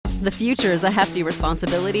The future is a hefty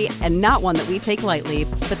responsibility and not one that we take lightly,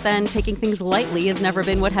 but then taking things lightly has never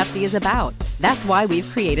been what Hefty is about. That's why we've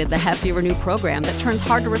created the Hefty Renew program that turns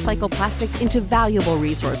hard-to-recycle plastics into valuable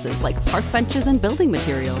resources like park benches and building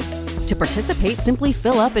materials. To participate, simply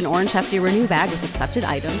fill up an orange Hefty Renew bag with accepted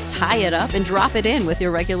items, tie it up, and drop it in with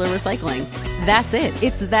your regular recycling. That's it.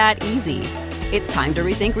 It's that easy. It's time to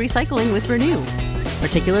rethink recycling with Renew.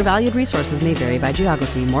 Particular valued resources may vary by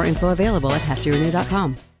geography. More info available at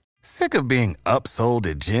heftyrenew.com. Sick of being upsold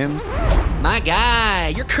at gyms? My guy,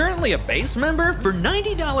 you're currently a base member? For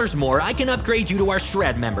 $90 more, I can upgrade you to our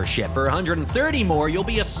Shred membership. For $130 more, you'll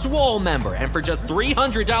be a Swole member. And for just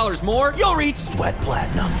 $300 more, you'll reach Sweat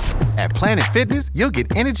Platinum. At Planet Fitness, you'll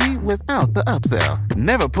get energy without the upsell.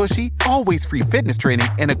 Never pushy, always free fitness training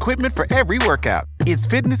and equipment for every workout. It's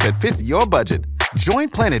fitness that fits your budget. Join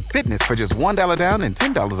Planet Fitness for just $1 down and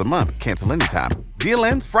 $10 a month. Cancel anytime. Deal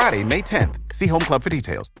ends Friday, May 10th. See Home Club for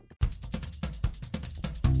details.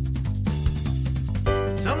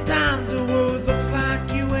 Sometimes the world looks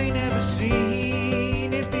like you ain't ever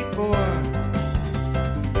seen it before.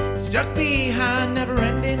 Stuck behind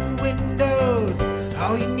never-ending windows,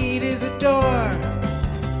 all you need is a door.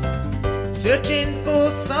 Searching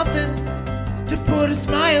for something to put a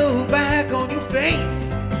smile back on your face.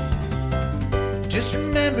 Just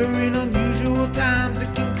remember, in unusual times,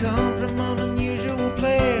 it can come from an unusual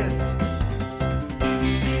place.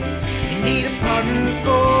 You need a partner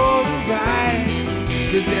for the ride,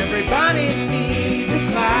 'cause everybody needs a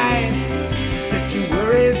Clyde. So set your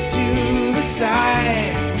worries to the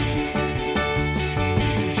side.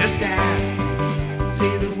 Just ask,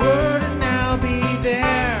 say the word and I'll be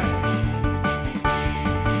there.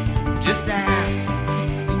 Just ask,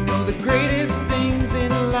 you know the greatest things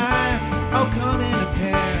in life all come in a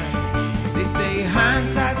pair. They say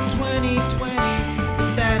hindsight's 20/20,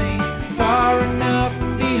 but that ain't far enough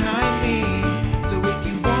behind me. So if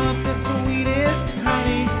you want the sweetest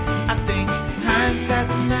honey, I think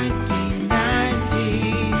hindsight's 1990.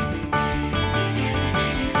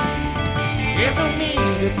 There's no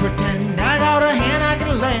need to pretend I got a hand I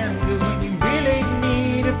can lend, 'cause when you really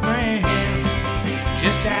need a friend,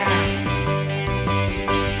 just ask.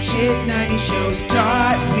 Shit 90 shows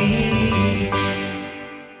taught me.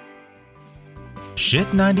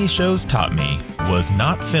 Shit 90 Shows Taught Me was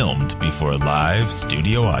not filmed before a live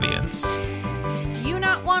studio audience. Do you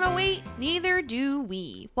not want to wait? Neither do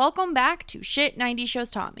we. Welcome back to Shit 90 Shows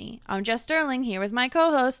Taught Me. I'm Jess Sterling here with my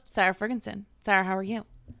co-host, Sarah Ferguson. Sarah, how are you?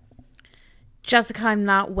 Jessica, I'm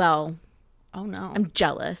not well. Oh, no. I'm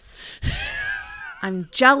jealous. I'm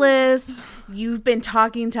jealous. You've been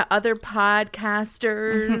talking to other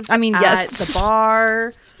podcasters I mean, at yes. the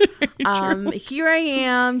bar. Here I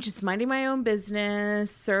am, just minding my own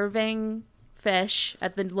business, serving fish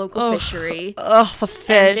at the local fishery. Oh, the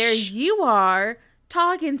fish. And there you are,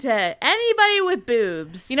 talking to anybody with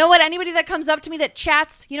boobs. You know what? Anybody that comes up to me that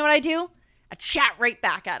chats, you know what I do? I chat right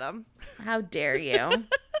back at them. How dare you?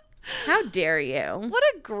 How dare you? What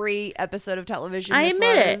a great episode of television I this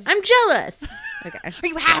admit was. it. I'm jealous. Okay. Are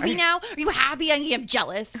you happy now? Are you happy? I am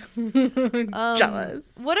jealous. Jealous.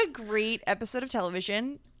 What a great episode of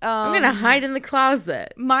television. I'm going to hide in the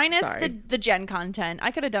closet. Minus the Jen content.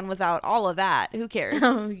 I could have done without all of that. Who cares?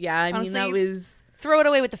 Oh, yeah. I Honestly, mean, that was... Throw it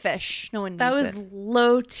away with the fish. No one needs That was it.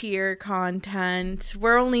 low tier content.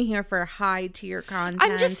 We're only here for high tier content.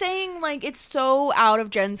 I'm just saying, like, it's so out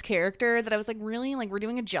of Jen's character that I was like, really? Like, we're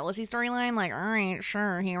doing a jealousy storyline? Like, all right,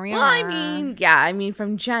 sure, here we are. Well, I mean,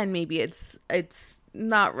 from Jen, maybe it's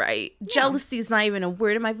not right. Yeah. Jealousy is not even a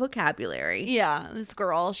word in my vocabulary. Yeah, this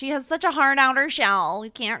girl, she has such a hard outer shell.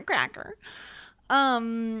 We can't crack her.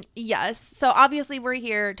 Yes. So obviously we're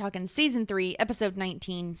here talking season 3, episode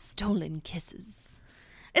 19, Stolen Kisses.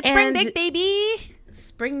 It's spring break, baby.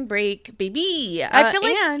 Spring break, baby. I feel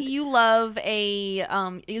like you love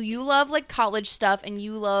you love like college stuff, and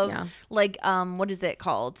you love like what is it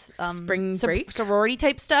called? Spring break, sorority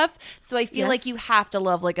type stuff. So I feel like you have to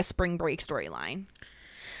love like a spring break storyline.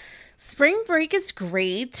 Spring break is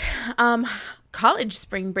great. College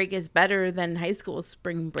spring break is better than high school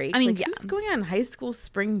spring break. I mean, like, who's going on high school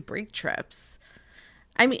spring break trips?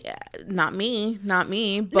 I mean, not me,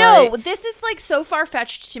 but... No, this is like so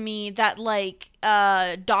far-fetched to me that like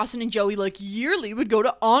Dawson and Joey like yearly would go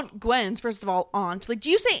to Aunt Gwen's. First of all, aunt. Like,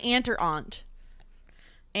 do you say aunt or aunt?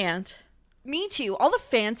 Aunt. Me too. All the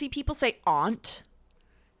fancy people say aunt.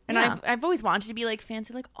 And I've always wanted to be like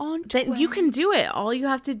fancy, like Aunt Then Gwen. you can do it. All you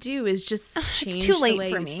have to do is just change it's too late the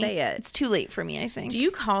way for you me. say it. It's too late for me, I think. Do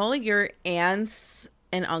you call your aunts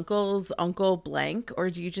and uncles Uncle Blank, or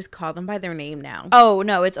do you just call them by their name now? Oh,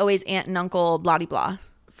 no, it's always aunt and uncle blah blah.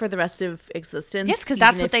 for the rest of existence. Yes, because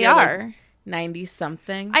that's even what if they you're, are. Like 90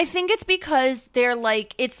 something. I think it's because they're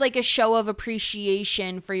like, it's like a show of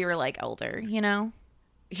appreciation for your like elder, you know?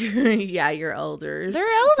 Yeah, your elders. They're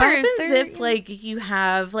elders. What happens They're, if like you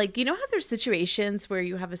have like, you know how there's situations where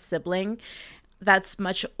you have a sibling that's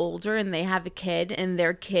much older and they have a kid and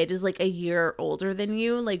their kid is like a year older than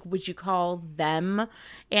you? Like, would you call them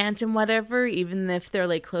aunt and whatever, even if they're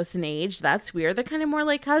like close in age? That's weird. They're kind of more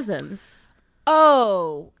like cousins.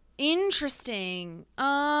 Oh, interesting.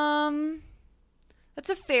 That's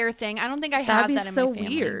a fair thing. I don't think I have That'd be that in so my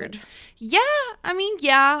family. weird. Yeah, I mean,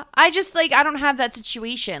 yeah. I just like I don't have that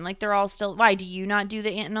situation. Like they're all still. Why do you not do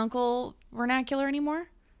the aunt and uncle vernacular anymore?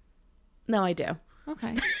 No, I do.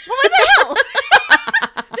 Okay. Well, what the hell?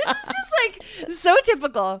 This is just like so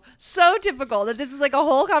typical that this is like a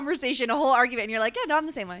whole conversation, a whole argument, and you're like, yeah, no, I'm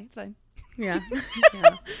the same way. It's fine. Yeah.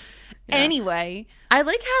 Yeah. Anyway, I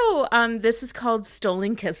like how this is called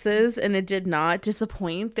Stolen Kisses, and it did not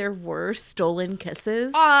disappoint. There were stolen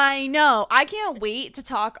kisses. I know. I can't wait to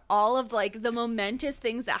talk all of like the momentous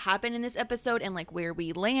things that happen in this episode and like where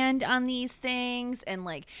we land on these things, and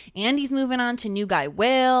like Andy's moving on to new guy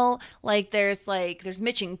Will. Like there's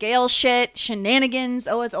Mitch and Gail shenanigans.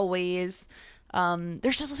 Oh, as always.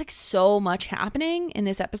 There's just like so much happening in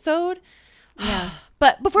this episode. Yeah.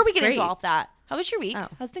 But before we get Great. into all of that, how was your week? Oh.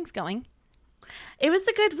 How's things going? It was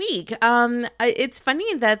a good week. It's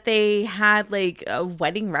funny that they had like a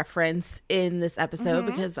wedding reference in this episode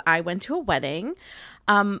because I went to a wedding.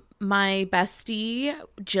 My bestie,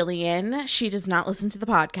 Jillian, she does not listen to the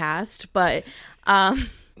podcast, but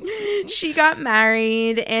she got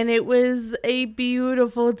married and it was a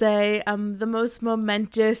beautiful day. The most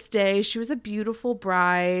momentous day. She was a beautiful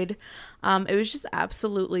bride. It was just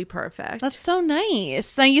absolutely perfect. That's so nice.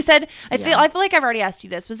 So you said I feel like I've already asked you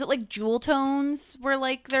this. Was it like jewel tones were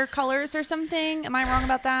like their colors or something? Am I wrong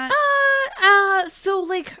about that? So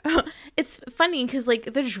like it's funny because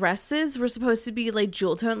like the dresses were supposed to be like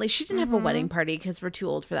jewel tone. Like she didn't have a wedding party because we're too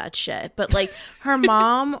old for that shit. But like her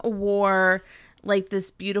mom wore like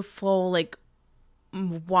this beautiful like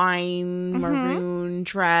wine maroon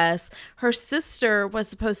dress. Her sister was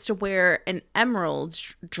supposed to wear an emerald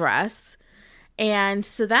dress, and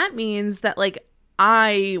so that means that like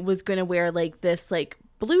I was gonna wear like this like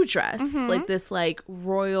blue dress, like this like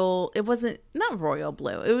royal. It wasn't not royal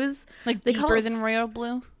blue. It was Like they call deeper it- than royal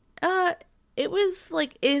blue? It was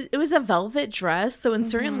like it was a velvet dress. So in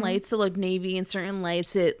certain lights it looked navy, in certain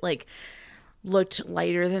lights it like looked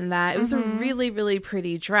lighter than that. It was a really, really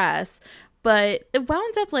pretty dress. But it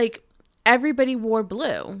wound up like everybody wore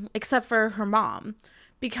blue except for her mom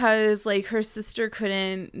because like her sister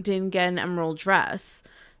didn't get an emerald dress.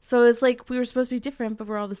 So it's like we were supposed to be different, but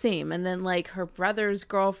we're all the same. And then like her brother's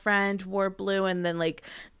girlfriend wore blue, and then like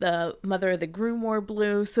the mother of the groom wore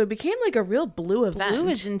blue. So it became like a real blue event. Blue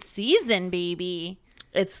is in season, baby.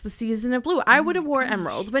 It's the season of blue. I would have wore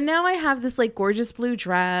emeralds, but now I have this like gorgeous blue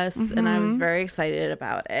dress, and I was very excited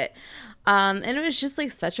about it. And it was just like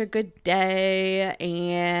such a good day.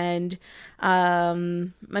 And I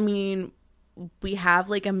mean, we have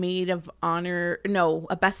like a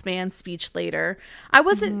a best man speech later. I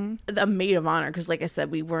wasn't a maid of honor because, like I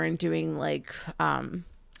said, we weren't doing like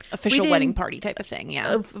Official we wedding didn't- party type of thing,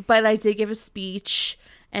 yeah. but I did give a speech,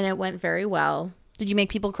 and it went very well. Did you make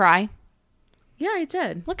people cry? Yeah, I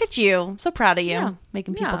did. Look at you. I'm so proud of you. Yeah.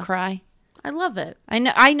 Making people Yeah. cry. I love it.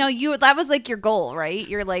 I know you, that was like your goal, right?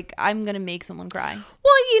 You're like, I'm going to make someone cry.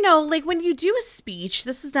 Well, you know, like when you do a speech,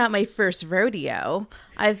 this is not my first rodeo.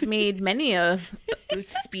 I've made many a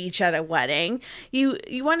speech at a wedding. You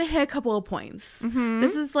want to hit a couple of points.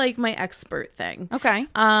 This is like my expert thing. Okay.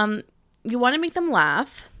 You want to make them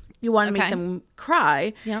laugh. You want to make Okay. them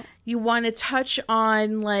cry. Yep. You want to touch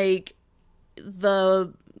on like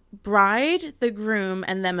the bride, the groom,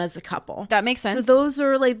 and them as a couple. That makes sense. So those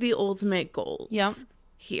are like the ultimate goals. Yep.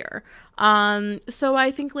 Here. So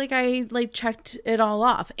I think like I like checked it all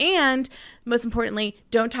off. And most importantly,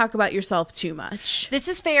 don't talk about yourself too much. This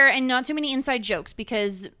is fair, and not too many inside jokes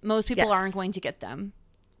because most people Yes. aren't going to get them.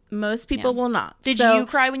 Most people will not. Did So- you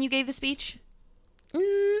cry when you gave the speech? No,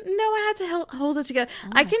 I had to hold it together.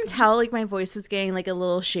 I can tell like my voice was getting like a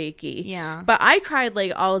little shaky. Yeah. But I cried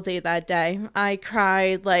like all day that day. I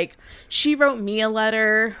cried like she wrote me a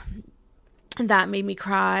letter that made me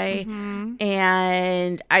cry.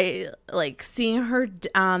 And I like seeing her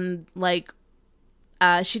like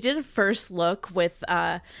she did a first look with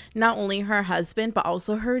not only her husband, but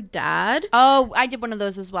also her dad. Oh, I did one of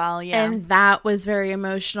those as well, yeah. And that was very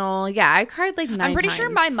emotional. Yeah, I cried like 9 times. I'm pretty sure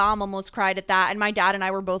my mom almost cried at that, and my dad and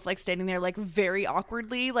I were both like standing there like very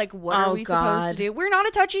awkwardly, like what are we supposed to do? We're not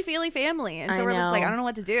a touchy-feely family, and so we're just like, I don't know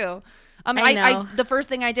what to do. I the first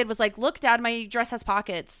thing I did was like, look, Dad, my dress has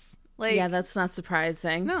pockets. Like, yeah, that's not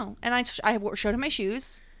surprising. No, and I showed him my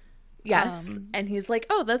shoes. Yes, and he's like,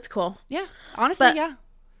 oh, that's cool. Yeah, honestly, But yeah.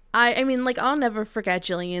 I mean, like, I'll never forget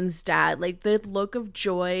Jillian's dad. Like, the look of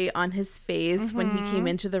joy on his face when he came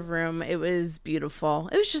into the room, it was beautiful.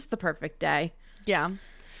 It was just the perfect day. Yeah.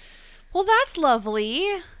 Well, that's lovely.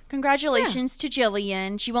 Congratulations to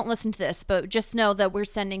Jillian. She won't listen to this, but just know that we're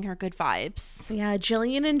sending her good vibes. Yeah,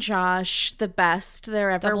 Jillian and Josh, the best there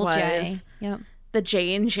ever Double was. J. Yep. The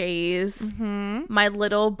J&Js. My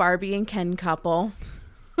little Barbie and Ken couple.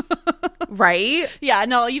 Right? Yeah,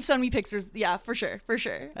 no, you've shown me pictures. Yeah, for sure.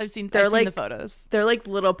 I've seen the photos. They're like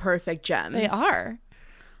little perfect gems. They are.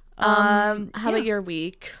 How about your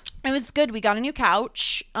week? It was good. We got a new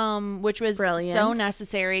couch, which was Brilliant. so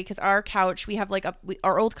necessary because our couch, we have like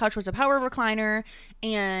our old couch was a power recliner,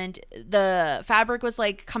 and the fabric was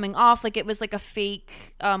like coming off, like it was like a fake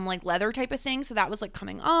like leather type of thing, so that was like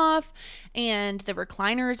coming off, and the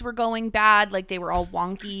recliners were going bad, like they were all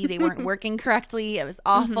wonky, they weren't working correctly, it was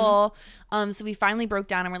awful. So we finally broke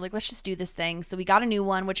down and we're like, let's just do this thing. So we got a new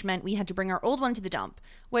one, which meant we had to bring our old one to the dump,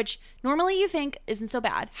 which normally you think isn't so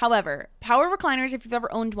bad. However, power recliners, if you've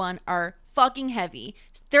ever owned one, are fucking heavy.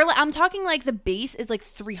 I'm talking like the base is like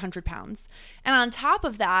 300 pounds. And on top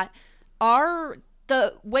of that,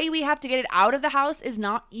 the way we have to get it out of the house is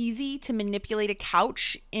not easy to manipulate a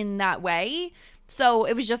couch in that way. So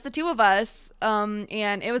it was just the two of us.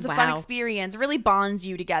 And it was a fun experience. It really bonds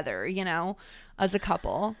you together, as a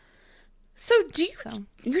couple. So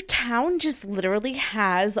your town just literally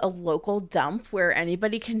has a local dump where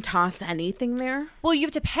anybody can toss anything there? Well, you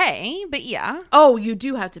have to pay, but yeah. Oh, you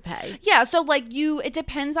do have to pay. Yeah, so like it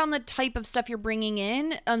depends on the type of stuff you're bringing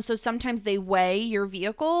in. So sometimes they weigh your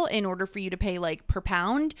vehicle in order for you to pay like per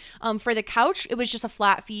pound. For the couch, it was just a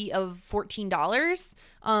flat fee of $14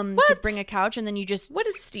 to bring a couch, and then you just... What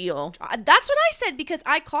is steal? That's what I said, because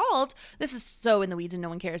I called... This is so in the weeds and no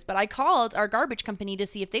one cares, but I called our garbage company to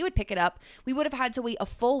see if they would pick it up. We would have had to wait a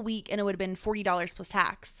full week, and it would have been $40 plus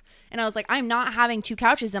tax. And I was like, I'm not having 2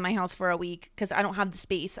 couches in my house for a week because I don't have the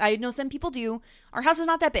space. I know some people do. Our house is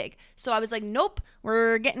not that big. So I was like, nope,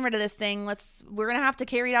 we're getting rid of this thing. We're going to have to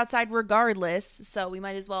carry it outside regardless. So we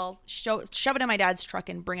might as well shove it in my dad's truck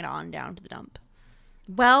and bring it on down to the dump.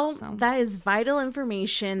 Well, that is vital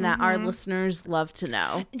information that our listeners love to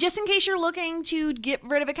know. Just in case you're looking to get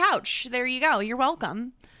rid of a couch, there you go. You're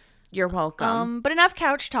welcome. You're welcome. But enough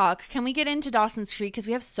couch talk. Can we get into Dawson's Creek? Because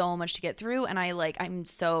we have so much to get through, and I've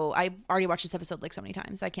already watched this episode like so many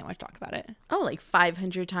times. I can't wait to talk about it. Oh, like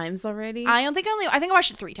 500 times already? I think I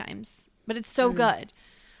watched it 3 times, but it's so good.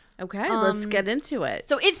 Okay, let's get into it.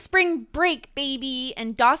 So it's spring break, baby,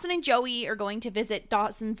 and Dawson and Joey are going to visit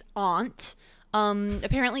Dawson's aunt.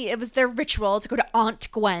 Apparently it was their ritual to go to Aunt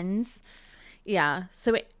Gwen's. Yeah.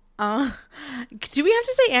 So do we have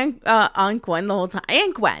to say Aunt Gwen the whole time?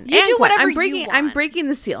 Aunt Gwen. You Aunt do Gwen. whatever you want. I'm breaking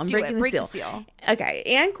the seal. Break the seal. Okay.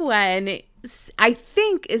 Aunt Gwen, I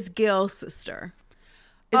think, is Gail's sister.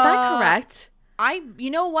 Is that correct? You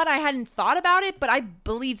know what? I hadn't thought about it, but I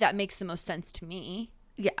believe that makes the most sense to me.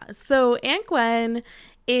 Yeah. So Aunt Gwen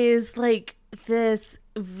is like this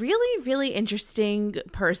really, really interesting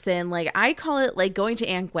person. Like, I call it like going to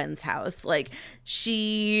Aunt Gwen's house. Like,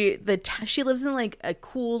 she lives in like a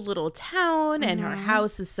cool little town, and her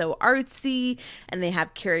house is so artsy, and they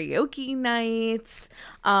have karaoke nights.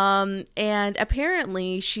 And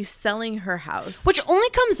apparently she's selling her house, which only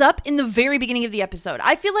comes up in the very beginning of the episode.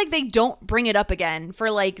 I feel like they don't bring it up again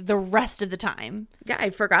for like the rest of the time. Yeah, I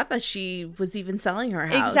forgot that she was even selling her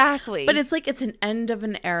house. Exactly. But it's like it's an end of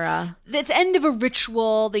an era. It's end of a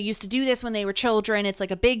ritual. They used to do this when they were children. It's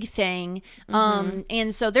like a big thing.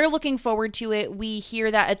 And so they're looking forward to it. We hear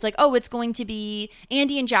that it's like, oh, it's going to be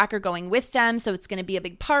Andy and Jack are going with them, so it's going to be a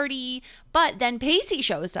big party. But then Pacey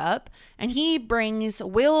shows up, and he brings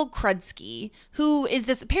Will Krudsky, who is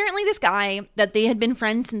this guy that they had been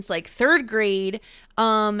friends since like 3rd grade.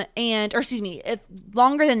 It's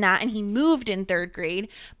longer than that, and he moved in 3rd grade.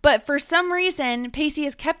 But for some reason, Pacey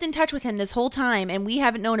has kept in touch with him this whole time, and we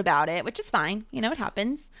haven't known about it, which is fine. You know, it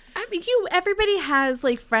happens. I mean, everybody has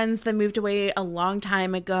like friends that moved away a long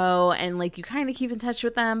time ago, and like you kind of keep in touch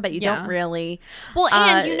with them, but you don't really. Well,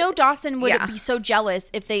 and Dawson would be so jealous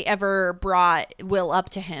if they ever brought Will up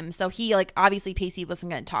to him. So he obviously Pacey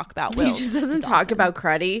wasn't going to talk about Will. He just doesn't talk about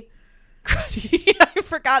Cruddy. Cruddy. I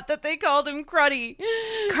forgot that they called him Cruddy.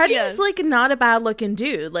 Cruddy's like not a bad looking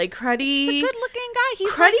dude. Like Cruddy, He's a good looking guy.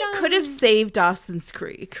 Cruddy could have saved Dawson's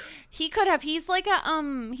Creek. He could have. He's like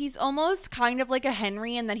a he's almost kind of like a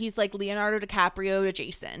Henry, and then he's like Leonardo DiCaprio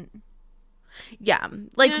adjacent. Yeah,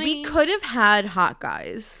 like You know what I we mean? could have had hot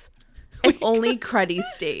guys if only Cruddy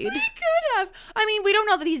stayed. He could have. I mean, we don't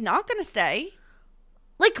know that he's not going to stay.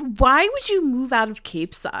 Like, why would you move out of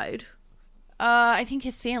Cape Side? I think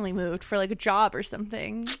his family moved for like a job or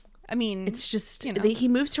something. I mean, It's just you know. he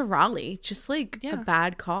moved to Raleigh, just like a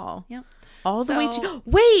bad call. Yep. All the way So- to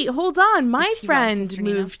wait, hold on. My Is he Rob's friend sister,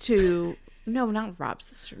 Nina? moved to no, not Rob's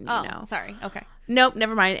sister. Oh, No, sorry. Okay. nope,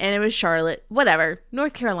 never mind. And it was Charlotte. Whatever,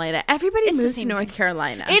 North Carolina. Everybody It's the moves to same North thing.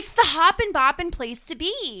 Carolina. It's the hop and boppin' place to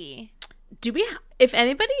be. Do we? If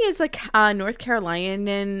anybody is like a North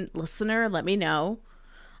Carolinian listener, let me know.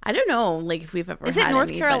 I don't know, like if we've ever Is had it North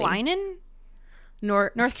anybody. Carolinian?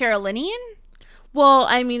 North Carolinian? Well,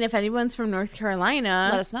 I mean, if anyone's from North Carolina,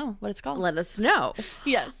 Let us know what it's called. let us know.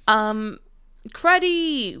 Yes.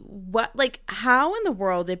 Cruddy, what? Like, how in the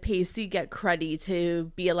world did Pacey get Cruddy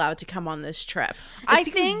to be allowed to come on this trip? I It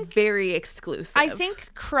seems think- very exclusive. I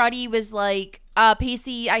think Cruddy was like,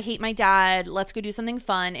 Pacey, I hate my dad. Let's go do something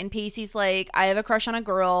fun. And Pacey's like, I have a crush on a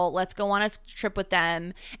girl. Let's go on a trip with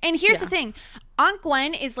them. And here's the thing. Aunt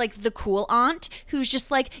Gwen is like the cool aunt who's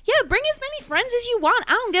just like, yeah, bring as many friends as you want.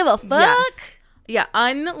 I don't give a fuck. Yes. Yeah,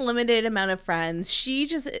 unlimited amount of friends. She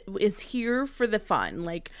just is here for the fun.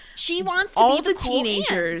 Like, She wants to all be the cool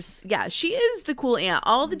teenagers. aunt. Yeah, she is the cool aunt.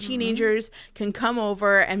 All the teenagers can come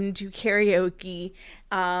over and do karaoke.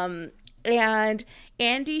 And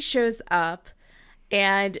Andy shows up.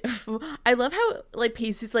 And I love how, like,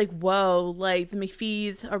 Pacey's like, whoa, like, the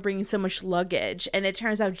McPhees are bringing so much luggage. And it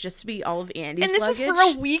turns out just to be all of Andy's And this luggage. is for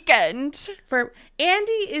a weekend. For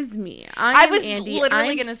Andy is me. I was Andy.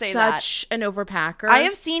 literally I'm gonna say that. such an overpacker. I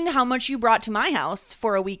have seen how much you brought to my house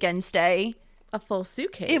for a weekend stay. a full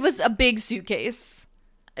suitcase. It was a big suitcase.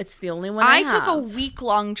 It's the only one I I took a have.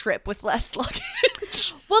 week-long trip with less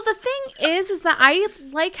luggage. Well, the thing is that I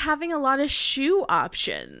like having a lot of shoe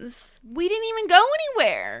options. We didn't even go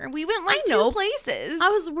anywhere. We went like I know. 2 places. I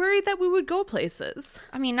was worried that we would go places.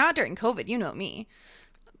 I mean, not during COVID, you know me.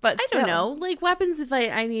 But I still. don't know, like weapons. If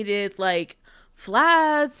I needed like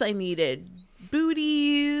flats, I needed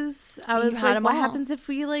booties. I was had like, 'em what all. happens if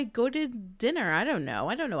we like go to dinner? I don't know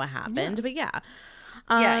what happened, but yeah.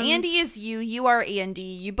 Yeah, Andy is you. You are Andy.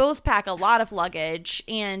 You both pack a lot of luggage,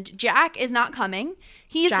 and Jack is not coming.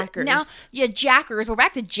 He's Jackers. now. Yeah, Jackers. We're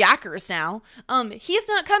back to Jackers now. He's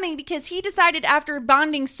not coming because he decided after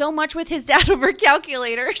bonding so much with his dad over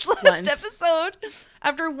calculators last Once. episode,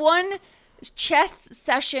 after one chess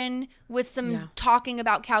session with some talking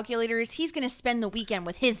about calculators, he's going to spend the weekend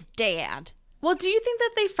with his dad. Well, do you think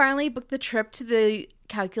that they finally booked the trip to the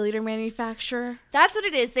calculator manufacturer? That's what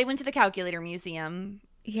it is. They went to the calculator museum.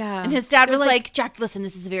 Yeah. And his dad They're was like, Jack, listen,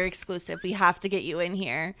 this is very exclusive. We have to get you in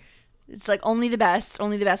here. It's like only the best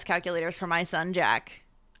calculators for my son, Jack.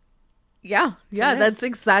 yeah, what it that's is.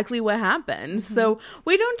 exactly what happened. So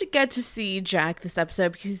we don't get to see Jack this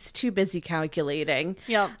episode because he's too busy calculating.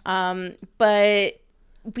 Yep. But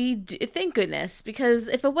we thank goodness, because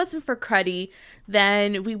if it wasn't for Cruddy,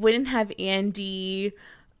 then we wouldn't have Andy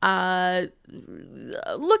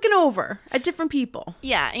looking over at different people.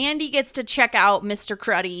 Yeah, Andy gets to check out Mr.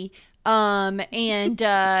 Cruddy. And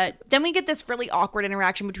then we get this really awkward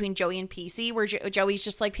interaction between Joey and Pacey where Joey's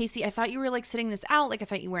just like, Pacey, I thought you were like sitting this out. Like, I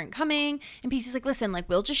thought you weren't coming. And Pacey's like, listen, like,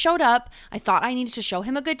 Will just showed up. I thought I needed to show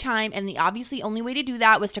him a good time. And the obviously only way to do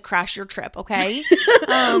that was to crash your trip. Okay.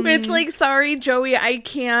 It's like, sorry, Joey, I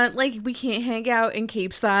can't, like, we can't hang out in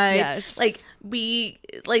Cape Side. Yes. Like,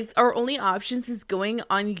 our only options is going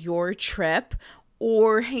on your trip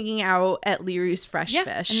or hanging out at Leary's Fresh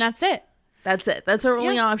Fish. And that's it. That's it. That's our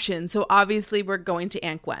only option. So obviously we're going to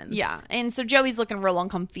Aunt Gwen's. Yeah. And so Joey's looking real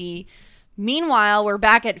uncomfy. Meanwhile, we're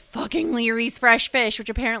back at fucking Leary's Fresh Fish, which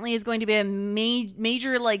apparently is going to be a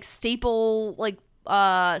major, like, staple, like,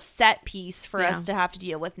 set piece for us to have to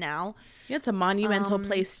deal with now. Yeah, it's a monumental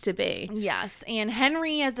place to be. Yes, and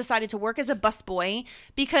Henry has decided to work as a busboy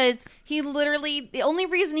because he literally, the only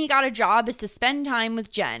reason he got a job is to spend time with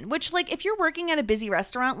Jen, which, like, if you're working at a busy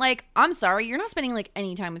restaurant, like, I'm sorry, you're not spending, like,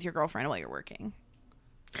 any time with your girlfriend while you're working.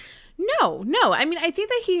 No. I mean, I think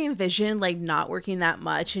that he envisioned like not working that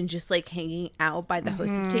much and just like hanging out by the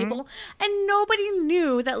hostess table. And nobody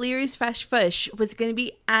knew that Leary's Fresh Fish was going to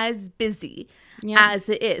be as busy as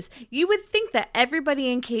it is. You would think that everybody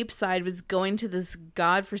in Cape Side was going to this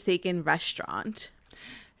godforsaken restaurant.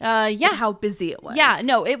 Yeah. and how busy it was. Yeah,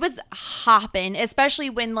 no, it was hopping, especially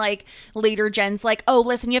when, like, later Jen's like, oh,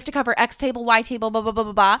 listen, you have to cover X table, Y table, blah, blah, blah,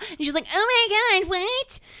 blah, blah. And she's like, oh my God,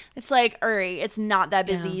 what? It's like, all right, it's not that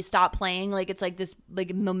busy. Yeah. Stop playing. Like, it's like this,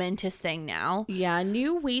 like, momentous thing now. Yeah,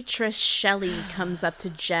 new waitress Shelly comes up to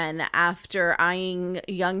Jen after eyeing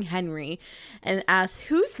young Henry and asks,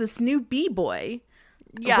 who's this new B-boy?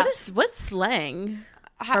 Yeah. What's slang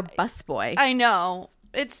for busboy? I know.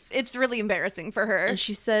 It's really embarrassing for her. And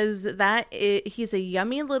she says that he's a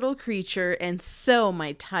yummy little creature and so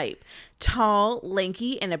my type. Tall,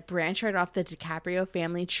 lanky, and a branch right off the DiCaprio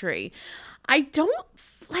family tree.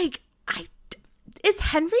 Is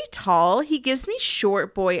Henry tall? He gives me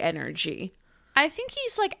short boy energy. I think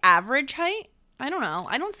he's, like, average height. I don't know.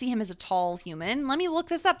 I don't see him as a tall human. Let me look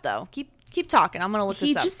this up, though. Keep talking. I'm going to look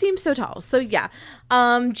this up. He just seems so tall. So, yeah.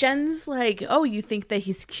 Jen's like, oh, you think that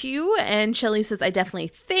he's cute? And Shelly says, I definitely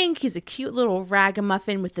think he's a cute little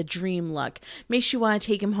ragamuffin with a dream look. Makes you want to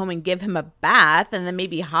take him home and give him a bath and then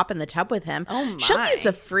maybe hop in the tub with him. Oh, my. Shelly's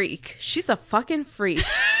a freak. She's a fucking freak.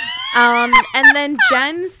 And then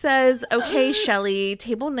Jen says, okay, Shelly,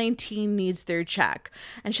 table 19 needs their check.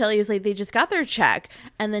 And Shelly is like, they just got their check.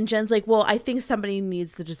 And then Jen's like, well, I think somebody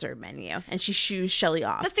needs the dessert menu. And she shoos Shelly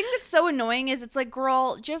off. The thing that's so annoying is it's like,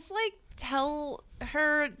 girl, just, like, tell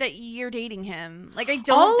her that you're dating him. Like, I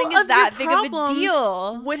don't think it's that big of a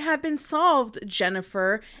deal. Would have been solved,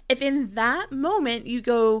 Jennifer, if in that moment you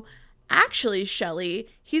go, actually, Shelly,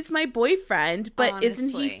 he's my boyfriend, but Honestly.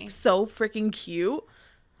 isn't he so freaking cute?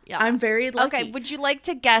 Yeah. I'm very lucky. Okay, would you like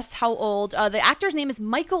to guess how old? The actor's name is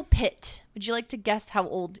Michael Pitt. Would you like to guess how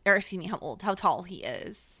tall he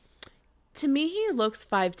is? To me, he looks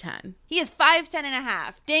 5'10". He is 5'10" and a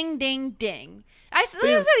half. Ding, ding, ding. Like I said,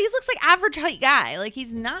 he looks like average height guy. Like,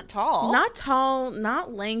 he's not tall. Not tall,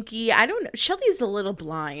 not lanky. I don't know. Shelly's a little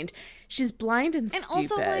blind. She's blind and stupid.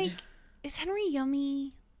 Also, like, is Henry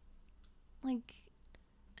yummy? Like,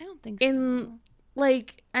 I don't think so.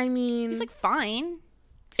 I mean, He's, like, fine.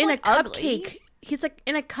 He's in like a ugly. cupcake. He's like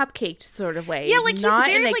in a cupcake sort of way. Yeah, like, he's not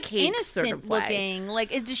very, in a like, cake innocent sort of way. looking. Like,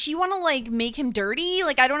 does she want to, like, make him dirty?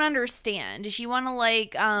 Like, I don't understand. Does she want to,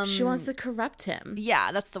 like, She wants to corrupt him.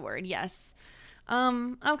 Yeah, that's the word. Yes.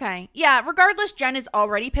 Okay. Yeah, regardless, Jen is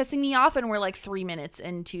already pissing me off and we're like 3 minutes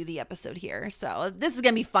into the episode here. So this is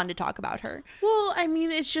going to be fun to talk about her. Well, I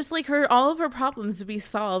mean, it's just like all of her problems would be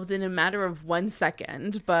solved in a matter of 1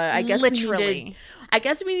 second. But I guess Literally.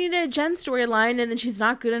 we needed a Jen storyline, and then she's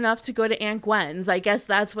not good enough to go to Aunt Gwen's. I guess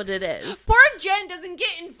that's what it is. Poor Jen doesn't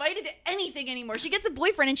get invited to anything anymore. She gets a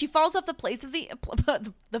boyfriend and she falls off the face of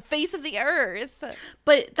the earth.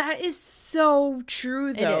 But that is so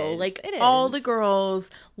true, though. is. Like, It all is. the girls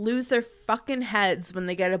lose their fucking heads when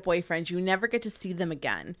they get a boyfriend. You never get to see them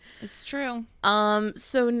again. It's true.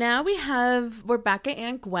 So now we're back at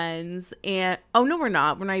Aunt Gwen's, and oh no, we're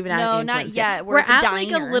not. We're not even at Aunt not Gwen's yet. We're We're at at the like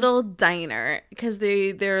a diner. little diner because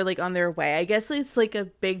they're like on their way. I guess it's like a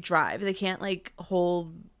big drive. They can't like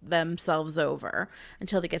hold themselves over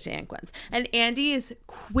until they get to Aunt Gwen's. And Andy is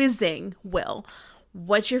quizzing Will,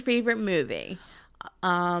 what's your favorite movie?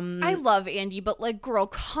 I love Andy, but like, girl,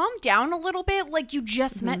 calm down a little bit. Like, you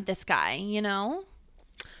just Mm-hmm. met this guy, you know?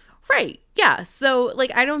 Right. Yeah. So,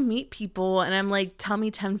 like, I don't meet people and I'm like, tell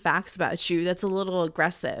me 10 facts about you. That's a little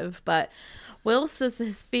aggressive. But Will says that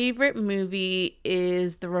his favorite movie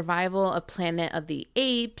is the revival of Planet of the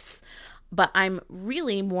Apes. But I'm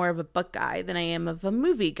really more of a book guy than I am of a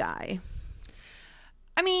movie guy.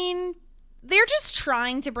 I mean, they're just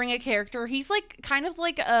trying to bring a character. He's like kind of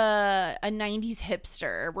like a 90s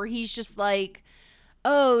hipster where he's just like,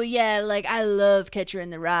 oh yeah, like I love Catcher in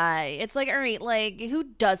the Rye. It's like, all right, like who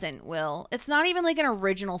doesn't, Will? It's not even like an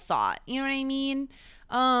original thought. You know what I mean?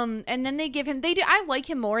 And then I like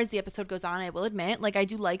him more as the episode goes on, I will admit. Like, I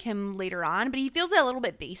do like him later on, but he feels a little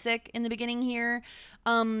bit basic in the beginning here.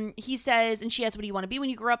 He says, and she asks, what do you want to be when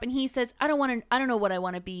you grow up? And he says, I don't know what I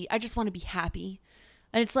want to be. I just want to be happy.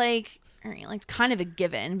 And it's like, all right, like it's kind of a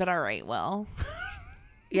given, but all right, well.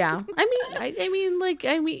 Yeah.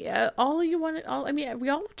 We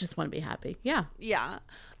all just want to be happy. Yeah. Yeah.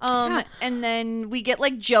 And then we get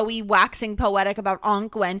like Joey waxing poetic about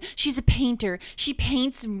Aunt Gwen. She's a painter. She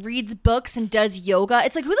paints and reads books and does yoga.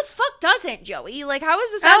 It's like, who the fuck doesn't, Joey? Like, how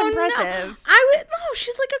is this that impressive? No,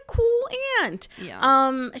 she's like a cool aunt.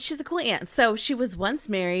 Yeah. She's a cool aunt. So she was once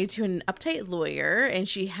married to an uptight lawyer, and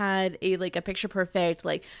she had a picture perfect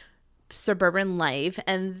suburban life,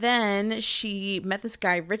 and then she met this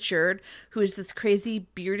guy Richard, who is this crazy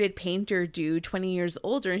bearded painter dude 20 years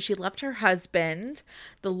older, and she left her husband,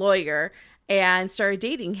 the lawyer, and started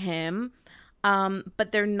dating him.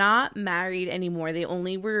 But they're not married anymore. They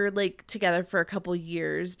only were like together for a couple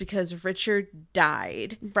years because Richard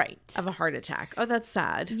died of a heart attack. Oh, that's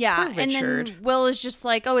sad. Yeah. Poor And Richard. then Will is just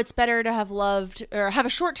like, oh, it's better to have loved or have a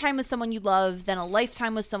short time with someone you love than a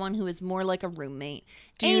lifetime with someone who is more like a roommate.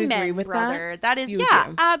 Do you Amen, agree with brother. That is, You yeah,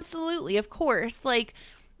 do. absolutely. Of course. Like,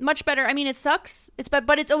 much better. I mean, it sucks.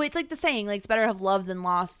 But it's like the saying, like, it's better to have loved than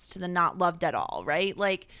lost than not loved at all, right?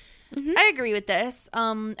 Like, I agree with this.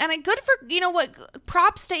 And good for, you know what,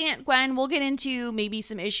 props to Aunt Gwen. We'll get into maybe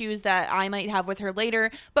some issues that I might have with her later,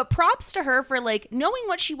 but props to her for like knowing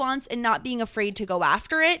what she wants and not being afraid to go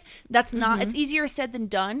after it. That's not, it's easier said than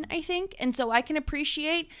done, I think. And so I can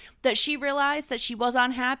appreciate that she realized that she was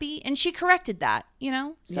unhappy and she corrected that, you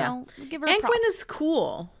know? So we'll give her Aunt props. Gwen is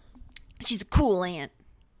cool. She's a cool aunt.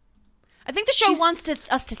 I think the show wants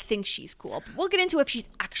us to think she's cool, but we'll get into if she's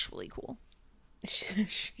actually cool.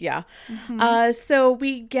 Yeah. So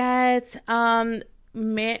we get I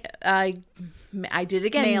did it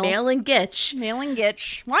again. Mail and Gitch. Mail and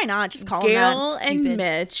Gitch. Why not? Just call Gail them that. and Stupid.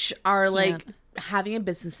 Mitch are like having a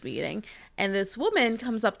business meeting, and this woman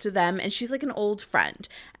comes up to them, and she's like an old friend,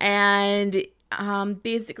 and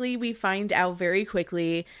basically we find out very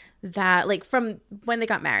quickly that like from when they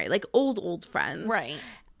got married, like old friends, Right.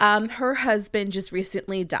 Her husband just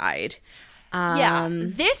recently died. Yeah,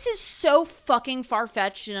 this is so fucking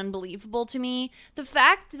far-fetched and unbelievable to me. The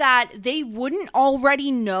fact that they wouldn't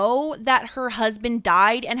already know that her husband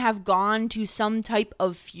died and have gone to some type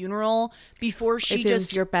of funeral before she If it was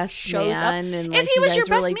just your best shows man up. and, like, if he you was guys your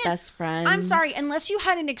were, best like, man, best friends. I'm sorry, unless you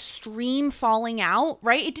had an extreme falling out,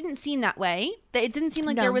 right? It didn't seem that way. It didn't seem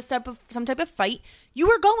like there was some type of fight. You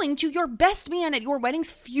were going to your best man at your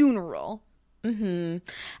wedding's funeral. Mm-hmm.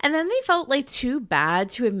 And then they felt like too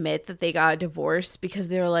bad to admit that they got divorced because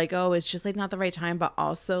they were like, oh, it's just like not the right time, but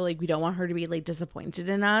also like we don't want her to be like disappointed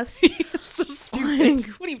in us. So stupid.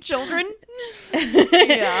 What are you, children?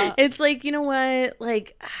 Yeah. It's like, you know what,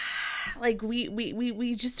 like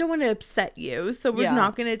we just don't want to upset you, so we're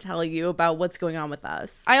not going to tell you about what's going on with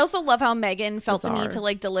us. I also love how Megan felt the bizarre. need to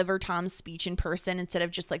like deliver Tom's speech in person instead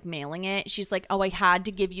of just like mailing it. She's like, oh, I had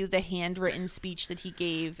to give you the handwritten speech that he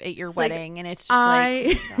gave at your wedding. And it's just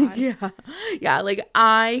like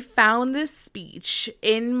I found this speech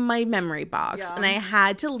in my memory box and I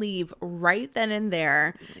had to leave right then and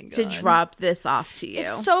there to drop this off to you.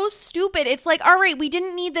 It's so stupid. It's like, all right, we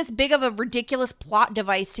didn't need this big of a ridiculous plot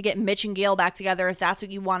device to get Mitch and Gail back together if that's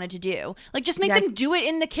what you wanted to do. Like, just make them do it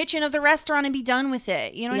in the kitchen of the restaurant and be done with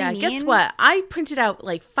it. You know what I mean? Guess what? I printed out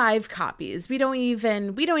like 5 copies. We don't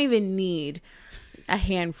even need a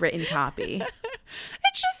handwritten copy.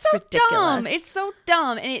 It's just so dumb. It's so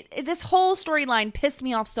dumb. And this whole storyline pissed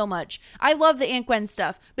me off so much. I love the Aunt Gwen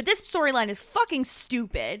stuff, but this storyline is fucking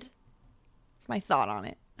stupid. That's my thought on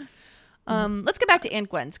it. Let's get back to Aunt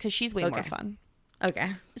Gwen's because she's way more fun.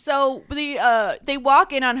 Okay. So they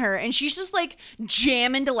walk in on her and she's just like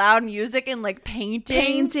jamming to loud music and like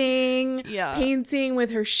painting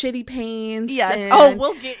with her shitty paints. Yes. Oh,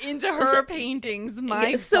 we'll get into her paintings.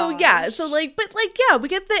 My so gosh. yeah. So like, but like, yeah, we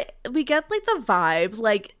get like the vibe.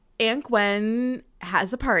 Like Aunt Gwen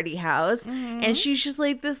has a party house, and she's just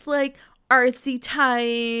like this like artsy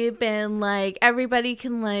type, and like everybody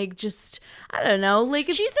can like just, I don't know, like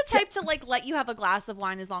she's the type to like let you have a glass of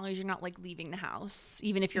wine as long as you're not like leaving the house,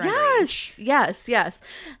 even if you're underage. Yes.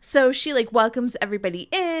 So she like welcomes everybody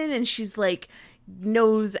in, and she's like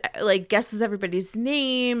knows, like guesses everybody's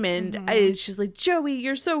name, and she's like, Joey,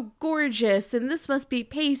 you're so gorgeous, and this must be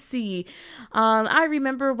Pacey. I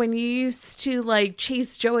remember when you used to like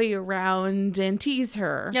chase Joey around and tease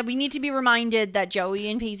her. Yeah, we need to be reminded that Joey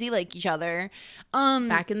and Pacey like each other.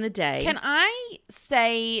 Back in the day. Can I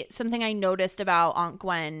say something I noticed about Aunt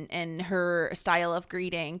Gwen and her style of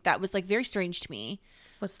greeting that was like very strange to me?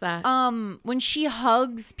 What's that? When she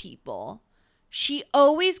hugs people, she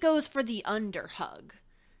always goes for the under hug.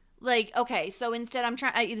 Like, okay, so instead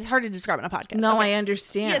it's hard to describe on a podcast. No, okay. I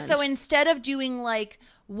understand. Yeah, so instead of doing like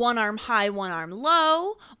one arm high, one arm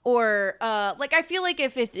low, or like I feel like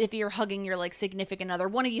if you're hugging your like significant other,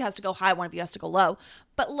 one of you has to go high, one of you has to go low.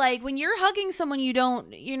 But like when you're hugging someone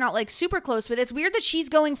you're not like super close with, it's weird that she's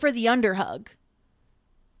going for the under hug.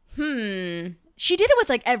 She did it with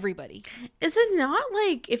like everybody. Is it not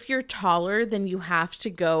like if you're taller, then you have to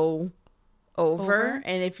go over,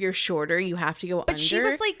 and if you're shorter, you have to go under? But she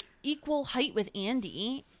was like equal height with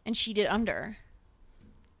Andy, and she did under.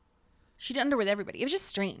 She did under with everybody. It was just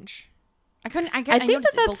strange. I think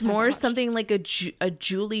that's more something like a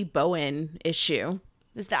Julie Bowen issue.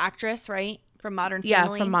 Is the actress, right? From Modern Yeah,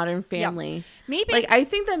 Family. from Modern Family. Yeah. Maybe Like, I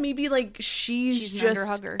think that maybe like she's an just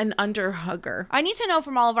underhugger. an underhugger. I need to know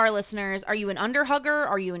from all of our listeners, are you an underhugger?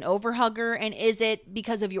 Are you an overhugger? And is it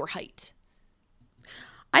because of your height?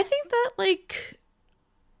 I think that like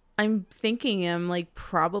I'm like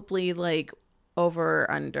probably like over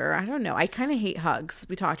under. I don't know. I kind of hate hugs.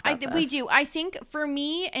 We talked about this. We do. I think for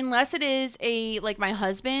me, unless it is a like my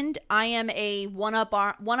husband, I am a one up,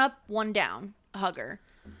 one down hugger.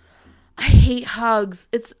 I hate hugs.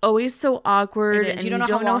 It's always so awkward. It is. And You don't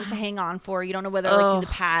know how long to hang on for. You don't know whether like do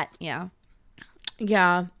the pat. Yeah.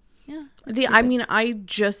 Yeah. Yeah. I mean, I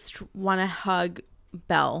just want to hug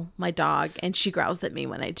Belle, my dog, and she growls at me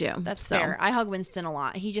when I do. That's fair. I hug Winston a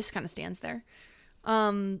lot. He just kind of stands there.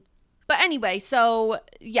 But anyway, so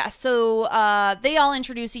yeah, they all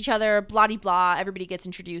introduce each other, blah de blah. Everybody gets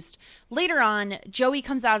introduced. Later on, Joey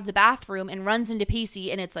comes out of the bathroom and runs into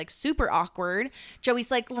Pacey, and it's like super awkward.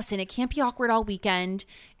 Joey's like, "Listen, it can't be awkward all weekend,"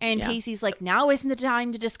 and Pacey's like, "Now isn't the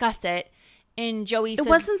time to discuss it." And Joey says, it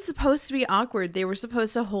wasn't supposed to be awkward. They were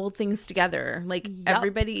supposed to hold things together. Like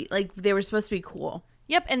everybody, like they were supposed to be cool.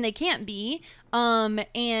 Yep, and they can't be. So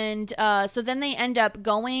then they end up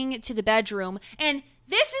going to the bedroom, and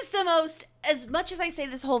this is the most, as much as I say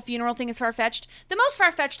this whole funeral thing is far-fetched, the most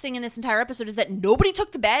far-fetched thing in this entire episode is that nobody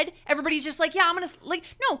took the bed. Everybody's just like, yeah, I'm going to, like,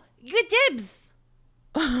 no, you get dibs.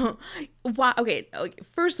 Wow. Okay,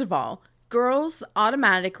 first of all, girls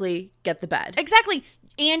automatically get the bed. Exactly.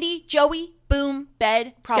 Andy, Joey, boom,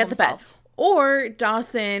 bed, problem Get the bed. solved. Or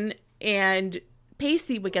Dawson and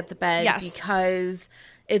Pacey would get the bed because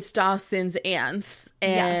it's Dawson's aunts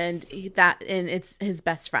and it's his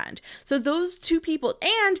best friend. So those two people,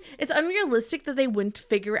 and it's unrealistic that they wouldn't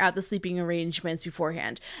figure out the sleeping arrangements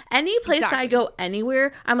beforehand. Any place that I go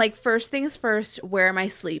anywhere, I'm like, first things first, where am I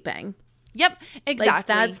sleeping? Yep, exactly. Like,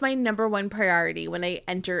 that's my number one priority when I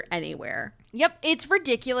enter anywhere. Yep, it's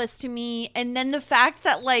ridiculous to me. And then the fact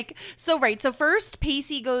that like, so first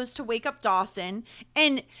Pacey goes to wake up Dawson,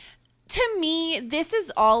 and to me, this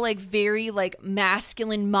is all like very like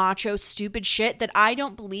masculine, macho, stupid shit that I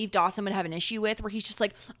don't believe Dawson would have an issue with, where he's just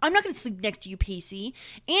like, I'm not going to sleep next to you, Pacey.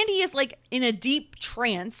 Andy is like in a deep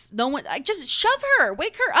trance. No one, just shove her,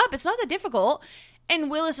 wake her up. It's not that difficult.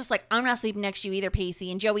 And Will is just like, I'm not sleeping next to you either,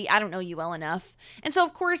 Pacey. And Joey, I don't know you well enough. And so,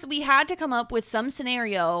 of course, we had to come up with some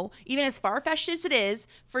scenario, even as far-fetched as it is,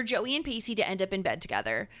 for Joey and Pacey to end up in bed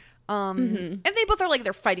together. And they both are like,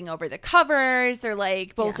 they're fighting over the covers. They're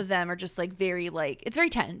like, both of them are just like very like, it's very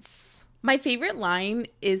tense. My favorite line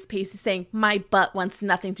is Pacey saying, "My butt wants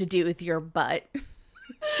nothing to do with your butt."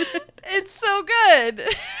 It's so good.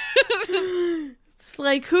 It's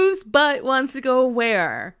like, whose butt wants to go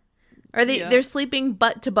where? Are they're sleeping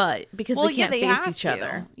butt to butt because they can't face each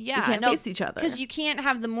other. Yeah, they can't face each other because you can't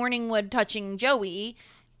have the Morningwood touching Joey,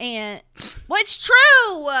 and it's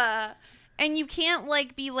true. And you can't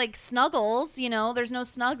like be like snuggles. You know, there's no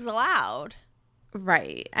snugs allowed.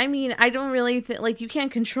 Right. I mean, I don't really think like you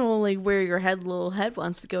can't control like where your little head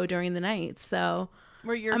wants to go during the night. So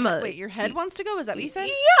where your your head wants to go? Is that what you said?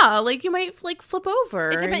 Yeah, like you might like flip over.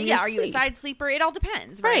 It depends. Yeah, are you a side sleeper? It all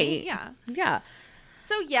depends. Right. Yeah. Yeah.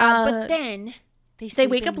 So but then they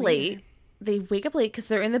wake up late. They wake up late because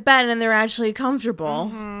they're in the bed and they're actually comfortable.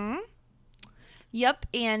 Mm-hmm. Yep.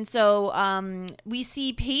 And so we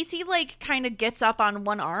see Pacey like kind of gets up on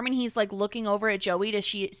one arm and he's like looking over at Joey to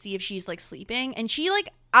see if she's like sleeping, and she like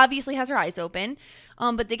obviously has her eyes open.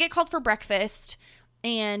 But they get called for breakfast,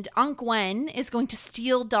 and Aunt Gwen is going to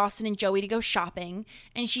steal Dawson and Joey to go shopping,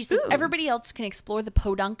 and she says everybody else can explore the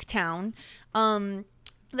podunk town.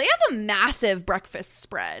 They have a massive breakfast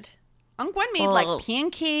spread. Aunt Gwen made like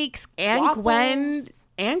pancakes, Aunt Gwen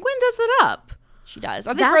does it up. She does.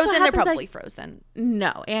 Are they frozen? They're probably frozen.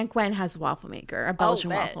 No, Aunt Gwen has a waffle maker, a Belgian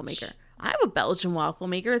waffle maker. I have a Belgian waffle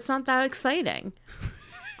maker. It's not that exciting.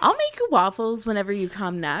 I'll make you waffles whenever you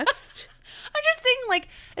come next. I'm just saying, like,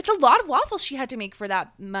 it's a lot of waffles she had to make for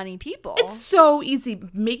that many people. It's so easy.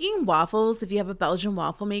 Making waffles, if you have a Belgian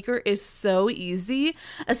waffle maker, is so easy,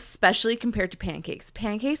 especially compared to pancakes.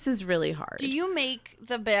 Pancakes is really hard. Do you make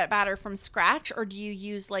the batter from scratch, or do you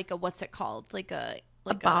use, like, what's it called? Like a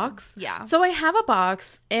box? Yeah. So I have a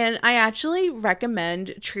box, and I actually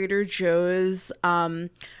recommend Trader Joe's of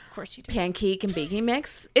course you do. Pancake and baking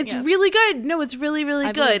mix. It's really good. No, it's really,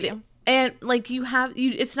 really good. You. And like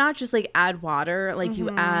it's not just like add water, like you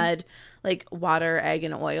add like water, egg,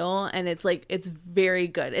 and oil, and it's like it's very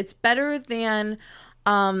good. It's better than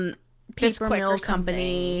Paper Mill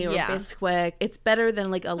Company or Bisquick. It's better than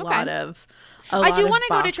like a lot of I do want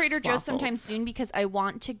to go to Trader Joe's sometime soon because I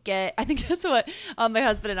want to get, I think that's what my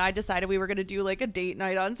husband and I decided we were going to do, like a date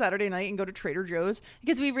night on Saturday night and go to Trader Joe's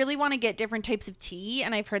because we really want to get different types of tea,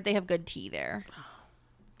 and I've heard they have good tea there.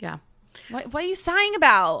 Yeah. What are you sighing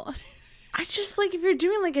about? I just, like, if you're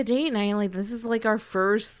doing, like, a date night, like, this is, like, our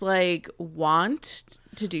first, like, want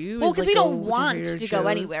to do. Well, because like, we don't want to go Joe's.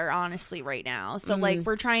 anywhere, honestly, right now. So, like,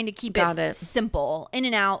 we're trying to keep it simple, in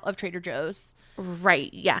and out of Trader Joe's.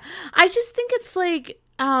 Right. Yeah. I just think it's, like,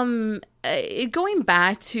 going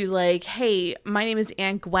back to, like, hey, my name is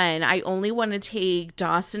Aunt Gwen. I only want to take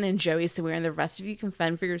Dawson and Joey somewhere, and the rest of you can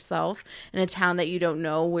fend for yourself in a town that you don't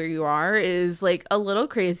know where you are is, like, a little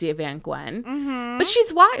crazy of Aunt Gwen. Mm-hmm. But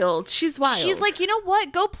she's wild. She's wild. She's like, you know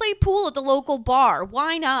what? Go play pool at the local bar.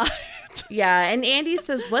 Why not? Yeah. And Andy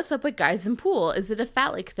says, what's up with guys in pool? Is it a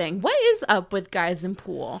phallic thing? What is up with guys in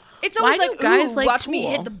pool? It's always Why like, do guys like watch pool? me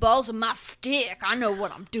hit the balls with my stick. I know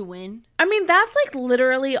what I'm doing. I mean, that's like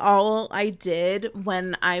literally all I did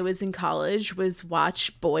when I was in college was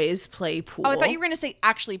watch boys play pool. Oh, I thought you were going to say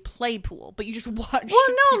actually play pool, but you just watch. Well,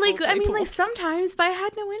 no, like, play I mean, pool. like sometimes, but I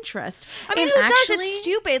had no interest. I mean, And who actually, does? It's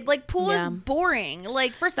stupid. Like, pool is boring.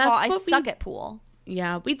 Like, first of all, I suck at pool.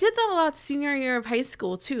 Yeah, we did that a lot senior year of high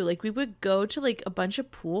school too. Like, we would go to like a bunch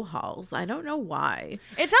of pool halls. I don't know why.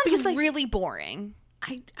 It sounds Because, like, really boring.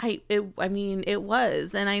 I mean, it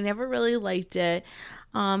was, and I never really liked it.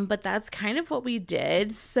 But that's kind of what we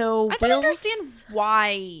did. So I don't understand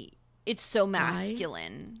why it's so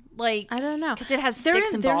masculine. Like, I don't know, because it has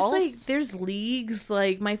sticks and balls. There's leagues.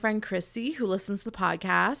 Like my friend Chrissy, who listens to the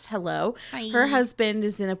podcast. Hello, Hi. Her husband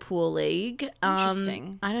is in a pool league.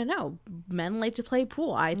 Interesting. I don't know. Men like to play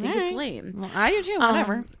pool. I think it's lame. Well, I do too.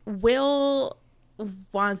 Whatever. Will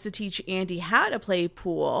wants to teach Andy how to play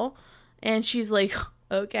pool, and she's like,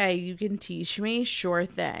 okay, you can teach me, sure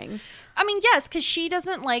thing. I mean, yes, because she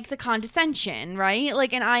doesn't like the condescension, right?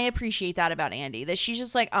 Like, and I appreciate that about Andy, that she's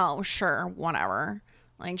just like, oh, sure, whatever.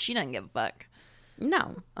 Like, she doesn't give a fuck.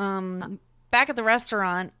 No. Back at the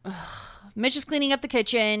restaurant, Mitch is cleaning up the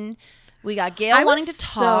kitchen. We got Gail wanting to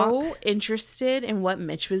talk. I was so interested in what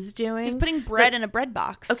Mitch was doing. He's putting bread in a bread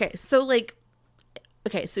box. Okay, so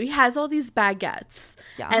he has all these baguettes,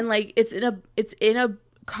 and like it's in a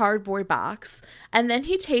cardboard box, and then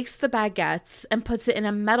he takes the baguettes and puts it in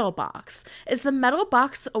a metal box. Is the metal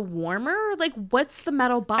box a warmer? Like, what's the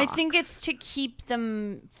metal box? I think it's to keep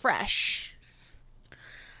them fresh.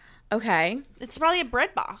 Okay. It's probably a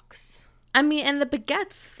bread box. I mean, and the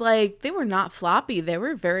baguettes, like, they were not floppy. They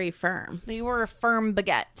were very firm. They were a firm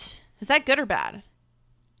baguette. Is that good or bad?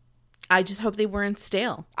 I just hope they weren't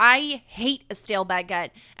stale. I hate a stale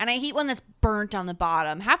baguette, and I hate one that's burnt on the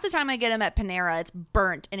bottom. Half the time I get them at Panera, it's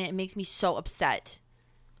burnt, and it makes me so upset.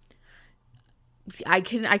 I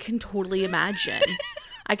can totally imagine.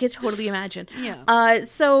 I could totally imagine. Yeah.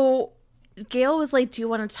 So Gail was like, do you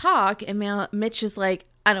want to talk? And Mitch is like,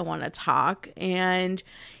 I don't want to talk. And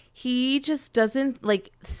he just doesn't,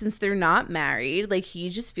 like, since they're not married, like, he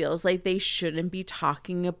just feels like they shouldn't be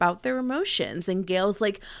talking about their emotions. And Gail's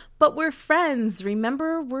like, but we're friends.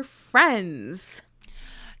 Remember, we're friends.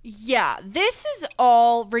 Yeah, this is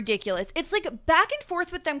all ridiculous. It's like back and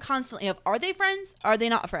forth with them constantly of, are they friends? Are they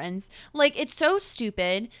not friends? Like, it's so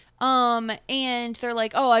stupid. And they're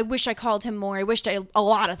like, oh, I wish I called him more. I wished a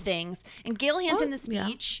lot of things. And Gail hands him the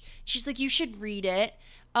speech. Yeah. She's like, you should read it.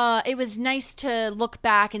 It was nice to look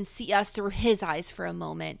back and see us through his eyes for a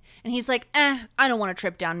moment. And he's like, I don't want to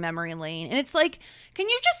trip down memory lane. And it's like, can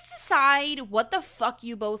you just decide what the fuck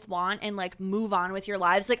you both want and like move on with your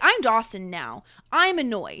lives? Like, I'm Dawson now. I'm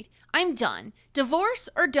annoyed. I'm done. Divorce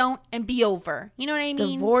or don't and be over. You know what I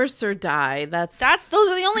mean? Divorce or die. Those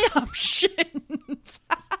are the only options.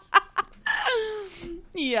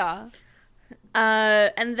 Yeah.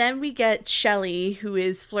 And then we get Shelley, who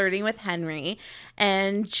is flirting with Henry,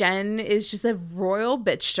 and Jen is just a royal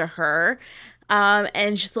bitch to her.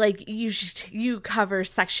 And she's like, you cover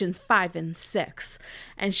sections 5 and 6.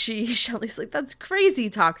 And Shelley's like, that's crazy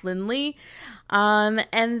talk, Lindley. And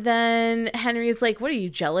then Henry's like, what are you,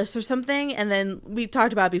 jealous or something? And then we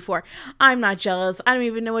talked about it before. I'm not jealous. I don't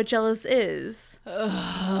even know what jealous is.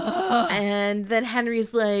 And then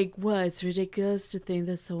Henry's like, what? It's ridiculous to think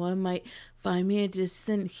that someone might find me a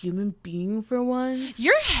distant human being for once.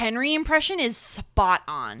 Your Henry impression is spot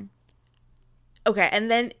on. Okay, and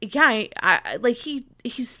then I like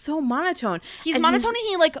he's so monotone. He's monotone and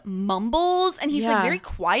he like mumbles and he's like very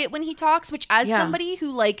quiet when he talks, which as somebody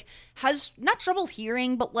who like has not trouble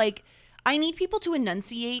hearing, but like I need people to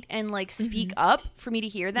enunciate and like speak up for me to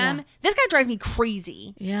hear them. Yeah. This guy drives me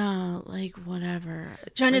crazy. Yeah, like whatever.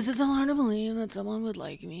 Jen, is it so hard to believe that someone would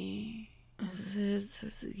like me?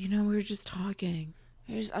 We were just talking.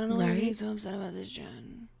 I don't know why you're getting so upset about this,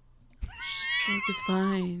 Jen. It's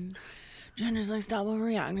fine. Jen, just like stop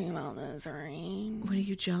overreacting about this, alright? What are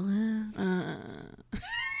you, jealous?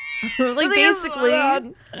 Like basically,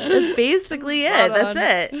 that's basically it.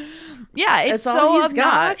 That's it. Yeah, it's so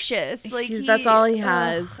obnoxious. Got. Like that's all he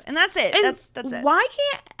has, and that's it. And that's it. Why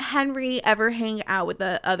can't Henry ever hang out with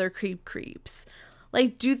the other creeps?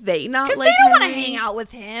 Like, do they not? Because like they don't want to Henry? hang out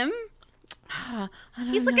with him.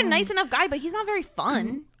 He's like a nice enough guy, but he's not very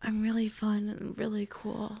fun. I'm really fun and really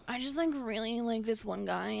cool. I just like really like this one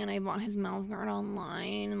guy, and I want his mouth guard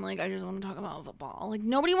online, and like I just want to talk about football. Like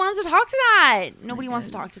nobody wants to talk to that. Nobody wants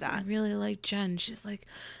to talk to that. I really like Jen. She's like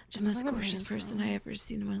the most gorgeous person I ever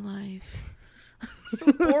seen in my life.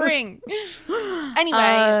 So boring. Anyway,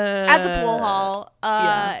 at the pool hall,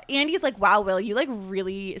 Andy's like, "Wow, Will, you like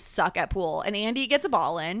really suck at pool," and Andy gets a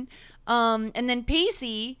ball in, and then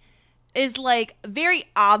Pacey is like very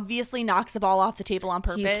obviously knocks the ball off the table on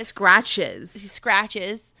purpose. He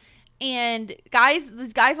scratches. And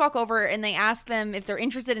these guys walk over and they ask them if they're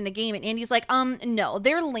interested in a game, and Andy's like, no,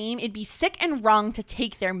 they're lame. It'd be sick and wrong to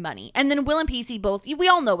take their money. And then Will and Pacey both, we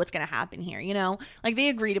all know what's gonna happen here, like they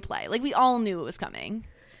agree to play. Like we all knew it was coming.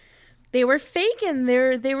 They were fake and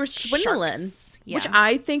they were swindling. Yeah. Which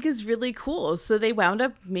I think is really cool. So they wound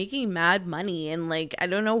up making mad money, and like I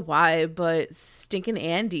don't know why, but stinking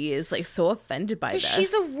Andy is like so offended by this.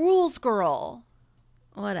 She's a rules girl.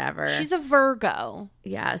 Whatever. She's a Virgo.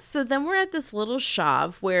 Yeah. So then we're at this little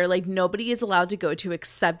shop where like nobody is allowed to go to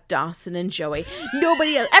except Dawson and Joey.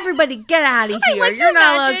 Everybody get out of here. You're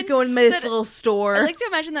not allowed to go in this little store. I like to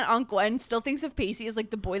imagine that Aunt Gwen still thinks of Pacey as like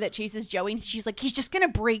the boy that chases Joey, and she's like, he's just gonna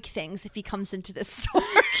break things if he comes into this store.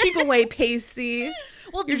 Keep away, Pacey.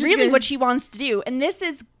 Well, really what she wants to do, and this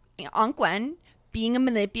is Aunt Gwen being a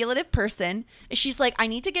manipulative person, is she's like, I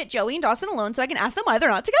need to get Joey and Dawson alone so I can ask them why they're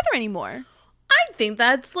not together anymore. I think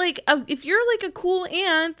that's like, if you're like a cool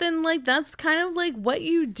aunt, then like that's kind of like what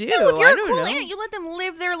you do. No, if you're a cool aunt, you let them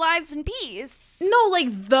live their lives in peace. No, like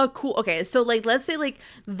the cool. Okay, so like let's say like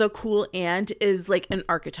the cool aunt is like an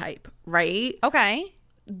archetype, right? Okay.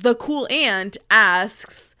 The cool aunt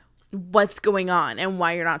asks what's going on and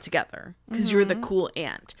why you're not together because you're the cool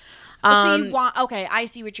aunt. So you want, okay, I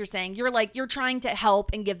see what you're saying. You're trying to help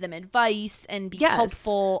and give them advice and be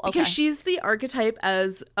helpful. Okay. Because she's the archetype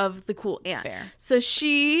of the cool aunt. Fair. So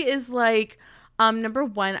she is like, number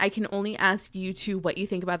one, I can only ask you what you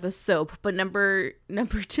think about the soap. But number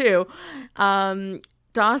two,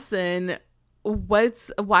 Dawson,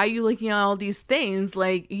 why are you looking at all these things?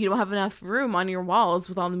 Like, you don't have enough room on your walls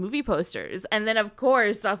with all the movie posters. And then of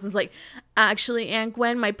course Dawson's like, actually, Aunt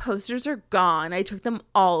Gwen, my posters are gone. I took them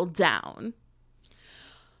all down.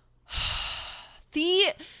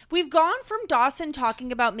 We've gone from Dawson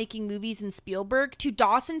talking about making movies in Spielberg to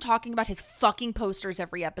Dawson talking about his fucking posters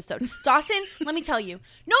every episode. Dawson, let me tell you,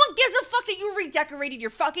 no one gives a fuck that you redecorated your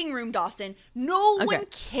fucking room, Dawson. No one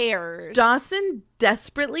cares. Dawson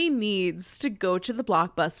desperately needs to go to the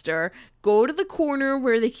Blockbuster, go to the corner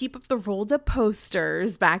where they keep up the rolled up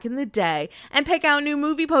posters back in the day, and pick out new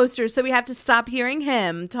movie posters. So we have to stop hearing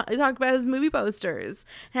him talk about his movie posters.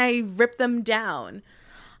 And I rip them down.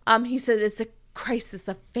 He said it's a crisis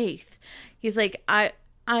of faith. He's like,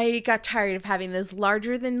 I got tired of having this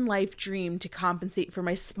larger than life dream to compensate for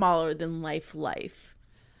my smaller than life.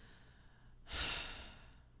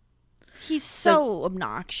 He's so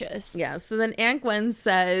obnoxious. Yeah. So then Aunt Gwen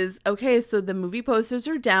says, okay, so the movie posters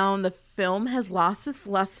are down. The film has lost its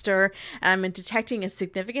luster. And I'm detecting a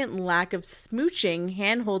significant lack of smooching,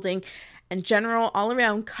 hand-holding, and general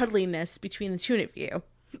all-around cuddliness between the two of you.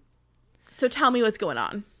 So tell me what's going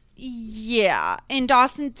on. Yeah, and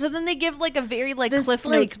Dawson. So then they give like a very like Cliff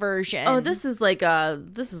Notes version. Oh, this is like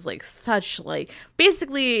such like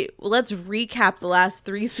basically. Let's recap the last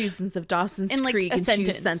 3 seasons of Dawson's Creek in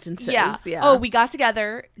 2 sentences. Yeah. Oh, we got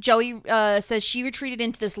together. Joey says she retreated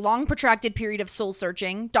into this long, protracted period of soul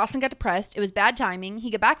searching. Dawson got depressed. It was bad timing.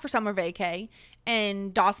 He got back for summer vacay,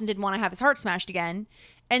 and Dawson didn't want to have his heart smashed again.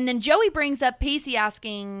 And then Joey brings up Pacey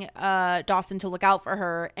asking Dawson to look out for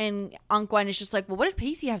her. And Aunt Gwen is just like, well, what does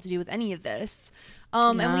Pacey have to do with any of this?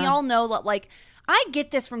 And we all know that, like, I get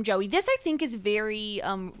this from Joey. This, I think, is very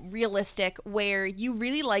realistic, where you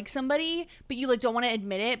really like somebody, but you, like, don't want to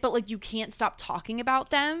admit it, but, like, you can't stop talking about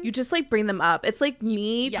them. You just, like, bring them up. It's like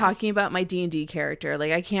me talking about my D&D character.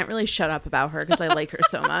 Like, I can't really shut up about her because I like her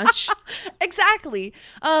so much. Exactly.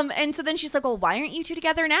 And so then she's like, well, why aren't you two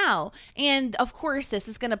together now? And, of course, this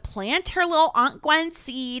is going to plant her little Aunt Gwen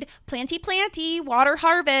seed, planty, water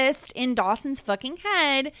harvest in Dawson's fucking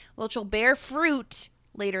head, which will bear fruit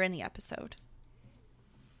later in the episode.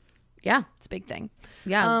 Yeah. It's a big thing.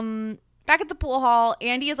 Yeah. Back at the pool hall,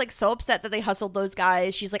 Andy is like so upset that they hustled those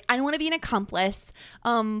guys. She's like, I don't want to be an accomplice.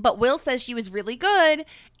 But Will says she was really good.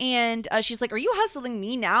 And she's like, are you hustling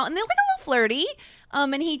me now? And they're like a little flirty.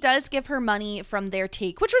 And he does give her money from their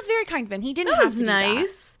take, which was very kind of him. He didn't have to do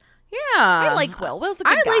nice. that. Yeah. I like Will. Will's a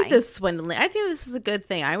good guy. I like this swindling. I think this is a good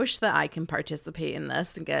thing. I wish that I can participate in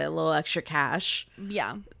this and get a little extra cash.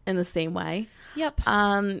 Yeah. In the same way. Yep.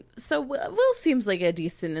 So Will seems like a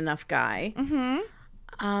decent enough guy. Mm-hmm.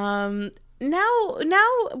 Now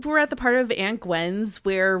we're at the part of Aunt Gwen's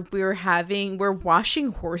where we're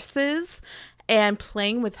washing horses and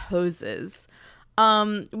playing with hoses,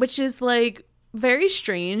 which is like very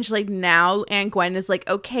strange. Like now Aunt Gwen is like,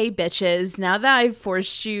 okay, bitches, now that I've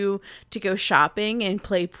forced you to go shopping and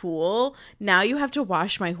play pool, now you have to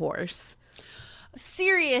wash my horse.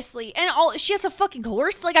 Seriously. And she has a fucking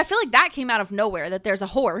horse. Like, I feel like that came out of nowhere, that there's a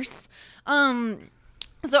horse.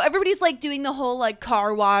 So everybody's like doing the whole like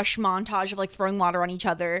car wash montage of like throwing water on each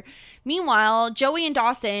other. Meanwhile, Joey and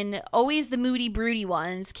Dawson, always the moody, broody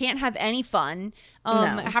ones, can't have any fun.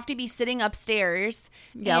 Have to be sitting upstairs.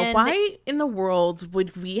 Yeah, and why in the world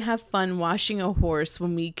would we have fun washing a horse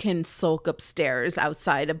when we can sulk upstairs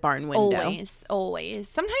outside a barn window? Always.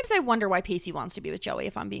 Sometimes I wonder why Pacey wants to be with Joey,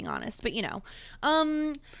 if I'm being honest. But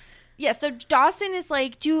yeah, so Dawson is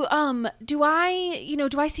like, do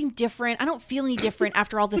I seem different? I don't feel any different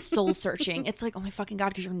after all this soul searching. It's like, oh my fucking God,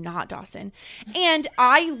 because you're not Dawson. And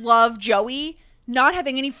I love Joey not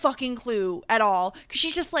having any fucking clue at all, because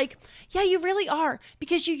she's just like, yeah, you really are,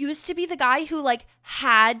 because you used to be the guy who like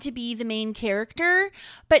had to be the main character,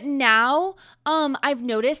 but now I've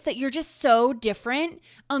noticed that you're just so different.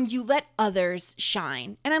 You let others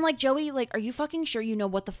shine. And I'm like, Joey, like, are you fucking sure you know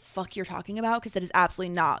what the fuck you're talking about? Because that is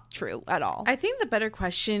absolutely not true at all. I think the better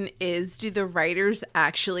question is, do the writers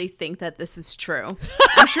actually think that this is true?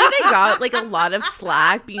 I'm sure they got like a lot of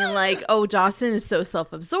slack being like, oh, Dawson is so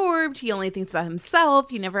self-absorbed. He only thinks about himself.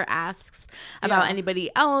 He never asks about anybody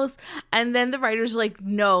else. And then the writers are like,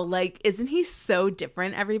 no, like, isn't he so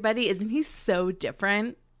different, everybody? Isn't he so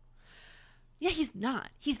different? Yeah, he's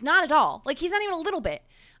not. He's not at all. Like, he's not even a little bit.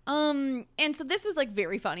 And so this was like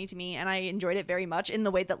very funny to me, and I enjoyed it very much in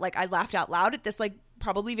the way that like I laughed out loud at this like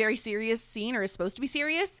probably very serious scene, or is supposed to be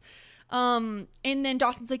serious. And then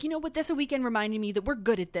Dawson's like, you know what, this weekend reminded me that we're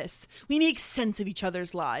good at this. We make sense of each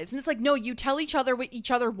other's lives. And it's like, no, you tell each other what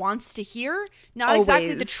each other wants to hear, not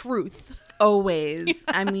exactly the truth. Always.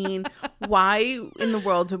 I mean, why in the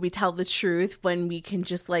world would we tell the truth when we can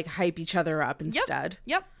just like hype each other up instead?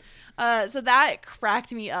 Yep. So that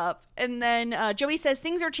cracked me up. And then Joey says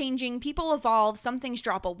things are changing. People evolve. Some things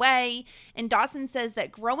drop away. And Dawson says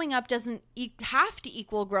that growing up doesn't have to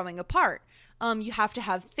equal growing apart. You have to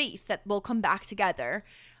have faith that we'll come back together.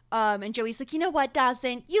 And Joey's like, you know what,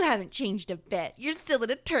 Dawson? You haven't changed a bit. You're still an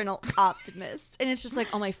eternal optimist. And it's just like,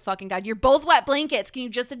 oh my fucking God. You're both wet blankets. Can you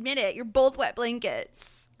just admit it? You're both wet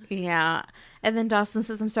blankets. Yeah. And then Dawson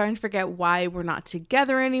says, I'm starting to forget why we're not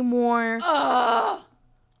together anymore.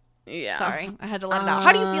 Yeah. Sorry, I had to let it out.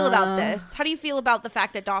 How do you feel about this? How do you feel about the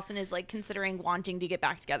fact that Dawson is like considering wanting to get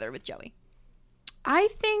back together with Joey? I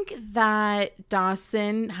think that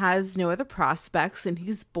Dawson has no other prospects and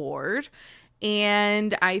he's bored.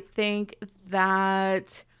 And I think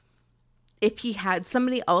that if he had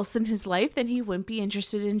somebody else in his life, then he wouldn't be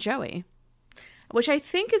interested in Joey. Which I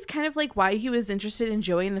think is kind of like why he was interested in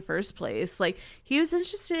Joey in the first place. Like, he was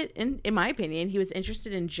interested in my opinion, he was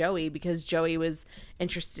interested in Joey because Joey was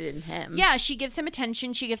interested in him. Yeah, she gives him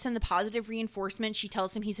attention. She gives him the positive reinforcement. She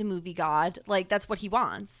tells him he's a movie god. Like, that's what he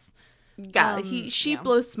wants. Yeah, she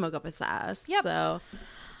blows smoke up his ass. Yep.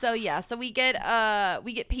 So we get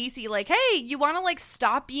Pacey like, hey, you want to like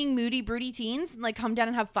stop being moody, broody teens and like come down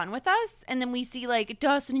and have fun with us? And then we see like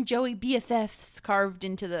Dawson and Joey BFFs carved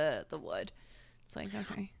into the wood. It's like,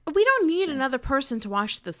 okay. We don't need another person to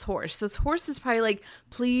wash this horse. This horse is probably like,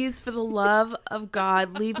 please, for the love of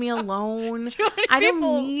God, leave me alone. I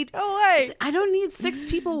don't need 6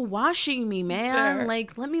 people washing me, man. Fair.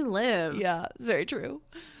 Like, let me live. Yeah, it's very true.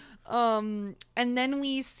 And then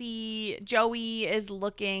we see Joey is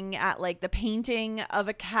looking at like the painting of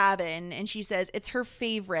a cabin, and she says it's her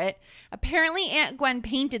favorite. Apparently Aunt Gwen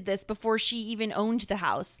painted this before she even owned the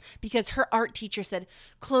house, because her art teacher said,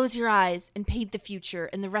 close your eyes and paint the future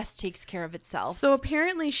and the rest takes care of itself. So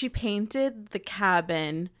apparently she painted the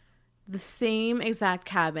cabin, the same exact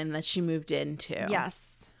cabin that she moved into.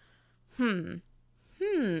 Yes.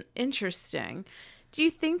 Interesting. Do you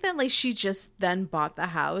think that like she just then bought the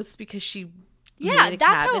house because she Yeah, made a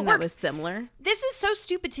that's how cabin it that works. was similar. This is so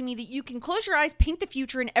stupid to me that you can close your eyes, paint the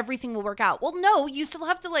future, and everything will work out. Well, no, you still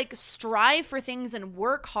have to like strive for things and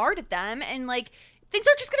work hard at them, and like things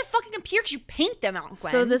are just gonna fucking appear because you paint them out,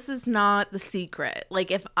 Gwen. So this is not the secret. Like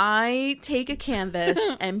if I take a canvas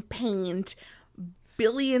and paint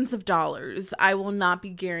billions of dollars, I will not be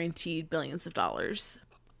guaranteed billions of dollars.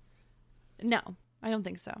 No, I don't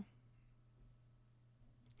think so.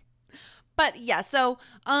 But yeah, so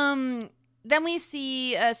then we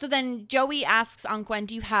see, so then Joey asks Aunt Gwen,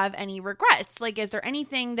 do you have any regrets? Like, is there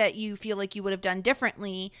anything that you feel like you would have done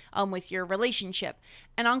differently with your relationship?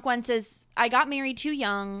 And Aunt Gwen says, I got married too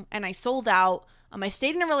young and I sold out. I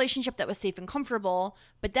stayed in a relationship that was safe and comfortable,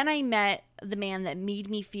 but then I met the man that made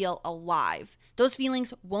me feel alive. Those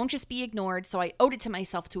feelings won't just be ignored, so I owed it to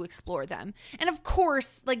myself to explore them. And of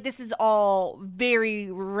course, like this is all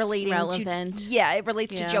very relevant. Yeah, it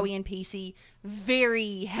relates to Joey and Pacey.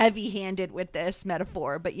 Very heavy-handed with this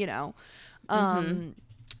metaphor, but you know.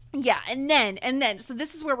 Yeah, and then, so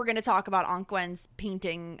this is where we're going to talk about Aunt Gwen's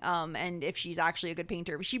painting and if she's actually a good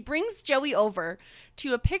painter. She brings Joey over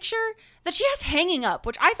to a picture that she has hanging up,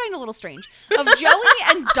 which I find a little strange, of Joey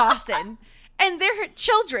and Dawson and their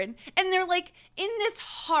children. And they're like in this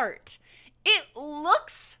heart. It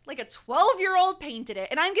looks like a 12-year-old painted it.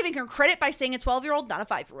 And I'm giving her credit by saying a 12-year-old, not a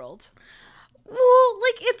 5-year-old. Well,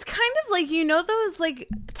 like, it's kind of like, you know, those like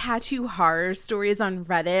tattoo horror stories on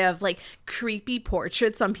Reddit of like creepy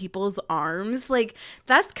portraits on people's arms. Like,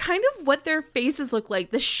 that's kind of what their faces look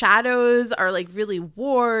like. The shadows are like really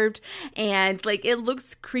warped and like it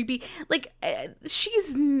looks creepy. Like,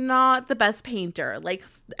 she's not the best painter. Like,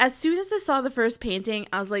 as soon as I saw the first painting,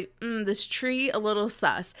 I was like, this tree a little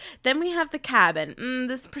sus. Then we have the cabin.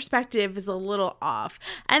 This perspective is a little off.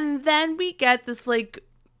 And then we get this like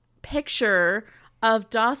picture of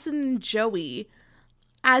Dawson and Joey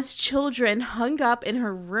as children hung up in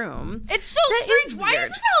her room. It's so strange. Why is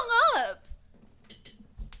this hung up?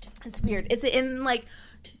 It's weird. Is it in like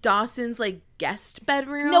Dawson's like guest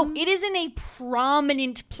bedroom? No, it is in a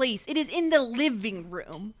prominent place. It is in the living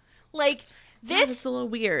room. Like this is a little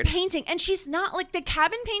weird painting, and she's not like the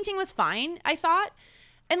cabin painting was fine, I thought,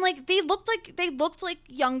 and like they looked like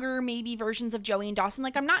younger maybe versions of Joey and Dawson.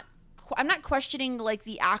 Like I'm not questioning like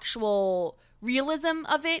the actual realism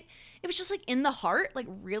of it. It was just like in the heart. Like,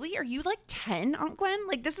 really? Are you like 10, Aunt Gwen?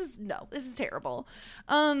 Like, this is terrible.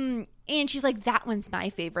 And she's like, that one's my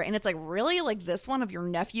favorite. And it's like, really? Like this one of your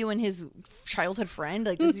nephew and his childhood friend?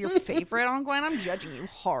 Like, this is your favorite, Aunt Gwen? I'm judging you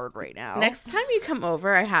hard right now. Next time you come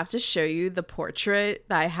over, I have to show you the portrait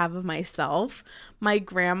that I have of myself. My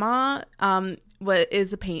grandma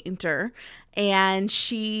is a painter, and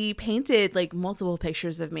she painted like multiple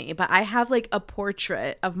pictures of me, but I have like a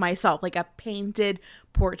portrait of myself, like a painted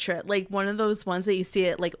portrait, like one of those ones that you see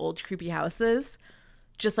at like old creepy houses,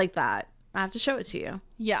 just like that. I have to show it to you.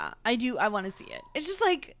 Yeah, I do. I want to see it. It's just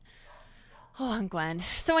like, oh, Aunt Gwen.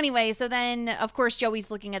 So anyway, so then of course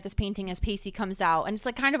Joey's looking at this painting as Pacey comes out, and it's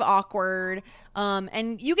like kind of awkward.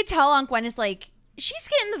 And you could tell Aunt Gwen is like, she's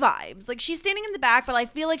getting the vibes. Like she's standing in the back, but I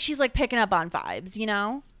feel like she's like picking up on vibes, you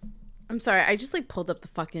know? I'm sorry, I just like pulled up the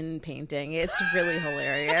fucking painting. It's really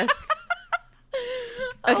hilarious.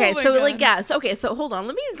 Okay, so God. like, yes. Okay, so hold on.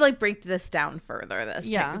 Let me like break this down further.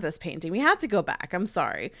 This painting. We had to go back. I'm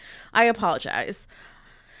sorry. I apologize.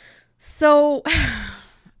 So,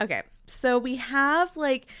 okay. So we have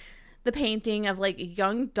like the painting of like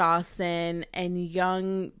young Dawson and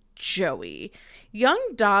young Joey. Young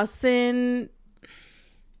Dawson,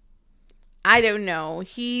 I don't know.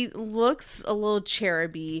 He looks a little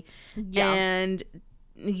cheruby, and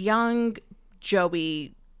young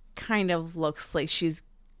Joey kind of looks like she's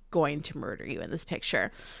going to murder you in this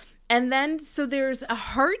picture. And then, so there's a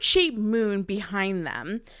heart-shaped moon behind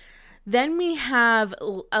them. Then we have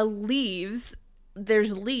leaves.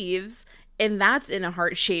 There's leaves, and that's in a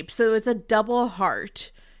heart shape. So it's a double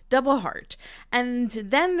heart. And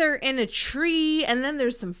then they're in a tree, and then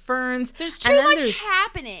there's some ferns. There's too much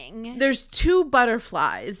happening. There's 2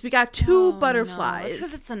 butterflies. We got 2 butterflies. No. It's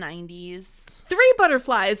because it's the 90s. 3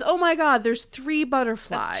 butterflies. Oh my God, there's 3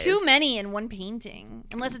 butterflies. That's too many in one painting.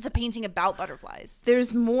 Unless it's a painting about butterflies.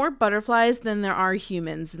 There's more butterflies than there are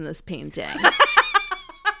humans in this painting.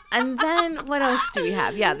 And then what else do we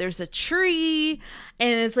have? Yeah, there's a tree,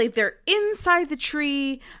 and it's like they're inside the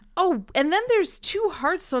tree. Oh, and then there's 2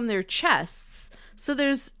 hearts on their chests. So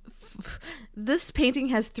this painting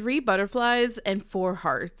has 3 butterflies and 4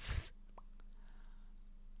 hearts.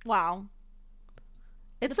 Wow.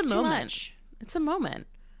 It's a moment. It's a moment.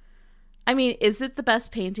 I mean, is it the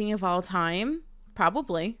best painting of all time?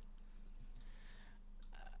 Probably.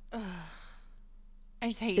 I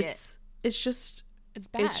just hate it. it's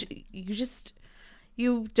bad.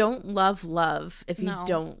 You don't love if you No.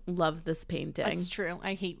 don't love this painting. That's true.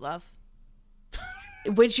 I hate love.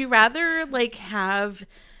 Would you rather like have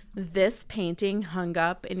this painting hung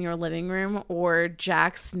up in your living room or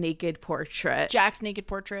Jack's naked portrait? Jack's naked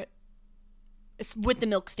portrait. It's with the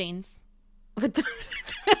milk stains. With the,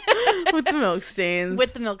 with the milk stains.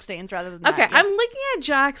 With the milk stains rather than that. Okay, yeah. I'm looking at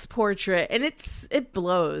Jack's portrait and it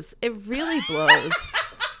blows. It really blows.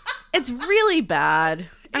 It's really bad.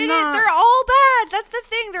 They're all bad. That's the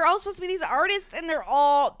thing. They're all supposed to be these artists, and they're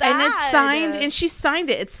all bad. And it's signed, and she signed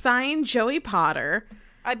it. It's signed Joey Potter.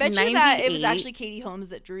 I bet you that it was 98. actually Katie Holmes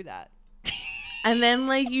that drew that. And then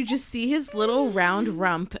like you just see his little round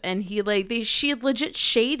rump, and he like she legit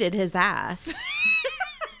shaded his ass.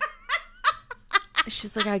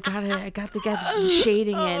 She's like, I got to get the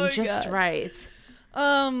shading in just God. right.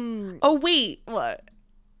 Oh wait. what?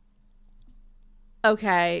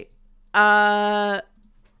 Okay.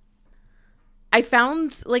 I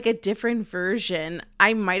found like a different version.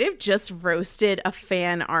 I might have just roasted a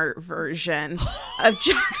fan art version of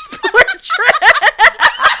Jack's portrait.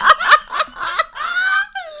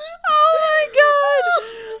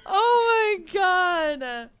 Oh my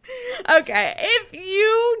god. Okay, if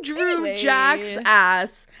you drew Anyway. Jack's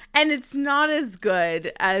ass and it's not as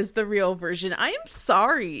good as the real version, I am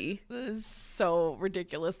sorry. This is so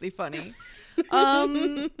ridiculously funny.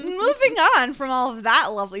 Moving on from all of that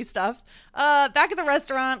lovely stuff. Back at the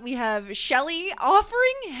restaurant, we have Shelly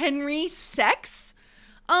offering Henry sex.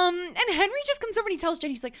 And Henry just comes over and he tells Jen,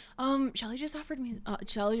 he's like, Shelly just offered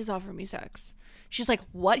me sex. She's like,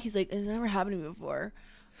 what? He's like, it's never happened to me before.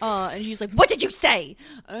 And she's like, what did you say?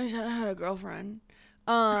 I said I had a girlfriend.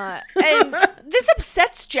 And this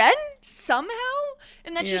upsets Jen somehow.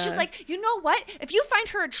 And then she's just Yeah. like, you know what? If you find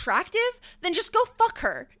her attractive, then just go fuck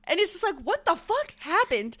her. And it's just like, what the fuck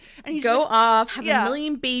happened? And he's Go like, off, have Yeah. a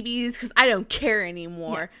million babies because I don't care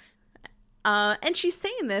anymore. And she's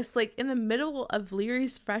saying this like in the middle of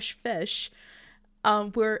Leary's Fresh Fish,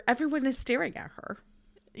 where everyone is staring at her,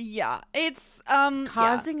 yeah, it's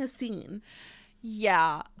causing a scene.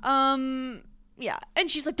 yeah. Yeah. And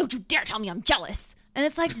she's like, don't you dare tell me I'm jealous. And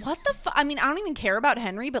it's like, what the fuck? I mean, I don't even care about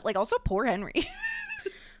Henry, but like also poor Henry.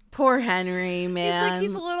 Poor Henry, He's man. like,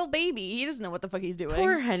 he's a little baby. He doesn't know what the fuck he's doing.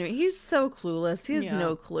 Poor Henry. He's so clueless. He has Yeah.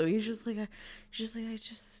 no clue. He's just like, I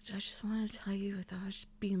just want to tell you without just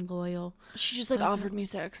being loyal. She just like offered me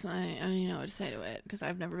sex, and I don't know what to say to it because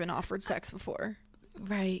I've never been offered sex before.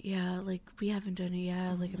 Right? Yeah. Like we haven't done it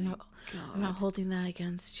yet. Like I'm not holding that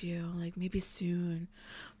against you. Like maybe soon.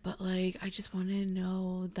 But like I just wanted to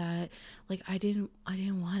know that like I didn't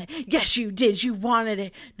want it. Yes, you did. You wanted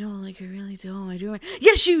it. No, like I really don't. I do.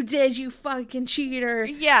 Yes, you did. You fucking cheater.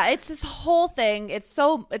 Yeah, it's this whole thing. It's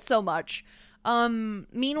so much.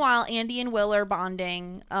 Meanwhile, Andy and Will are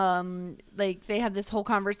bonding. Like they have this whole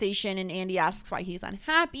conversation, and Andy asks why he's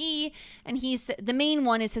unhappy, and the main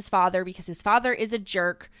one is his father because his father is a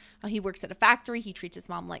jerk. He works at a factory. He treats his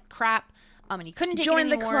mom like crap. And he couldn't take Join it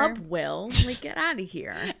the anymore. club, Will. Like get out of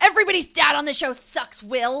here. Everybody's dad on the show sucks,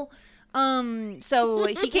 Will. So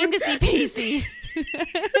he came to see Pacey.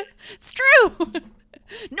 It's true.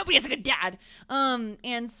 Nobody has a good dad.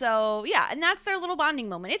 And so yeah, and that's their little bonding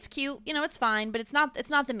moment. It's cute, you know, it's fine, but it's not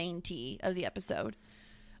the main tea of the episode.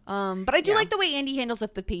 But I do like the way Andy handles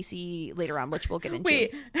it with Pacey later on, which we'll get into.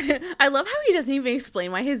 Wait, I love how he doesn't even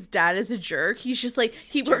explain why his dad is a jerk. He's just like,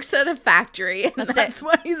 he works at a factory, and that's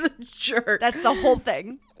why he's a jerk. That's the whole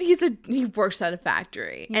thing. He works at a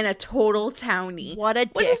factory and a total townie. What a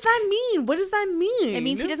dick. What does that mean? What does that mean? It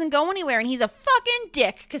means he doesn't go anywhere, and he's a fucking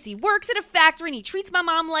dick because he works at a factory and he treats my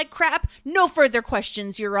mom like crap. No further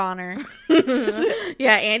questions, Your Honor.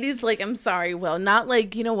 Yeah, Andy's like, I'm sorry, Will. Not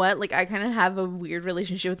like, you know what? Like, I kind of have a weird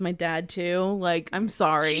relationship with my dad, too. Like, I'm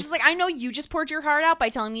sorry. She's like, I know you just poured your heart out by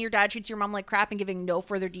telling me your dad treats your mom like crap and giving no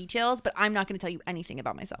further details, but I'm not going to tell you anything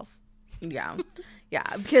about myself. Yeah. Yeah,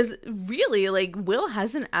 because really, like, Will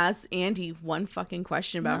hasn't asked Andy one fucking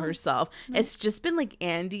question about herself. No. It's just been, like,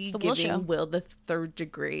 Andy giving Will the third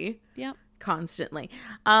degree. Yep. Constantly.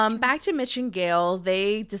 Back to Mitch and Gail.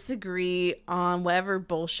 They disagree on whatever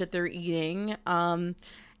bullshit they're eating. And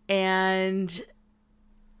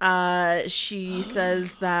she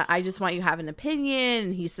says that I just want you to have an opinion.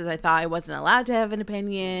 And he says, I thought I wasn't allowed to have an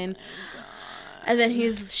opinion. And then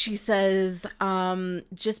she says,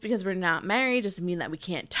 just because we're not married doesn't mean that we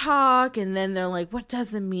can't talk. And then they're like, what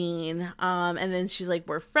does it mean? And then she's like,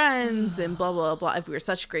 we're friends and blah, blah, blah. If we were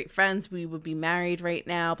such great friends, we would be married right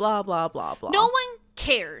now. Blah, blah, blah, blah. No one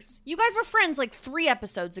cares. You guys were friends like 3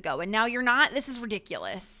 episodes ago and now you're not. This is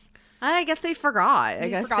ridiculous. I guess they forgot. I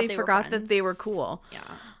guess they were forgot that they were friends. cool. Yeah.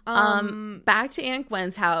 Back to Aunt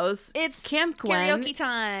Gwen's house. It's Camp Gwen. karaoke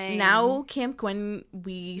time. Now, Camp Gwen,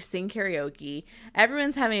 we sing karaoke.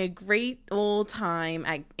 Everyone's having a great old time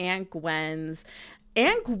at Aunt Gwen's.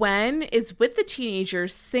 Aunt Gwen is with the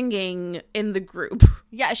teenagers singing in the group.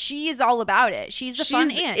 Yeah, she is all about it. She's the fun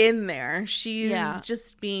aunt. In there. She's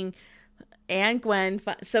just being Aunt Gwen.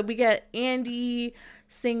 So we get Andy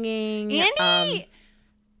singing. Andy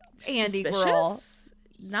Suspicious? girl.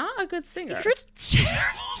 Not a good singer. You're a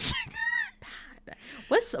terrible singer.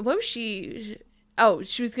 What was she? Oh,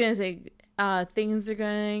 she was gonna say, things are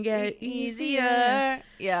gonna get easier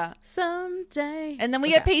Yeah. someday. And then we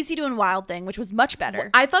get Pacey doing Wild Thing, which was much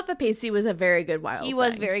better. I thought that Pacey was a very good Wild He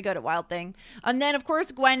was Thing. very good at Wild Thing. And then, of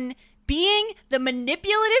course, Gwen, being the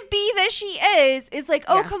manipulative bee that she is like,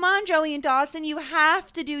 oh, come on, Joey and Dawson, you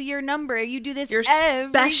have to do your number. You do this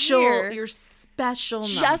every year. Your special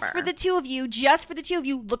number. Just for the two of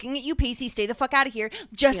you. Looking at you, Pacey. Stay the fuck out of here.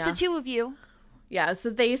 Just the two of you. Yeah, so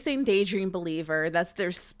they sing Daydream Believer. That's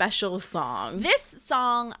their special song. This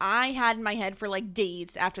song I had in my head for like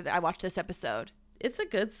days after I watched this episode. It's a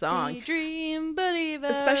good song. Daydream Believer.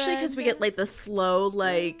 Especially because we get like the slow,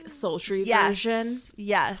 like sultry version.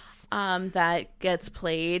 Yes. That gets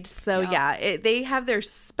played. So they have their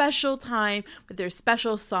special time with their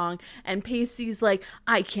special song, and Pacey's like,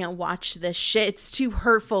 I can't watch this shit. It's too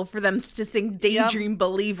hurtful for them to sing Daydream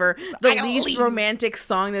Believer, the least romantic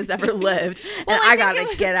song that's ever lived. And I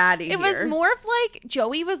gotta get out of here. It was more of like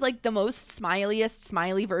Joey was like the most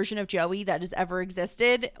smiley version of Joey that has ever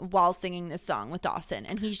existed while singing this song with Dawson,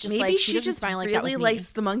 and he's just maybe like, she doesn't just smile like really that with me.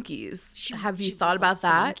 likes the Monkees. Have you She thought about loves the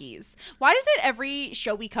that? Monkees. Why does it every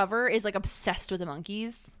show we cover is like obsessed with the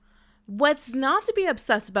Monkees? What's not to be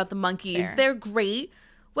obsessed about the Monkees? Fair. They're great.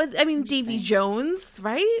 Davy Jones,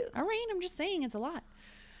 right? All right, I'm just saying it's a lot.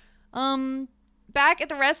 Back at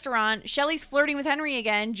the restaurant, Shelly's flirting with Henry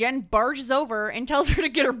again. Jen barges over and tells her to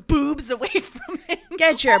get her boobs away from him.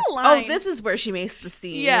 Get your line. this is where she makes the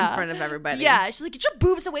scene in front of everybody. Yeah, she's like, get your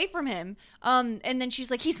boobs away from him. And then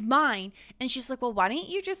she's like, he's mine. And she's like, well, why don't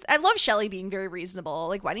you just? I love Shelly being very reasonable.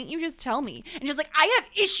 Like, why didn't you just tell me? And she's like, I have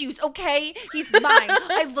issues. Okay, he's mine.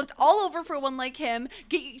 I looked all over for one like him.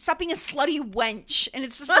 Stop being a slutty wench. And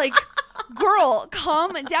it's just like, girl,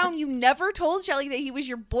 calm down. You never told Shelly that he was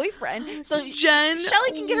your boyfriend. So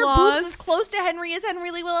Shelly can get her boobs as close to Henry as Henry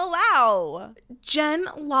will allow. Jen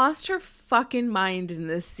lost her fucking mind in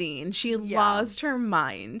this scene. She lost her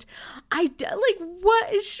mind.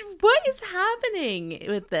 What is happening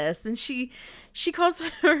with this? And she calls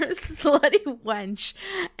her a slutty wench,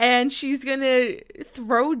 and she's gonna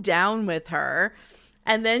throw down with her.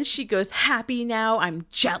 And then she goes, happy now, I'm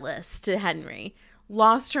jealous, to Henry.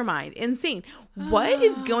 Lost her mind. Insane. What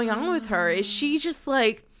is going on with her? Is she just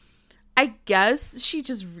like, I guess she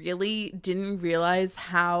just really didn't realize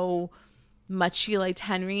how much she liked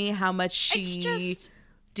Henry, how much she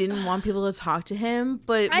didn't want people to talk to him.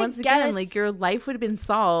 But once again, like, your life would have been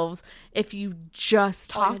solved if you just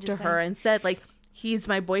talked to her and said, like, he's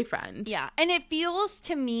my boyfriend. Yeah. And it feels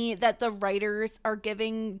to me that the writers are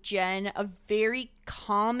giving Jen a very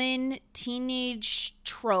common teenage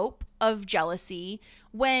trope of jealousy,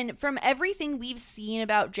 when from everything we've seen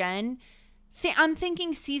about Jen, I'm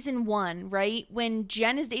thinking season 1, right? When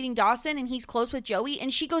Jen is dating Dawson and he's close with Joey,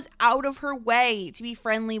 and she goes out of her way to be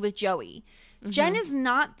friendly with Joey. Mm-hmm. Jen is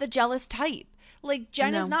not the jealous type. Like,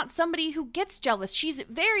 Jen is not somebody who gets jealous. She's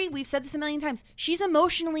we've said this a million times, she's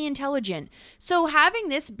emotionally intelligent. So having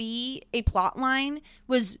this be a plot line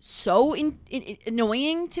was so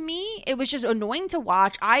annoying to me. It was just annoying to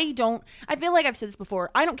watch. I feel like I've said this before.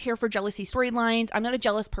 I don't care for jealousy storylines. I'm not a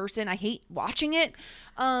jealous person. I hate watching it.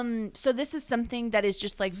 So this is something that is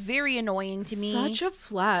just like very annoying to me. Such a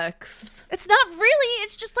flex. It's not really.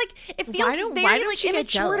 It's just like, it feels very like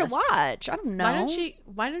immature to watch. I don't know.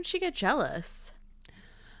 Why don't she get jealous?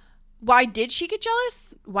 Why did she get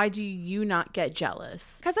jealous? Why do you not get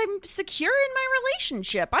jealous? Because I'm secure in my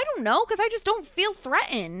relationship. I don't know. Because I just don't feel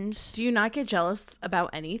threatened. Do you not get jealous about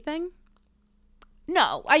anything?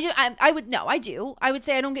 No, I would. No, I do. I would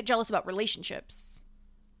say I don't get jealous about relationships.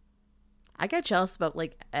 I get jealous about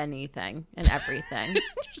like anything and everything.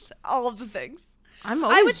 Just all of the things. I'm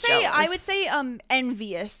always jealous. I would say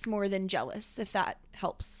envious more than jealous, if that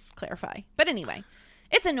helps clarify. But anyway,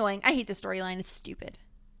 it's annoying. I hate the storyline. It's stupid.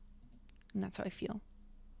 And that's how I feel.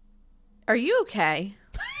 Are you okay?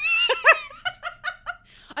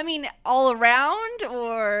 I mean, all around,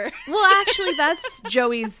 or? Well, actually, that's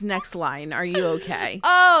Joey's next line. Are you okay?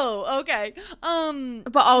 Oh, okay.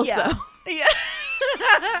 But also. Yeah.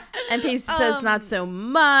 And Pacey says, not so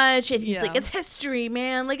much. And he's like, it's history,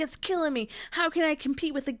 man. Like, it's killing me. How can I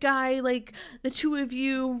compete with a guy like the two of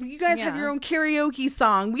you? You guys have your own karaoke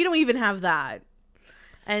song. We don't even have that.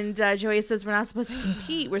 And Joey says, we're not supposed to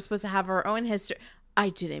compete. We're supposed to have our own history. I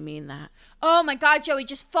didn't mean that. Oh my God, Joey,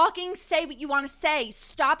 just fucking say what you want to say.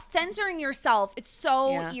 Stop censoring yourself. It's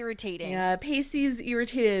so irritating. Yeah, Pacey's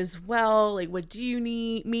irritated as well. Like, what do you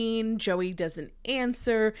mean? Joey doesn't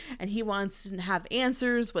answer, and he wants to have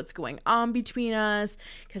answers. What's going on between us?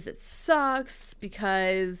 Because it sucks.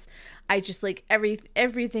 Because I just like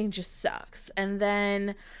everything just sucks. And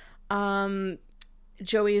then,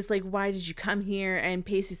 Joey is like, why did you come here? And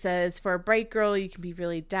Pacey says, for a bright girl, you can be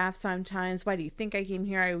really daft sometimes. Why do you think I came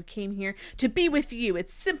here? I came here to be with you.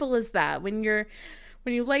 It's simple as that. When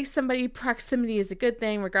you like somebody, proximity is a good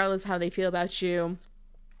thing, regardless how they feel about you.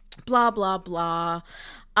 Blah, blah, blah.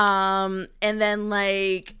 And then,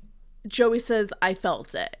 like, Joey says, I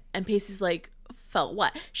felt it. And Pacey's like, felt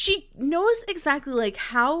what? She knows exactly, like,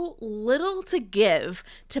 how little to give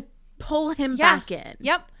to pull him back in.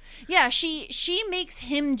 Yep. Yeah, she makes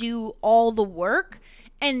him do all the work,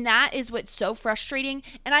 and that is what's so frustrating.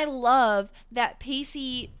 And I love that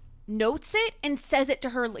Pacey notes it and says it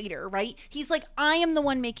to her later, right? He's like, I am the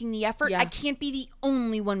one making the effort. I can't be the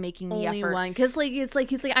only one making the effort. Because like it's like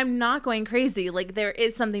he's like, I'm not going crazy. Like there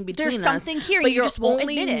is something between us. There's something here. But you just won't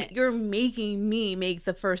admit it. You're making me make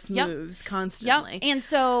the first moves constantly. Yep. And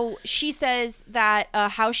so she says that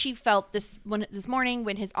how she felt this morning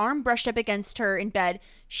when his arm brushed up against her in bed.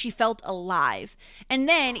 She felt alive. And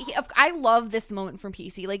then I love this moment from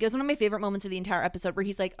Pacey. Like, it was one of my favorite moments of the entire episode where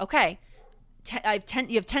he's like, okay,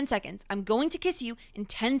 you have 10 seconds. I'm going to kiss you in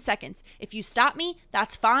 10 seconds. If you stop me,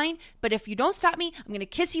 that's fine. But if you don't stop me, I'm going to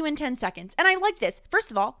kiss you in 10 seconds. And I like this.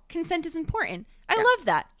 First of all, consent is important. I love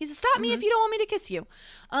that. He says, stop me if you don't want me to kiss you.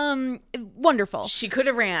 Wonderful. She could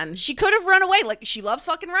have ran. She could have run away. Like, she loves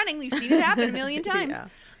fucking running. We've seen it happen a million times.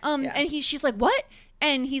 And she's like, what?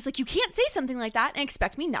 And he's like, you can't say something like that and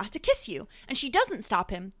expect me not to kiss you. And she doesn't stop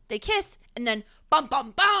him. They kiss, and then bum,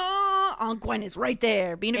 bum, bum. Aunt Gwen is right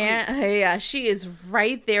there being a yeah, she is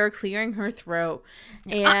right there clearing her throat.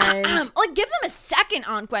 And like, give them a second,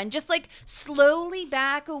 Aunt Gwen. Just like slowly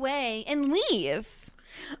back away and leave.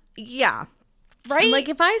 Yeah. Right? And, like,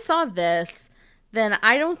 if I saw this, then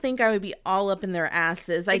I don't think I would be all up in their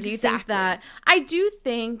asses. I do think that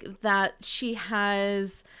she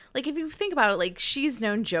has, like, if you think about it, like, she's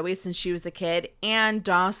known Joey since she was a kid, and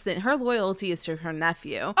Dawson, her loyalty is to her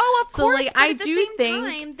nephew. Oh, of course. Like, but at the same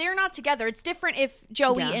time, they're not together. It's different if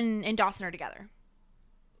Joey and Dawson are together.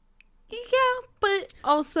 Yeah, but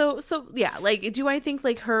also, like, do I think,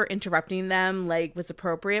 like, her interrupting them, like, was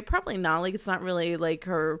appropriate? Probably not. Like, it's not really, like,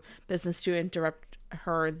 her business to interrupt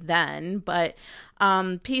her then. But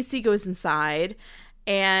Pacey goes inside,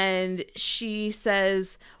 and she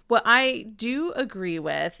says, what I do agree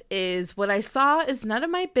with is what I saw is none of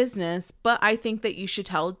my business, but I think that you should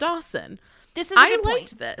tell Dawson. This is a good point. I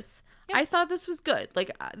liked this. Yep. I thought this was good.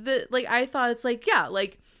 Like, I thought it's like, yeah,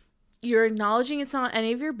 like, you're acknowledging it's not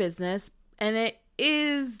any of your business, and it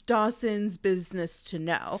is Dawson's business to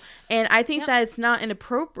know. And I think that it's not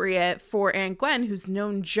inappropriate for Aunt Gwen, who's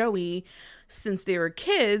known Joey since they were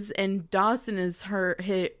kids, and Dawson is her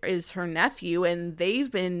nephew, and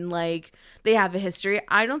they've been, like, they have a history.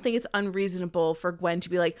 I don't think it's unreasonable for Gwen to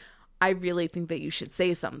be like, I really think that you should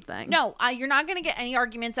say something. No, you're not going to get any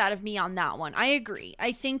arguments out of me on that one. I agree.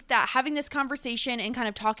 I think that having this conversation and kind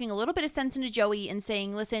of talking a little bit of sense into Joey and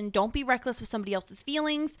saying, listen, don't be reckless with somebody else's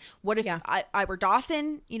feelings. What if I were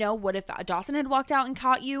Dawson? You know, what if Dawson had walked out and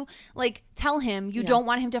caught you? Like, tell him you don't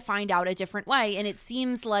want him to find out a different way. And it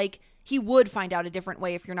seems like he would find out a different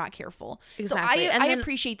way if you're not careful. Exactly. So I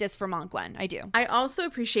appreciate this from Aunt Gwen. I do. I also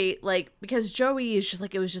appreciate, like, because Joey is just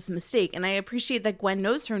like, it was just a mistake. And I appreciate that Gwen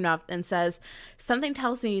knows her enough and says, something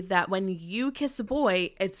tells me that when you kiss a boy,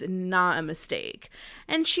 it's not a mistake.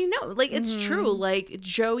 And she knows, like, it's true. Like,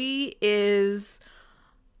 Joey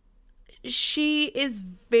she is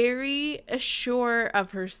very sure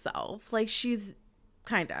of herself. Like, she's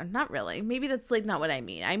kind of, not really. Maybe that's, like, not what I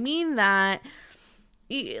mean. I mean that,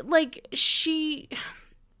 like, she's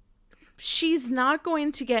not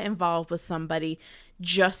going to get involved with somebody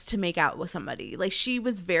just to make out with somebody. Like, she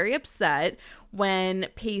was very upset when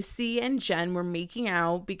Pacey and Jen were making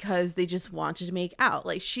out because they just wanted to make out.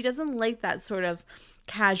 Like, she doesn't like that sort of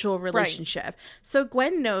casual relationship. Right. So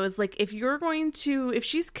Gwen knows, like, if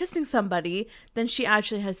she's kissing somebody, then she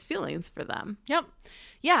actually has feelings for them. Yep.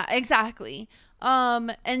 Yeah, exactly.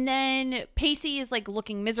 And then Pacey is like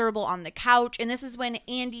looking miserable on the couch. And this is when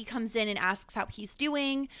Andy comes in and asks how he's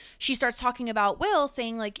doing. She starts talking about Will,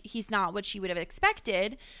 saying like he's not what she would have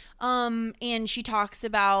expected. And she talks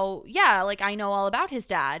about, yeah, like I know all about his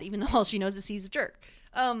dad, even though all she knows is he's a jerk.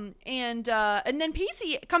 And then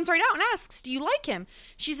Pacey comes right out and asks, do you like him?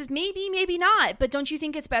 She says, maybe, maybe not. But don't you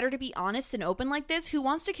think it's better to be honest and open like this? Who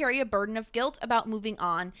wants to carry a burden of guilt about moving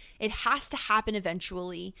on? It has to happen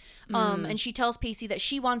eventually. And she tells Pacey that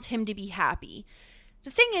she wants him to be happy.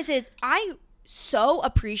 The thing is I so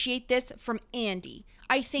appreciate this from Andy.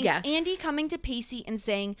 I think Andy coming to Pacey and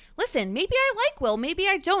saying, listen, maybe I like Will, maybe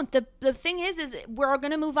I don't. The thing is we're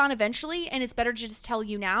going to move on eventually, and it's better to just tell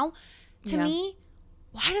you now. To me,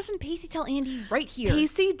 why doesn't Pacey tell Andy right here?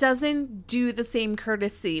 Pacey doesn't do the same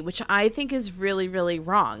courtesy, which I think is really, really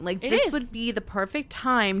wrong. Like, this would be the perfect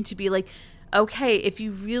time to be like, okay, if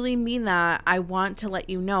you really mean that, I want to let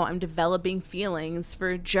you know I'm developing feelings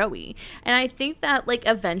for Joey. And I think that, like,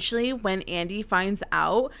 eventually when Andy finds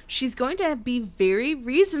out, she's going to be very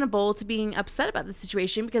reasonable to being upset about the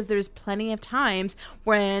situation, because there's plenty of times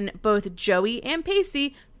when both Joey and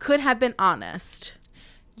Pacey could have been honest.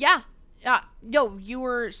 Yeah. No, you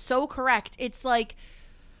were so correct. It's like,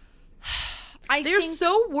 they're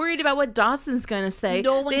so worried about what Dawson's going to say.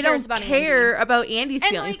 No one cares about Andy. They don't care about Andy's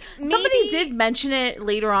and feelings. Like, Somebody did mention it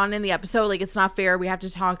later on in the episode. Like, it's not fair. We have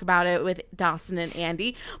to talk about it with Dawson and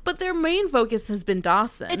Andy. But their main focus has been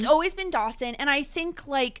Dawson. It's always been Dawson. And I think,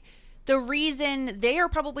 like, the reason they are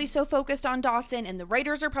probably so focused on Dawson and the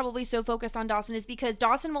writers are probably so focused on Dawson is because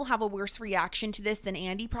Dawson will have a worse reaction to this than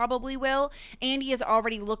Andy probably will. Andy is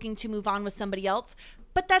already looking to move on with somebody else,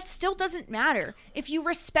 but that still doesn't matter. If you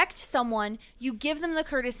respect someone, you give them the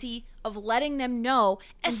courtesy of letting them know,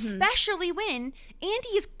 especially when Andy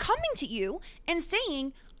is coming to you and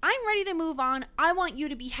saying, I'm ready to move on. I want you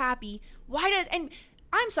to be happy. And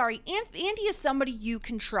I'm sorry, Andy is somebody you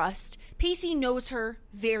can trust. Pacey knows her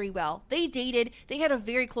very well. They dated. They had a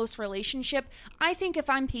very close relationship. I think if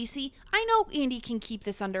I'm Pacey, I know Andy can keep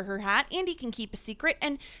this under her hat. Andy can keep a secret.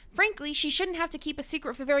 And frankly, she shouldn't have to keep a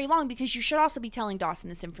secret for very long, because you should also be telling Dawson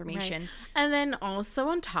this information. Right. And then also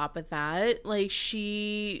on top of that, like,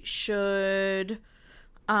 she should,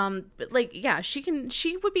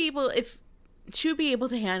 she would be able, if she would be able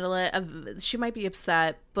to handle it. She might be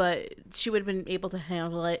upset, but she would have been able to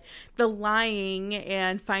handle it. The lying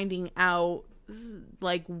and finding out,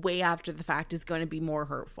 like, way after the fact is going to be more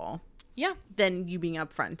hurtful. Yeah. Than you being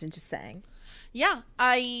upfront and just saying. Yeah.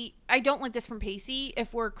 I don't like this from Pacey.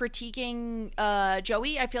 If we're critiquing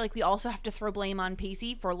Joey, I feel like we also have to throw blame on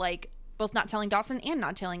Pacey for, like, both not telling Dawson and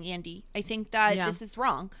not telling Andy. I think that this is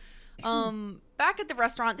wrong. Back at the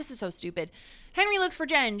restaurant, this is so stupid. Henry looks for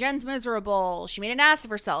Jen. Jen's miserable. She made an ass of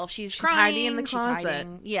herself. She's crying. Hiding in the closet.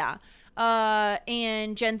 Yeah.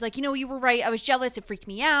 And Jen's like, you were right. I was jealous. It freaked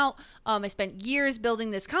me out. I spent years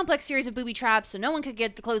building this complex series of booby traps so no one could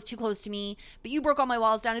get too close to me. But you broke all my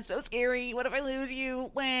walls down. It's so scary. What if I lose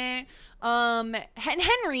you? And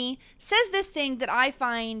Henry says this thing that I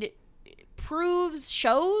find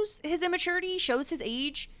shows his immaturity, shows his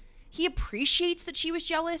age. He appreciates that she was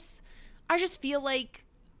jealous. I just feel like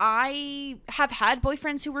I have had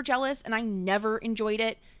boyfriends who were jealous and I never enjoyed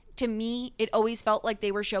it. To me, it always felt like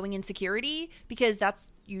they were showing insecurity, because that's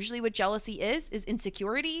usually what jealousy is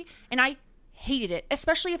insecurity. And I hated it,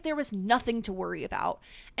 especially if there was nothing to worry about.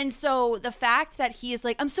 And so the fact that he is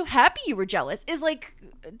like, I'm so happy you were jealous, is, like,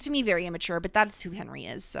 to me, very immature, but that's who Henry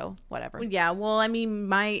is. So whatever. Yeah. Well, I mean,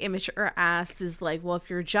 my immature ass is like, well, if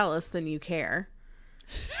you're jealous, then you care.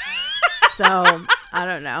 So I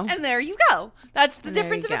don't know. And there you go. That's the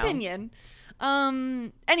difference of opinion.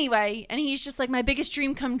 Anyway, and he's just like, my biggest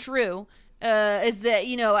dream come true is that,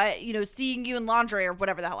 seeing you in lingerie or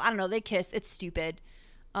whatever the hell. I don't know. They kiss. It's stupid.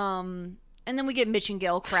 And then we get Mitch and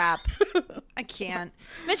Gail crap. I can't.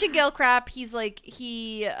 Mitch and Gail crap. He's like,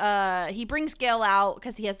 he brings Gail out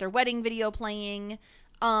because he has their wedding video playing.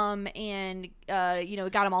 It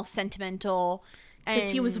got him all sentimental.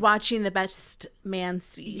 Because he was watching the best man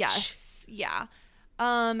speech. Yes. Yeah.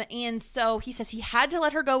 And so he says he had to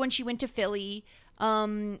let her go when she went to Philly.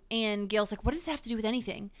 And Gail's like, what does it have to do with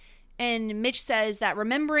anything? And Mitch says that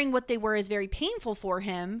remembering what they were is very painful for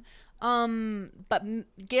him. But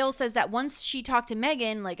Gail says that once she talked to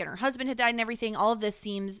Megan, like, and her husband had died and everything, all of this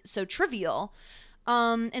seems so trivial.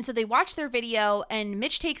 And so they watch their video, and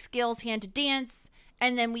Mitch takes Gail's hand to dance.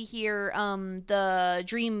 And then we hear the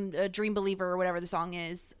Dream Believer, or whatever the song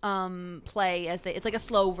is, play as it's like a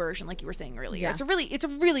slow version, like you were saying earlier. Yeah. It's a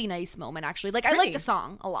really nice moment, actually. Like, I like the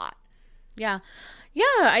song a lot. Yeah. Yeah,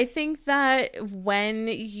 I think that when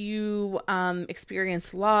you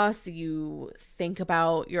experience loss, you think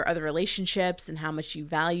about your other relationships and how much you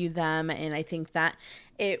value them. And I think that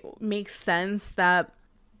it makes sense that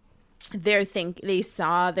they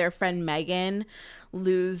saw their friend Megan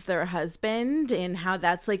lose their husband and how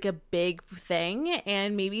that's like a big thing.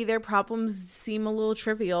 And maybe their problems seem a little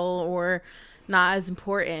trivial or not as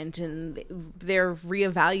important. And they're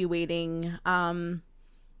reevaluating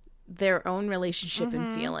their own relationship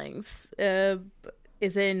and feelings.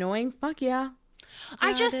 Is it annoying? Fuck yeah.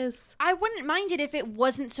 I wouldn't mind it if it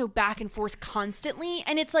wasn't so back and forth constantly.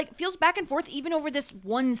 And it's like, feels back and forth even over this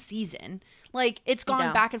one season. Like, it's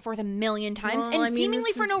gone back and forth a million times. Well, and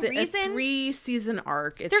seemingly for no reason. A 3-season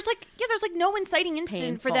arc. There's like no inciting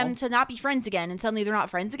incident for them to not be friends again. And suddenly they're not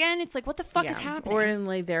friends again. It's like, what the fuck is happening? Or in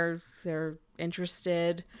like they're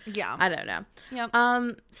interested. Yeah. I don't know.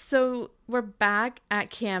 Yep. So we're back at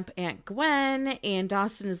Camp Aunt Gwen, and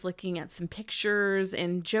Dawson is looking at some pictures,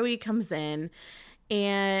 and Joey comes in,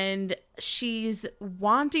 and she's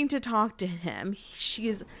wanting to talk to him.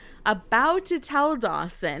 She's about to tell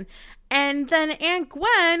Dawson, and then Aunt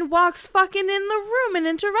Gwen walks fucking in the room and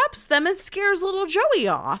interrupts them and scares little Joey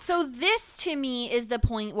off. So this, to me, is the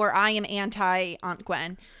point where I am anti Aunt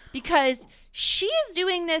Gwen, because she is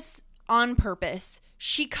doing this on purpose.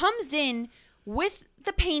 She comes in with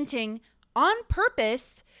the painting on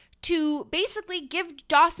purpose to basically give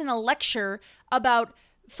Dawson a lecture about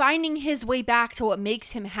finding his way back to what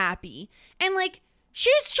makes him happy. And like,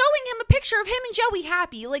 she's showing him a picture of him and Joey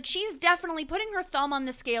happy. Like, she's definitely putting her thumb on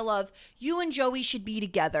the scale of, you and Joey should be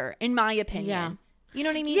together, in my opinion. Yeah. You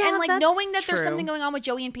know what I mean? Yeah, and like, that's knowing that there's true. something going on with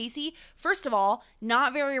Joey and Pacey, first of all,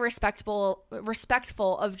 not very respectful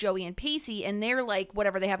of Joey and Pacey and their like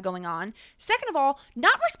whatever they have going on. Second of all,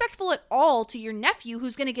 not respectful at all to your nephew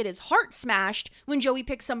who's going to get his heart smashed when Joey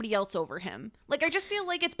picks somebody else over him. Like, I just feel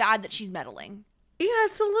like it's bad that she's meddling. Yeah,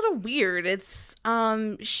 it's a little weird. It's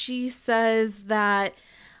she says that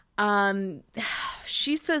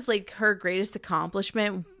she says like her greatest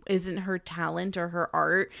accomplishment isn't her talent or her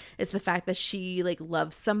art, it's the fact that she like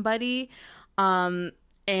loves somebody. And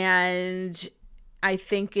I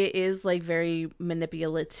think it is like very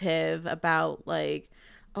manipulative about like,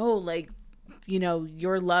 oh, like, you know,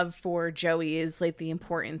 your love for Joey is like the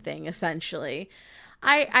important thing essentially.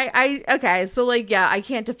 Okay, so like, yeah, I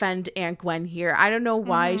can't defend Aunt Gwen here. I don't know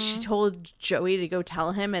why she told Joey to go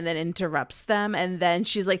tell him and then interrupts them, and then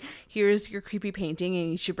she's like, here's your creepy painting and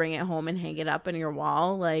you should bring it home and hang it up on your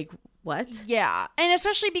wall. Like, what? Yeah, and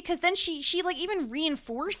especially because then she like even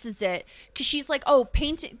reinforces it, because she's like, oh,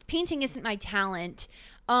 painting isn't my talent.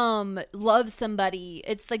 Love somebody,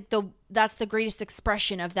 it's like that's the greatest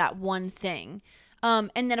expression of that one thing.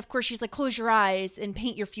 And then, of course, she's like, close your eyes and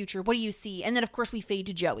paint your future. What do you see? And then, of course, we fade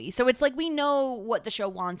to Joey. So it's like, we know what the show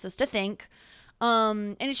wants us to think.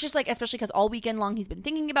 And it's just like, especially because all weekend long, he's been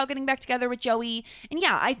thinking about getting back together with Joey. And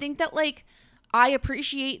yeah, I think that like, I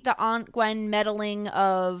appreciate the Aunt Gwen meddling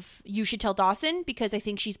of you should tell Dawson, because I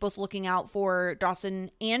think she's both looking out for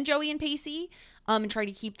Dawson and Joey and Pacey, and trying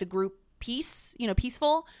to keep the group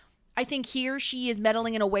peaceful. I think here she is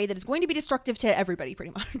meddling in a way that is going to be destructive to everybody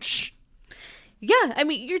pretty much. Yeah, I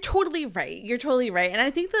mean, you're totally right. And I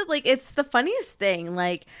think that, like, it's the funniest thing.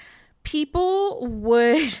 Like, people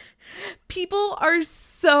are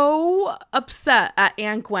so upset at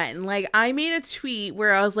Aunt Gwen. Like, I made a tweet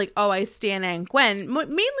where I was like, oh, I stan Aunt Gwen.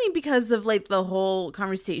 Mainly because of, like, the whole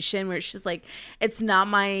conversation where she's like, it's not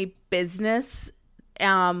my business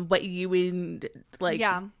what you and, like,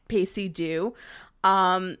 Pacey do. So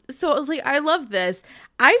I was like, I love this.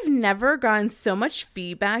 I've never gotten so much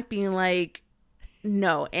feedback being like,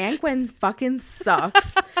 no, Aunt Gwen fucking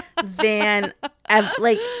sucks than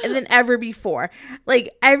ever before. Like,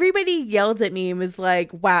 everybody yelled at me and was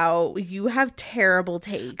like, wow, you have terrible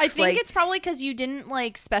takes. I think it's probably because you didn't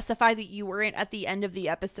like specify that you weren't at the end of the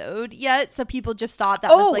episode yet, so people just thought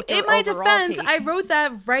that was like your in my overall defense, take. I wrote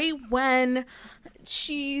that right when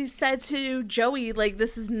she said to Joey, like,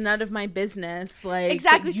 this is none of my business. Like,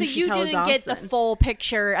 exactly. So you didn't get the full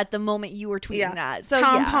picture at the moment you were tweeting that. So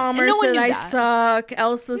Tom Palmer said I suck.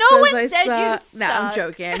 Elsa no says one I said suck. you suck. No, I'm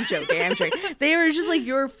joking. They were just like,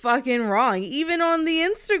 you're fucking wrong. Even on the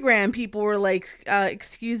Instagram, people were like,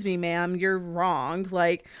 excuse me, ma'am, you're wrong.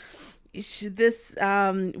 Like, this,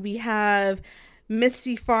 we have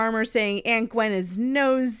Misty Farmer saying Aunt Gwen is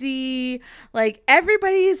nosy. Like,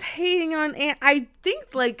 everybody is hating on Aunt. I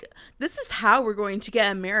think like this is how we're going to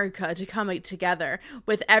get America to come together,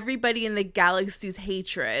 with everybody in the galaxy's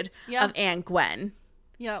hatred of Aunt Gwen.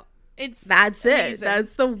 Yep. That's amazing. it.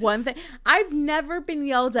 That's the one thing. I've never been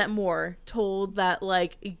yelled at more, told that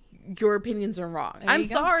like your opinions are wrong. There I'm you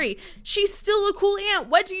go. sorry. She's still a cool aunt.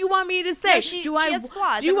 What do you want me to say? No, she has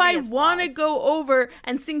flaws. Do Everybody I has want to flaws. go over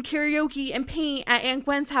and sing karaoke and paint at Aunt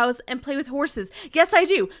Gwen's house and play with horses? Yes, I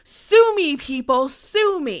do. Sue me, people.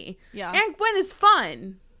 Sue me. Yeah. Aunt Gwen is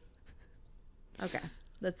fun. Okay,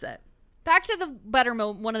 that's it. Back to the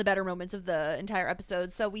one of the better moments of the entire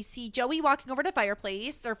episode. So we see Joey walking over to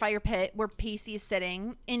fireplace or fire pit where Pacey is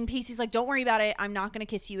sitting, and Pacey's like, "Don't worry about it. I'm not going to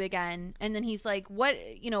kiss you again." And then he's like, "What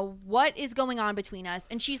is going on between us?"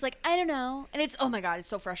 And she's like, "I don't know." And it's, oh my God, it's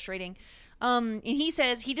so frustrating. And he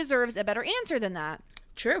says he deserves a better answer than that.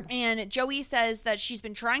 True. And Joey says that she's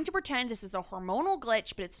been trying to pretend this is a hormonal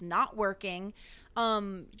glitch, but it's not working.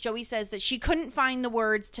 Joey says that she couldn't find the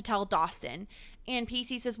words to tell Dawson. And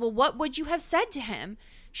Pacey says, well, what would you have said to him?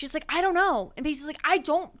 She's like, I don't know. And Pacey's like, I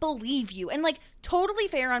don't believe you. And like, totally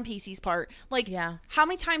fair on Pacey's part. Like, yeah. How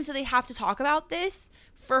many times do they have to talk about this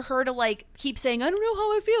for her to like keep saying, I don't know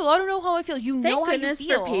how I feel. I don't know how I feel. You know how you Thank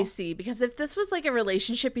feel. goodness for Pacey, because if this was like a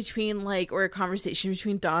relationship between like, or a conversation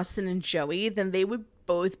between Dawson and Joey, then they would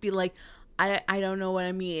both be like, I don't know what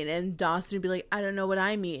I mean. And Dawson would be like, I don't know what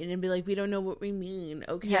I mean. And be like, we don't know what we mean.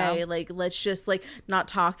 Okay. Yeah. Like, let's just like not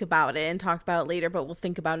talk about it and talk about it later, but we'll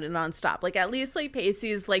think about it nonstop. Like, at least like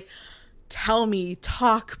Pacey's like, tell me,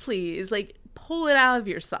 talk, please. Like, pull it out of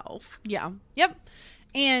yourself. Yeah. Yep.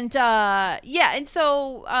 And and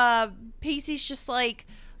so Pacey's just like,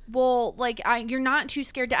 well, like, you're not too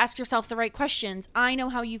scared to ask yourself the right questions. I know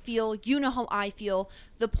how you feel. You know how I feel.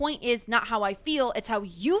 The point is not how I feel. It's how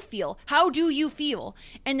you feel. How do you feel?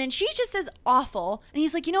 And then she just says awful. And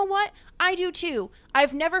he's like, you know what? I do too.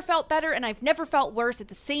 I've never felt better and I've never felt worse at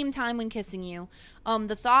the same time when kissing you.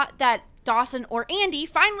 The thought that Dawson or Andy,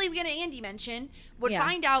 finally we get an Andy mention, would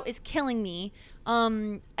find out is killing me.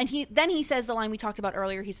 And he says the line we talked about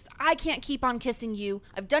earlier. He says, I can't keep on kissing you.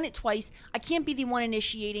 I've done it twice. I can't be the one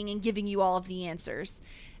initiating and giving you all of the answers.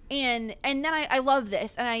 And then I love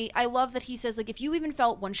this. And I love that he says, like, if you even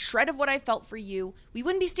felt one shred of what I felt for you, we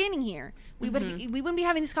wouldn't be standing here. We wouldn't be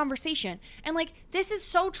having this conversation. And like, this is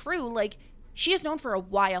so true. Like, she has known for a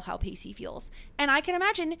while how Pacey feels. And I can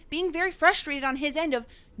imagine being very frustrated on his end of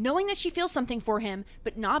knowing that she feels something for him,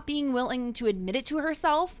 but not being willing to admit it to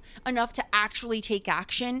herself enough to actually take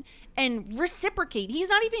action and reciprocate. He's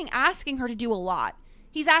not even asking her to do a lot.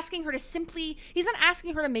 He's asking her to he's not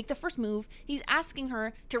asking her to make the first move. He's asking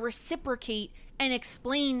her to reciprocate and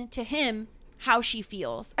explain to him how she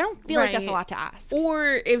feels. I don't feel like that's a lot to ask.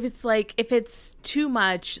 Or if it's too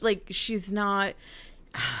much, like she's not,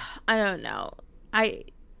 I don't know.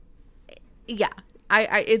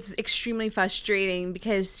 It's extremely frustrating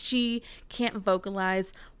because she can't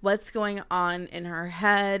vocalize what's going on in her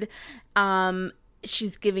head.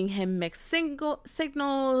 She's giving him mixed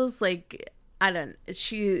signals, like,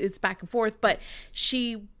 it's back and forth, but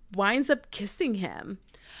she winds up kissing him.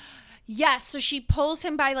 Yes, so she pulls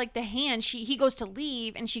him by like the hand. He goes to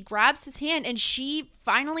leave and she grabs his hand and she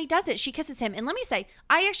finally does it. She kisses him. And let me say,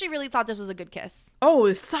 I actually really thought this was a good kiss. Oh, it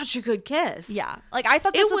was such a good kiss. Yeah. Like, I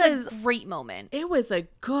thought this was a great moment. It was a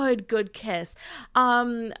good kiss.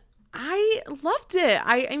 I loved it.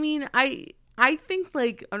 I mean, I think,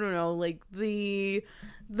 like, I don't know, like the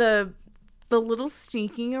little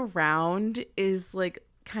sneaking around is like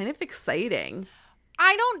kind of exciting.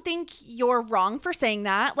 I don't think you're wrong for saying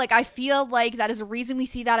that. Like, I feel like that is a reason we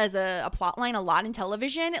see that as a plot line a lot in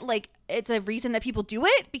television. Like, it's a reason that people do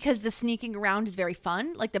it because the sneaking around is very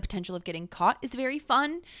fun. Like, the potential of getting caught is very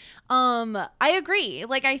fun. I agree.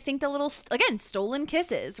 Like, I think the little, again, stolen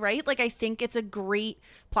kisses, right? Like, I think it's a great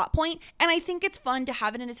plot point. And I think it's fun to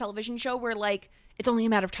have it in a television show where, like, it's only a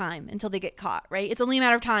matter of time until they get caught, right? It's only a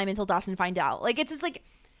matter of time until Dawson find out. Like, it's like,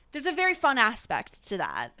 there's a very fun aspect to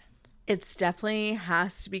that. It's definitely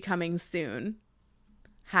has to be coming soon.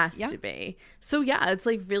 Has to be. So yeah, it's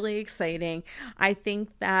like really exciting. I think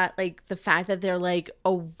that like the fact that they're like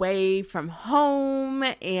away from home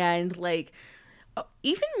and like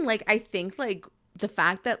even like I think like the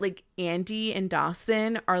fact that like Andy and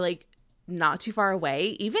Dawson are like not too far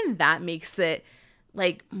away, even that makes it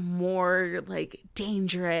like more like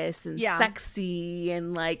dangerous and sexy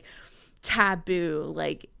and like taboo,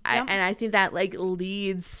 like and I think that like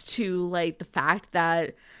leads to like the fact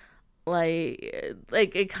that like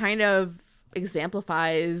it kind of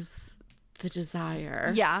exemplifies the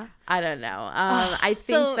desire. I don't know. I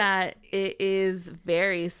think that it is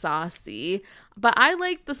very saucy, but I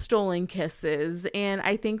like the stolen kisses, and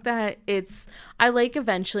I think that I like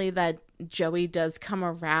eventually that Joey does come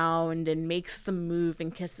around and makes the move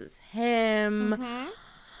and kisses him.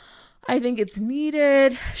 I think it's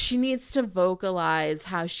needed. She needs to vocalize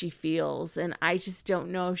how she feels, and I just don't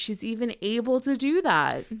know if she's even able to do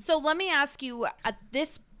that. So let me ask you, at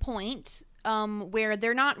this point, where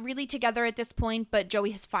they're not really together at this point, but Joey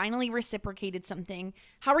has finally reciprocated something,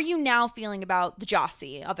 how are you now feeling about the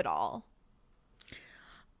Jossie of it all?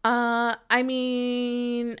 I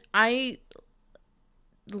mean, I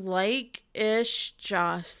like-ish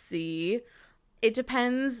Jossie. It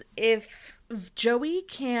depends if Joey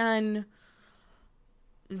can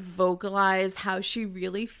vocalize how she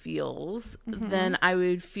really feels, then I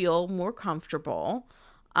would feel more comfortable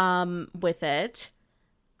with it.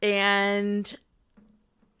 And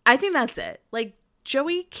I think that's it. Like,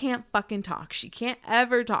 Joey can't fucking talk. She can't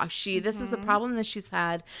ever talk. This is a problem that she's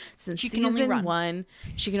had since season 1.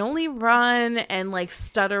 She can only run and like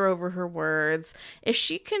stutter over her words. If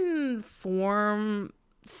she can form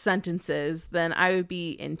sentences, then I would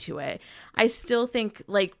be into it. I still think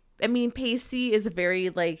Pacey is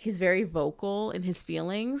he's very vocal in his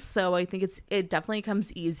feelings, so I think it definitely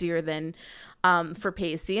comes easier than for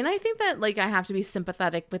Pacey. And I think that I have to be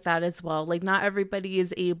sympathetic with that as well. Like, not everybody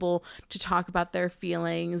is able to talk about their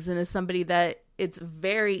feelings, and as somebody that it's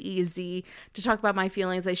very easy to talk about my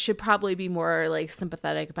feelings, I should probably be more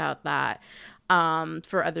sympathetic about that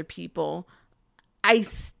for other people. I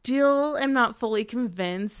still am not fully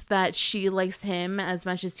convinced that she likes him as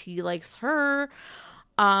much as he likes her.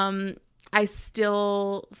 I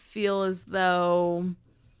still feel as though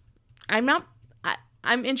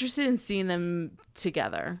I'm interested in seeing them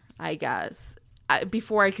together, I guess,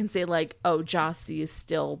 before I can say Jossie is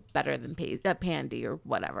still better than Pandy or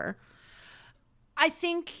whatever. I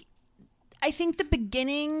think the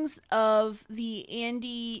beginnings of the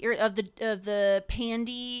Andy or of the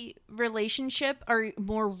Pandy relationship are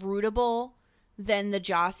more rootable than the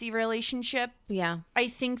Jossie relationship. Yeah. I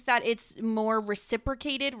think that it's more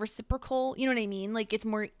reciprocal. You know what I mean? Like, it's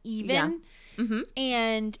more even. Yeah. Mm-hmm.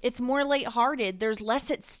 And it's more lighthearted. There's less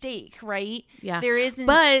at stake, right? Yeah. There isn't.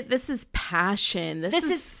 But this is passion. This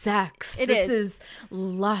is sex. This is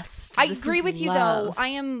lust. I agree with you, though.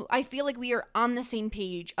 I feel like we are on the same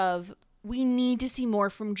page of we need to see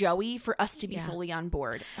more from Joey for us to be fully on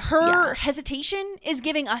board. Her hesitation is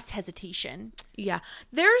giving us hesitation. Yeah.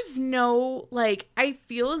 There's no, I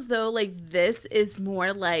feel as though, this is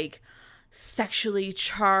more, sexually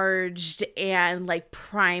charged and,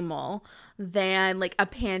 primal than, a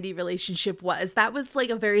Pandy relationship was. That was,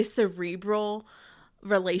 a very cerebral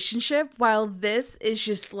relationship, while this is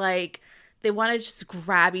just, they want to just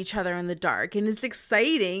grab each other in the dark. And it's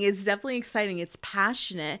exciting. It's definitely exciting. It's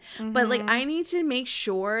passionate. Mm-hmm. But, I need to make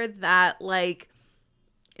sure that,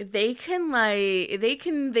 they can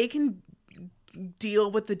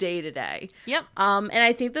deal with the day-to-day. Yep. And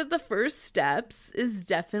I think that the first steps is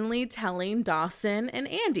definitely telling Dawson and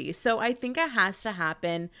Andy. So I think it has to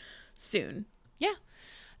happen soon. Yeah.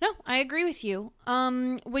 No, I agree with you.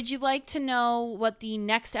 Would you like to know what the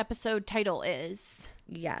next episode title is?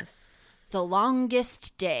 Yes. The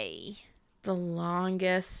Longest Day. The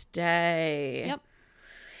Longest Day. Yep.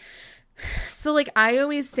 So, I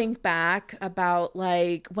always think back about,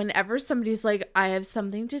 whenever somebody's I have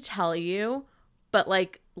something to tell you, but,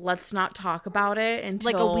 let's not talk about it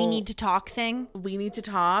until... Like a we need to talk thing? We need to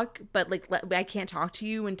talk, but, I can't talk to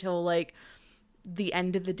you until, the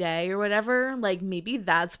end of the day or whatever. Maybe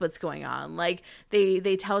that's what's going on.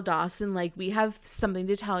 They tell Dawson, we have something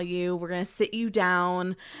to tell you. We're going to sit you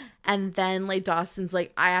down. And then, Dawson's I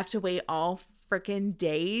have to wait all freaking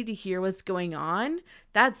day to hear what's going on.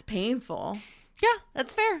 That's painful. Yeah,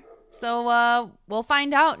 that's fair. So we'll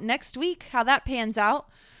find out next week how that pans out.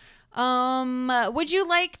 Would you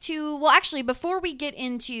like to, well, actually, before we get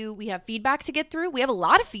into, we have feedback to get through. We have a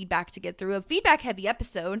lot of feedback to get through, a feedback heavy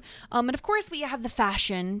episode. And of course we have the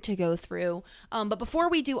fashion to go through. But before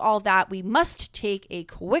we do all that, we must take a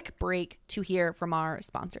quick break to hear from our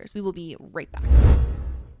sponsors. We will be right back.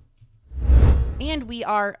 And we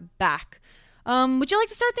are back. Would you like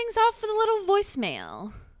to start things off with a little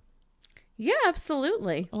voicemail? Yeah,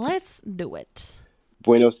 absolutely. Let's do it.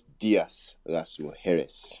 Buenos dias, las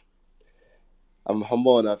mujeres. I'm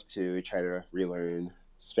humble enough to try to relearn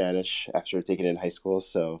Spanish after taking it in high school,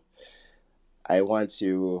 so I want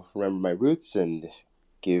to remember my roots and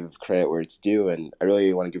give credit where it's due, and I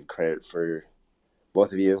really want to give credit for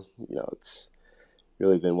both of you. It's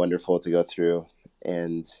really been wonderful to go through,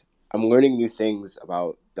 and I'm learning new things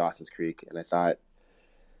about Dawson's Creek, and I thought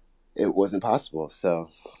it wasn't possible, so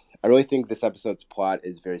I really think this episode's plot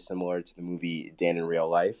is very similar to the movie Dan in Real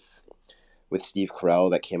Life with Steve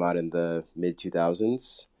Carell that came out in the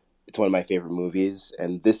mid-2000s. It's one of my favorite movies,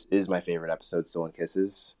 and this is my favorite episode, Stolen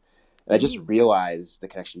Kisses. And I just realized the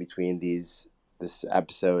connection between this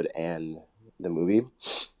episode and the movie.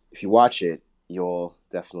 If you watch it, you'll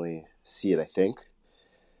definitely see it, I think.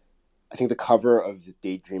 I think the cover of the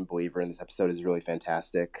Daydream Believer in this episode is really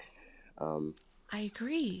fantastic. I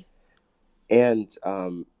agree. And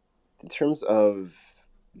in terms of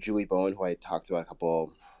Julie Bowen, who I talked about a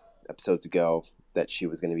couple episodes ago, that she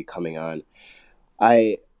was going to be coming on,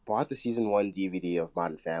 I bought the season 1 DVD of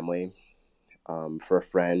Modern Family for a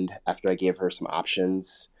friend after I gave her some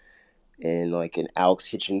options in like an Alex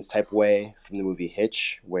Hitchens type way from the movie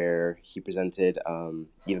Hitch, where he presented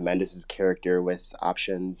Eva Mendes' character with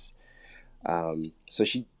options. So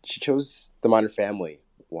she chose the Modern Family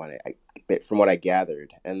one, from what I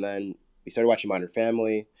gathered. And then we started watching Modern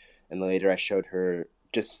Family, and then later I showed her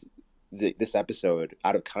just this episode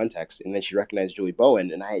out of context, and then she recognized Julie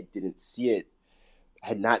Bowen, and I didn't see it. I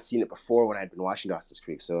had not seen it before when I had been watching Dawson's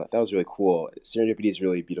Creek, so that was really cool. Serendipity is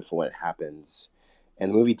really beautiful when it happens. And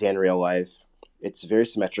the movie Dan in Real Life, it's very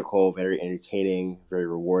symmetrical, very entertaining, very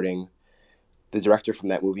rewarding. The director from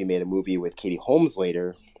that movie made a movie with Katie Holmes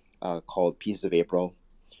later called Pieces of April.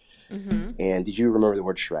 Mm-hmm. And did you remember the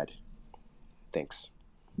word shred? Thanks.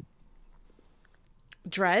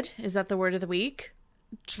 Dread? Is that the word of the week?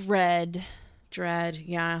 Dread,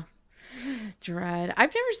 yeah. Dread.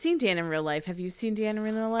 I've never seen Dan in Real Life. Have you seen Dan in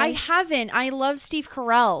Real Life? I haven't. I love Steve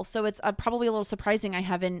Carell, so it's probably a little surprising I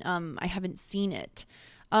haven't seen it.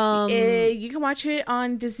 You can watch it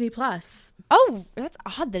on Disney Plus. Oh, that's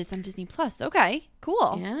odd that it's on Disney Plus. Okay,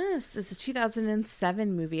 cool. Yes, it's a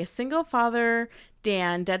 2007 movie. A single father,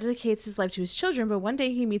 Dan, dedicates his life to his children, but one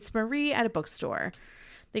day he meets Marie at a bookstore.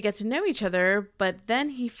 They get to know each other, but then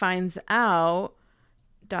he finds out... ...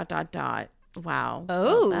 Wow.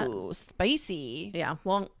 Oh, spicy. Yeah.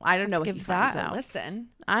 Well, I don't know what he finds out. Listen.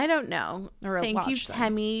 I don't know. Or Thank you,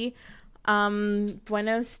 Temmie.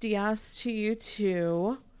 Buenos dias to you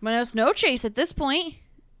too. Buenos noches at this point.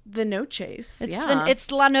 The noches.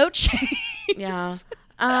 It's la noche. Yeah.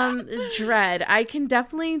 Dread. I can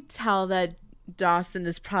definitely tell that Dawson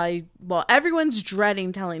is probably, well, everyone's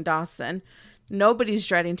dreading telling Dawson. Nobody's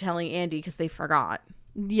dreading telling Andy because they forgot.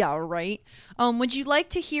 Yeah, right. Would you like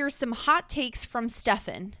to hear some hot takes from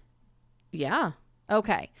Stefan? Yeah.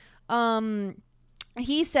 Okay.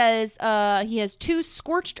 He says he has 2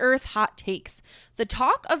 scorched earth hot takes. The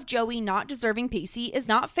talk of Joey not deserving Pacey is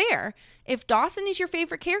not fair. If Dawson is your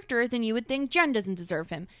favorite character, then you would think Jen doesn't deserve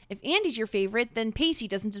him. If Andy's your favorite, then Pacey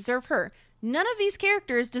doesn't deserve her. None of these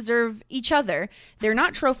characters deserve each other. They're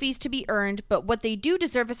not trophies to be earned, but what they do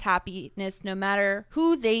deserve is happiness, no matter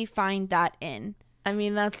who they find that in. I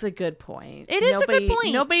mean, that's a good point. It is a good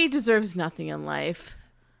point. Nobody deserves nothing in life.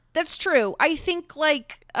 That's true. I think,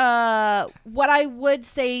 like, what I would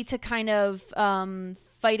say to kind of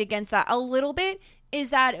fight against that a little bit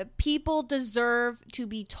is that people deserve to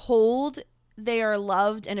be told they are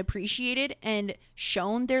loved and appreciated and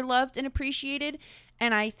shown they're loved and appreciated.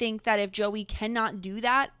 And I think that if Joey cannot do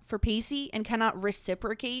that for Pacey and cannot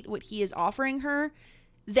reciprocate what he is offering her,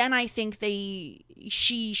 then I think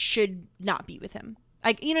she should not be with him.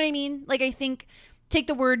 Like, you know what I mean? Like, I think take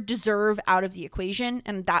the word deserve out of the equation,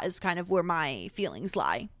 and that is kind of where my feelings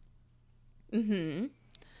lie. Mm-hmm.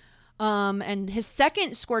 And his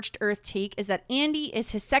second scorched earth take is that Andy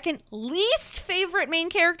is his second least favorite main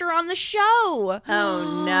character on the show.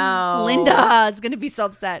 Oh no. Linda is going to be so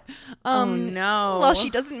upset. Oh no. Well, she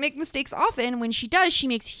doesn't make mistakes often. When she does, she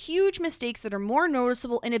makes huge mistakes that are more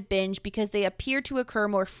noticeable in a binge because they appear to occur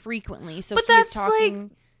more frequently. So but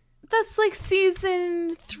that's like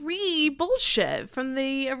season 3 bullshit from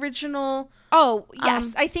the original. Oh,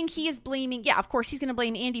 yes. I think he is blaming. Yeah, of course, he's going to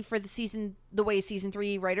blame Andy for the way season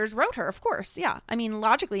 3 writers wrote her. Of course. Yeah. I mean,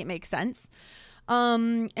 logically, it makes sense.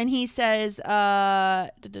 And he says, So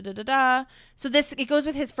it goes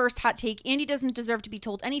with his first hot take. Andy doesn't deserve to be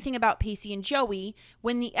told anything about Pacey and Joey.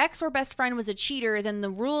 When the ex or best friend was a cheater, then the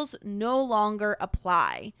rules no longer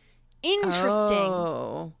apply. Interesting.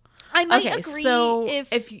 Oh. I might agree so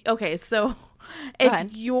if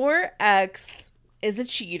your ex is a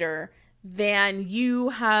cheater, then you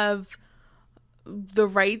have the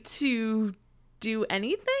right to do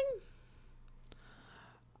anything.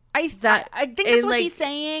 I think that's what he's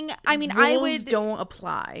saying. I mean, rules don't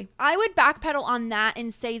apply. I would backpedal on that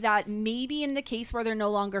and say that maybe in the case where they're no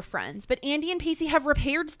longer friends, but Andy and Pacey have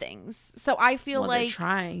repaired things, so I feel like they're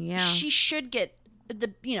trying. Yeah, she should get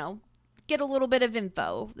get a little bit of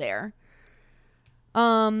info there.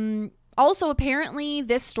 Also, apparently,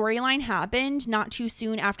 this storyline happened not too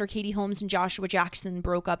soon after Katie Holmes and Joshua Jackson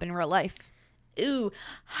broke up in real life. ooh,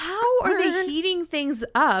 how are they heating things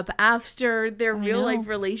up after their real life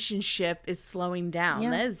relationship is slowing down?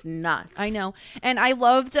 That is nuts. I know. And I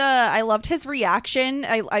loved his reaction.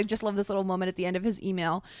 I just love this little moment at the end of his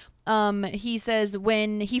email. He says,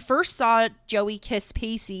 when he first saw Joey kiss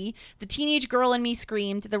Pacey, the teenage girl in me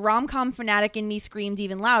screamed, the rom-com fanatic in me screamed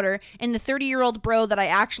even louder, and the 30-year-old bro that I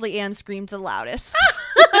actually am screamed the loudest.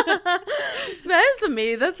 That is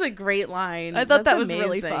amazing. That's a great line. I thought that was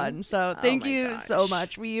really fun. So thank you so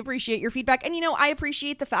much. We appreciate your feedback. And, I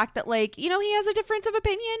appreciate the fact that, like, he has a difference of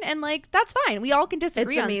opinion, and, like, that's fine. We all can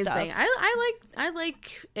disagree on stuff. It's amazing. I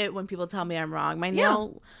like it when people tell me I'm wrong. My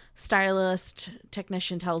nail stylist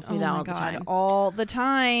technician tells me that all the time. All the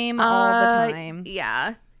time.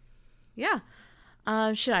 Yeah.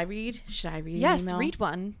 Should I read? Yes, an email? read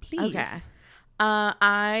one, please. Okay.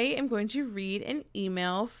 I am going to read an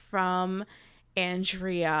email from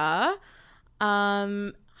Andrea.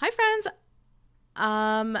 Hi, friends.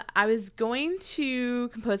 I was going to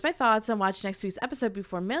compose my thoughts and watch next week's episode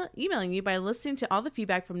before emailing you by listening to all the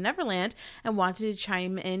feedback from Neverland and wanted to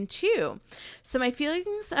chime in too. So my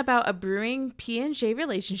feelings about a brewing P&J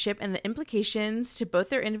relationship and the implications to both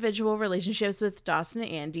their individual relationships with Dawson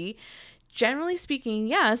and Andy. Generally speaking,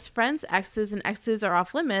 yes, friends, exes, and exes are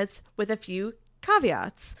off limits with a few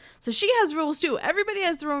caveats. So she has rules too. Everybody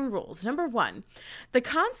has their own rules. Number 1, the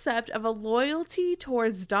concept of a loyalty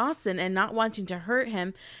towards Dawson and not wanting to hurt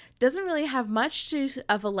him doesn't really have much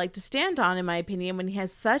of a leg to stand on, in my opinion, when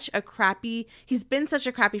he's been such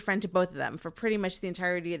a crappy friend to both of them for pretty much the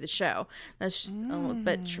entirety of the show. That's just a little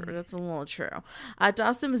bit true. That's a little true.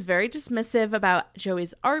 Dawson was very dismissive about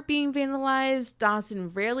Joey's art being vandalized.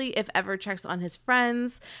 Dawson rarely, if ever, checks on his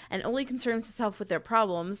friends and only concerns himself with their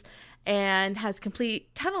problems and has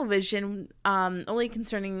complete tunnel vision, only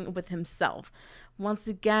concerning with himself. Once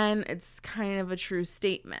again, it's kind of a true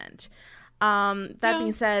statement. That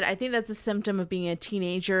being said, I think that's a symptom of being a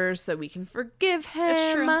teenager, so we can forgive him.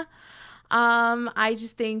 That's true. I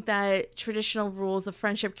just think that traditional rules of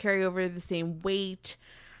friendship carry over the same weight.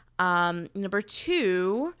 Number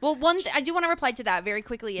 2. Well, I do want to reply to that very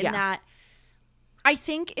quickly in that I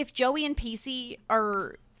think if Joey and Pacey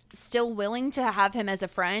are still willing to have him as a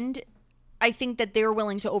friend, I think that they're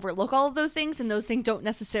willing to overlook all of those things, and those things don't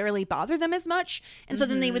necessarily bother them as much. And so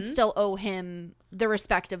then they would still owe him the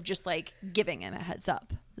respect of just, like, giving him a heads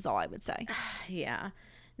up, is all I would say. Yeah.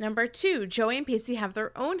 Number 2, Joey and Pacey have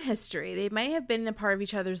their own history. They might have been a part of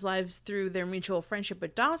each other's lives through their mutual friendship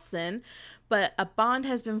with Dawson, but a bond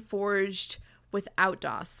has been forged without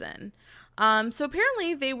Dawson. So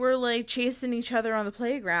apparently they were, like, chasing each other on the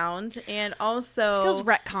playground, and also... This feels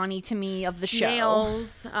retconny to me of the show.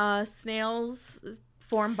 Snails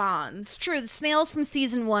form bonds. It's true. The snails from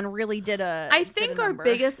season 1 really did I think our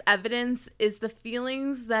biggest evidence is the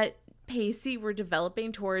feelings that Pacey were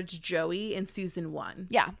developing towards Joey in season 1.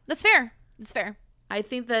 Yeah, that's fair. That's fair. I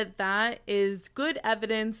think that is good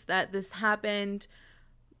evidence that this happened,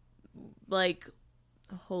 like,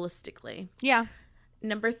 holistically. Yeah.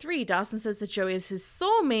 Number 3, Dawson says that Joey is his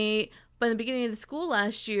soulmate, but in the beginning of the school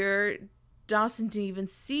last year, Dawson didn't even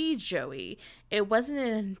see Joey. It wasn't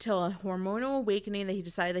until a hormonal awakening that he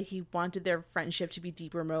decided that he wanted their friendship to be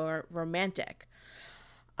deeper, more romantic.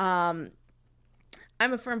 I'm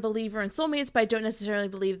a firm believer in soulmates, but I don't necessarily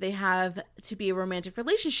believe they have to be a romantic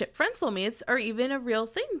relationship. Friend soulmates are even a real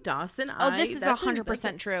thing, Dawson. This is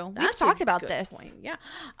 100% true. We've talked about this. Point. Yeah.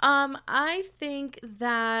 I think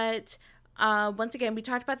that... once again, we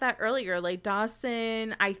talked about that earlier. Like,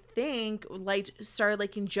 Dawson, I think, started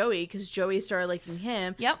liking Joey because Joey started liking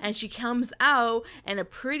him. Yep. And she comes out in a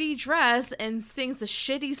pretty dress and sings a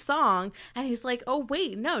shitty song. And he's like, oh,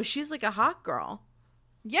 wait, no, she's like a hot girl.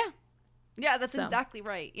 Yeah. Yeah, that's exactly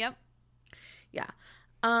right. Yep. Yeah.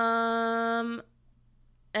 And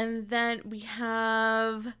then we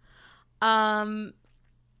have...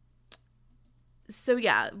 So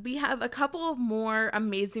yeah, we have a couple of more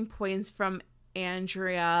amazing points from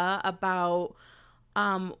Andrea about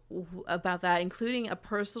that, including a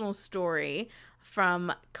personal story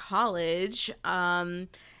from college. And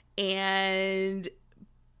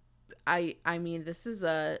I mean, this is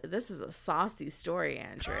a saucy story,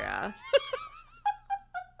 Andrea.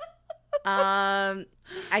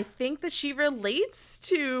 I think that she relates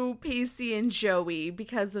to Pacey and Joey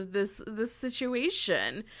because of this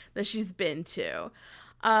situation that she's been to.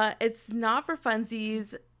 It's not for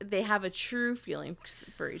funsies. They have a true feeling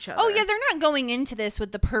for each other. Oh, yeah, they're not going into this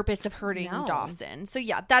with the purpose of hurting Dawson. So,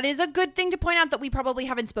 yeah, that is a good thing to point out that we probably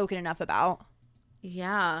haven't spoken enough about.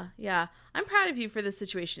 Yeah. I'm proud of you for this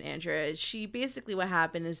situation, Andrea. She basically, what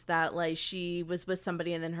happened is that like she was with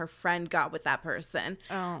somebody and then her friend got with that person.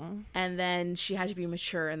 Oh. And then she had to be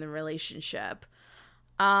mature in the relationship.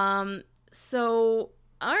 So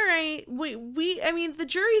all right, I mean, the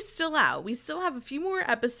jury's still out. We still have a few more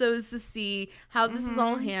episodes to see how this is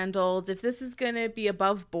all handled. If this is going to be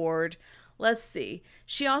above board, let's see.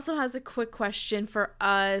 She also has a quick question for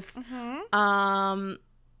us.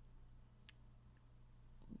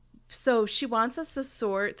 So she wants us to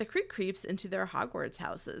sort the Creeps into their Hogwarts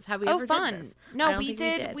houses. Have we ever fun. did this? No, we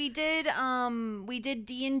did. We did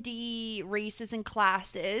D&D races and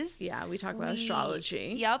classes. Yeah, we talk about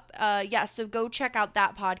astrology. Yep. Yeah, so go check out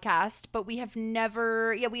that podcast. But we have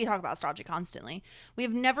never, we talk about astrology constantly. We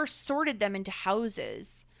have never sorted them into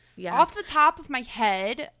houses. Yes. Off the top of my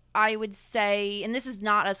head, I would say, and this is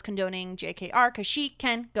not us condoning JKR because she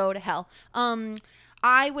can go to hell.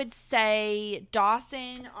 I would say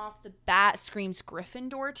Dawson off the bat screams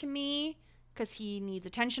Gryffindor to me because he needs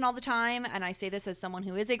attention all the time. And I say this as someone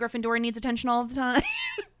who is a Gryffindor and needs attention all the time.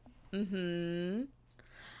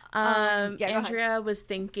 Andrea was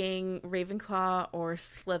thinking Ravenclaw or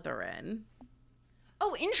Slytherin.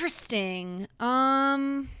 Oh, interesting.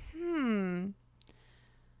 I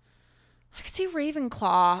could see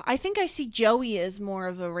Ravenclaw. I think I see Joey as more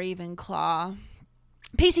of a Ravenclaw.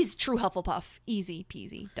 Pacey's true Hufflepuff. Easy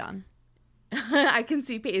peasy. Done. I can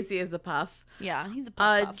see Pacey as a puff. Yeah, he's a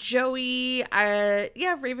puff. Joey,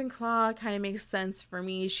 Ravenclaw kind of makes sense for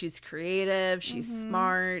me. She's creative. She's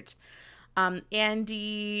smart.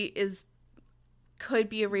 Andy could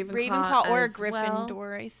be a Ravenclaw or a as Gryffindor,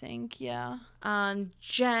 well. I think. Yeah.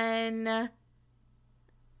 Jen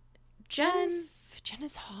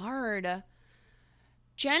is hard.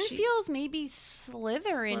 Jen feels maybe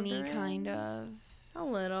Slytherin-y kind of. A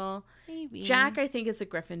little. Maybe. Jack, I think, is a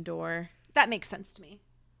Gryffindor. That makes sense to me.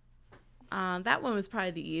 That one was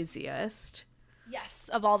probably the easiest. Yes,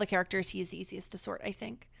 of all the characters, he's the easiest to sort, I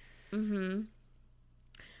think. And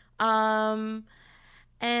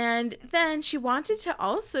then she wanted to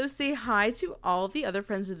also say hi to all the other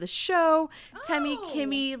friends of the show. Temmie,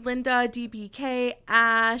 Kimmy, Linda, DBK,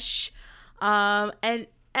 Ash, and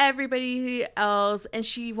everybody else. And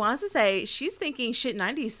she wants to say she's thinking Shit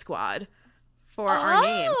 90s Squad for our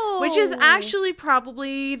name, which is actually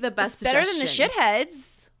probably the best better than the suggestion.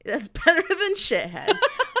 Shitheads. That's better than Shitheads.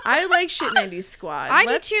 I like Shit 90s Squad. I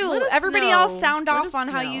do too. Everybody else sound off on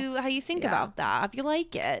how know. you think about that, if you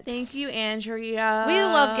like it. Thank you, Andrea. We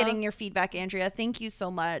love getting your feedback, Andrea. Thank you so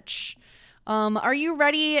much. Are you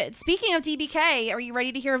ready? Speaking of DBK, are you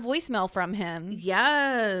ready to hear a voicemail from him?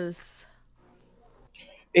 Yes.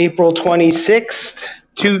 April 26th,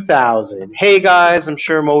 2000. Hey guys, I'm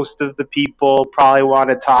sure most of the people probably want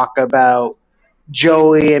to talk about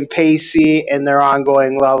Joey and Pacey and their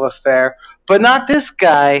ongoing love affair, but not this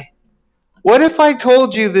guy. What if I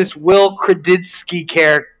told you this Will Kredinsky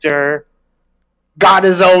character got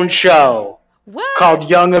his own show called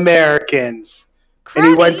Young Americans? And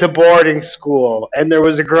he went to boarding school, and there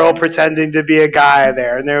was a girl pretending to be a guy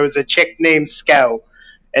there, and there was a chick named Scout.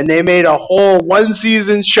 And they made a whole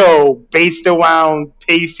one-season show based around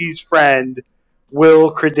Pacey's friend,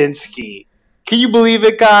 Will Kredinsky. Can you believe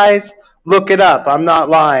it, guys? Look it up. I'm not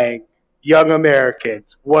lying. Young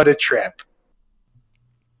Americans. What a trip.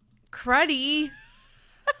 Cruddy.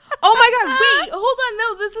 Oh my God! Wait, hold on.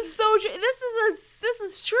 No, this is so. This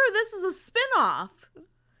is true. This is a spinoff.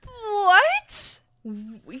 What?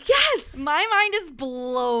 Yes. My mind is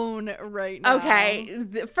blown right now. Okay,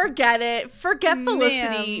 forget it. Forget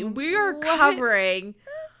Felicity. Ma'am, We are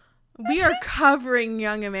covering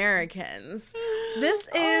Young Americans. This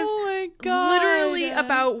is literally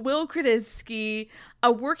about Will Kredinsky,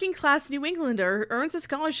 a working class New Englander who earns a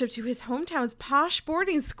scholarship to his hometown's posh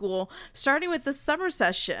boarding school, starting with the summer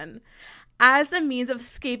session, as a means of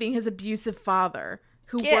escaping his abusive father,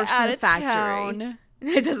 who works in a factory. Town.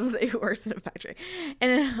 It doesn't say who works in a factory.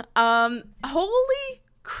 And holy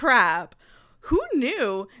crap, who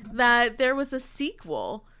knew that there was a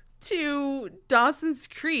sequel to Dawson's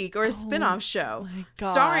Creek, or a spin-off show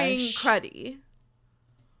starring Cruddy?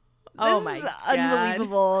 Oh my God.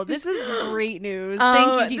 Unbelievable. This is great news.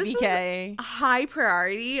 Thank you, DBK. This is high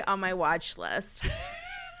priority on my watch list.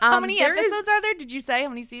 How many episodes are there? Did you say how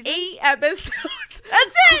many seasons? 8 episodes.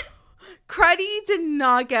 That's it. Cruddy did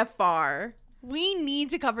not get far. We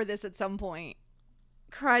need to cover this at some point.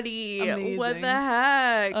 Cruddy. What Amazing. the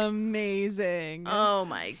heck? Amazing. Oh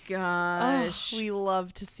my gosh. We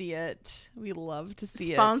love to see it. We love to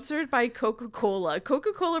see Sponsored by Coca-Cola.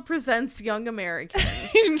 Coca-Cola presents Young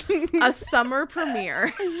Americans. A summer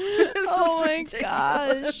premiere. Oh my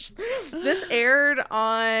gosh. This aired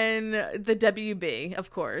on the WB, of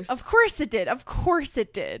course. Of course it did. Of course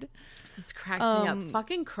it did. This cracks me up.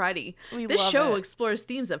 Fucking Cruddy. We This love show it. explores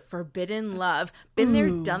themes of forbidden love. Been there,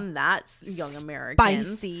 done that, Young Americans.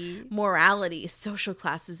 Spicy. Morality, social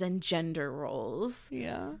classes, and gender roles.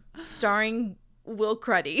 Yeah. Starring Will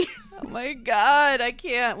Cruddy. Oh my god, I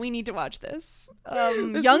can't. We need to watch this.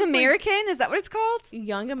 This Young is American, is that what it's called?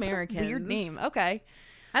 Young Americans. Weird name. Okay.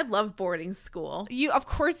 I love boarding school. Of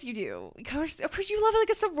course you do. Of course you love like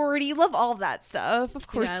a sorority. You love all of that stuff. Of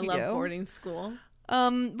course I you love do. boarding school.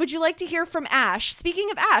 Would you like to hear from Ash? Speaking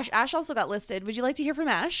of Ash, Ash also got listed. Would you like to hear from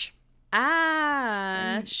Ash?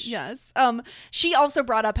 Ash. Yes. She also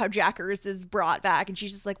brought up how Jackers is brought back, and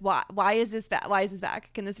she's just like, why is this back? Why is this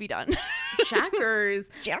back? Can this be done? Jackers.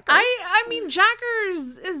 Jackers. I mean,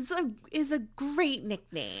 Jackers is a great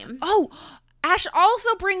nickname. Oh, Ash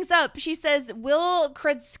also brings up, she says, Will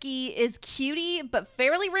Krudsky is cutie, but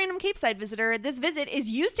fairly random Capeside visitor. This visit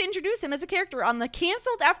is used to introduce him as a character on the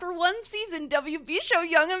canceled after one season WB show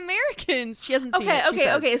Young Americans. She hasn't seen it.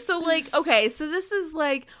 Okay. So this is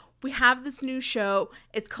like, we have this new show.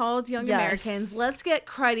 It's called Young Yes. Americans. Let's get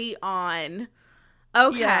Cruddy on.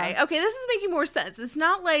 Okay. Yeah. Okay, this is making more sense. It's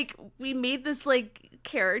not like we made this like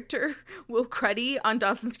character, Will Cruddy, on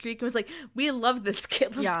Dawson's Creek and was like, we love this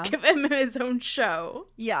kid. Let's give him his own show.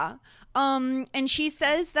 Yeah. And she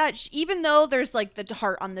says that even though there's like the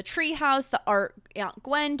heart on the treehouse, the art Aunt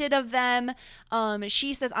Gwen did of them,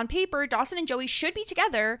 she says on paper Dawson and Joey should be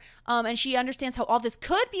together, and she understands how all this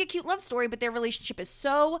could be a cute love story, but their relationship is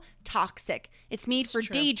so toxic. It's made for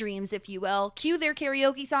daydreams, if you will. Cue their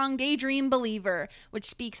karaoke song Daydream Believer, which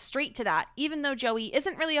speaks straight to that. Even though Joey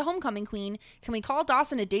isn't really a homecoming queen, can we call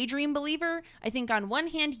Dawson a daydream believer? I think on one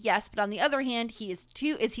hand yes, but on the other hand is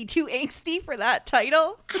he too angsty for that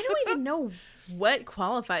title? I don't even know what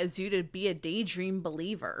qualifies you to be a daydream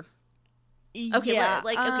believer. Okay,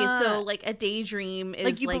 Yeah, so like a daydream is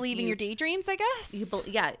like you believe in your daydreams, I guess.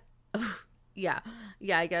 Yeah,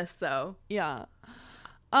 I guess so. Yeah.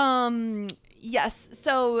 Yes.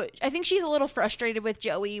 So I think she's a little frustrated with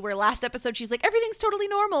Joey, where last episode she's like, everything's totally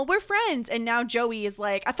normal. We're friends. And now Joey is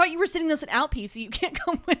like, I thought you were sitting those out piece, so you can't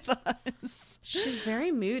come with us. She's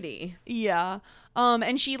very moody. Yeah.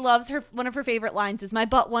 And she loves one of her favorite lines is, my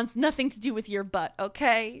butt wants nothing to do with your butt.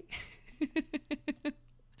 Okay.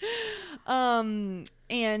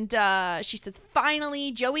 She says,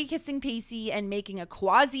 finally, Joey kissing Pacey and making a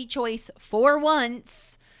quasi choice for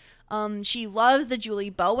once. She loves the Julie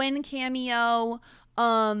Bowen cameo.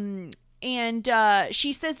 She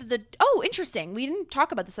says that interesting. We didn't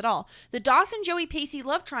talk about this at all. The Dawson, Joey, Pacey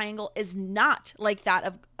love triangle is not like that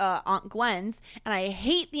of Aunt Gwen's, and I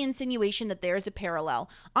hate the insinuation that there is a parallel.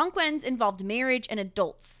 Aunt Gwen's involved marriage and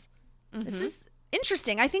adults. Mm-hmm. This is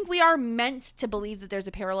interesting. I think we are meant to believe that there's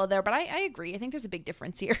a parallel there, but I agree. I think there's a big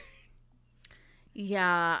difference here.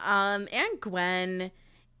 Yeah. Aunt Gwen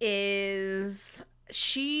is...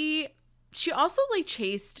 She also like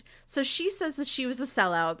chased, so she says that she was a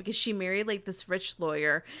sellout because she married like this rich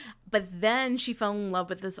lawyer, but then she fell in love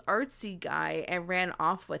with this artsy guy and ran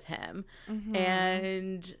off with him.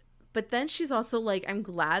 Mm-hmm. But then she's also like, I'm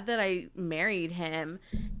glad that I married him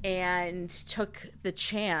and took the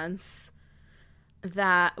chance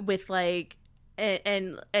that with like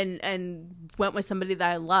and went with somebody that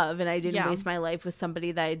I love, and I didn't waste my life with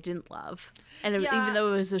somebody that I didn't love, and even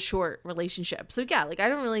though it was a short relationship. So yeah, like I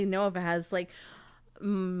don't really know if it has like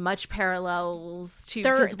much parallels to,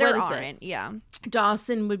 there aren't. Yeah,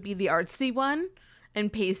 Dawson would be the artsy one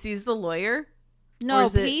and Pacey's the lawyer. No,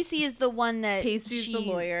 Pacey is the one that Pacey's the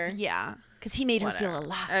lawyer. Yeah, because he made her feel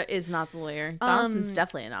alive. Is not the lawyer. Dawson's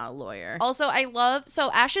definitely not a lawyer. Also,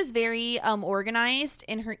 Ash is very organized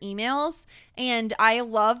in her emails, and I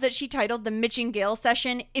love that she titled the Mitch and Gail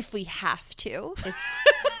session, If We Have To.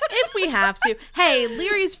 If we have to. Hey,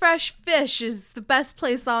 Leary's Fresh Fish is the best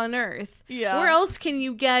place on earth. Yeah. Where else can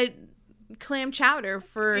you get clam chowder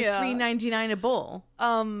for $3.99 a bowl?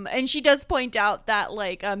 And she does point out that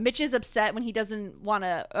like Mitch is upset when he doesn't want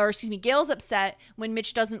to, or excuse me, Gail's upset when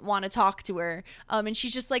Mitch doesn't want to talk to her. And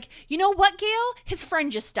she's just like, you know what, Gail? His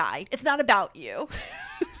friend just died. It's not about you.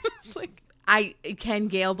 It's like, can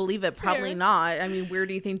Gail believe it? Probably not. I mean, where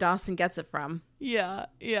do you think Dawson gets it from? Yeah.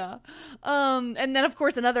 And then of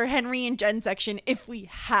course another Henry and Jen section, If We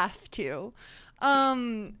Have To.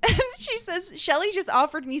 And she says, Shelley just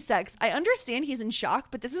offered me sex. I understand he's in shock,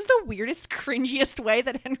 but this is the weirdest, cringiest way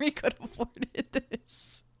that Henry could have afforded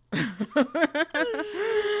this.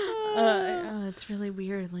 It's really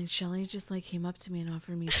weird. Like, Shelley just like came up to me and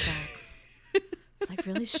offered me sex. It's like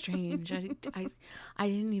really strange. I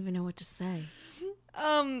didn't even know what to say.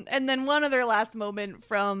 And then one other last moment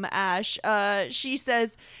from Ash. She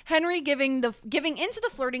says, Henry giving into the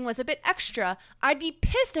flirting was a bit extra. I'd be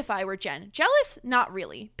pissed if I were Jen. Jealous? Not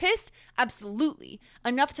really. Pissed? Absolutely.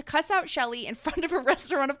 Enough to cuss out Shelley in front of a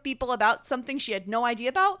restaurant of people about something she had no idea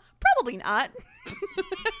about? Probably not.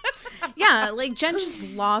 Yeah, like Jen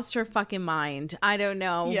just lost her fucking mind. I don't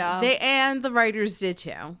know. Yeah. And the writers did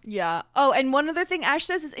too. Yeah. Oh, and one other thing Ash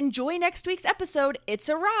says is enjoy next week's episode. It's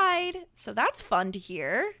a ride. So that's fun to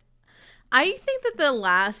hear. I think that the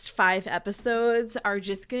last 5 episodes are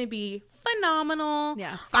just going to be phenomenal.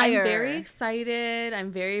 Yeah. I'm Fire. very excited.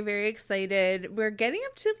 I'm very, very excited. We're getting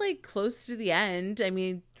up to like close to the end. I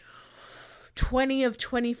mean, 20 of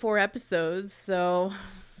 24 episodes. So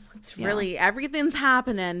it's really, everything's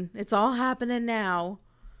happening. It's all happening now.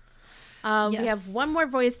 We have one more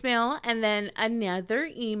voicemail and then another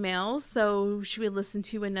email. So should we listen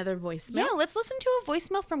to another voicemail? Yeah, let's listen to a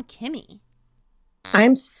voicemail from Kimmy.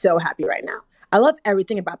 I'm so happy right now. I love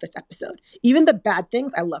everything about this episode. Even the bad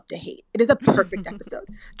things I love to hate. It is a perfect episode.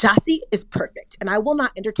 Jossie is perfect, and I will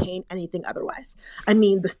not entertain anything otherwise. I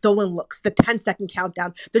mean, the stolen looks, the 10-second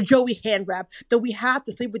countdown, the Joey hand grab, that we have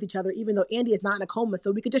to sleep with each other even though Andy is not in a coma,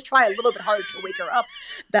 so we could just try a little bit harder to wake her up.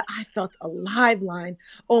 That I felt alive line.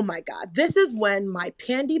 Oh my God. This is when my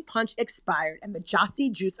Pandy punch expired and the Jossie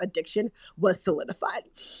juice addiction was solidified.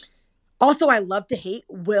 Also, I love to hate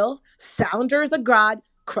Will Saunders Agrad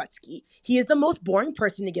Krutsky. He is the most boring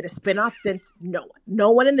person to get a spinoff since no one.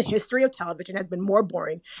 No one in the history of television has been more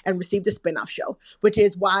boring and received a spinoff show, which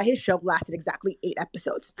is why his show lasted exactly 8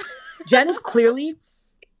 episodes. Jen is clearly...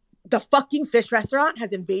 The fucking fish restaurant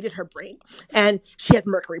has invaded her brain, and she has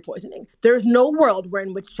mercury poisoning. There is no world where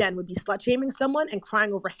in which Jen would be slut-shaming someone and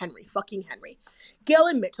crying over fucking Henry. Gail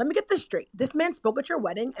and Mitch, let me get this straight. This man spoke at your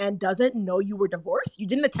wedding and doesn't know you were divorced? You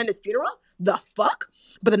didn't attend his funeral? The fuck?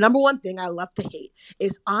 But the number one thing I love to hate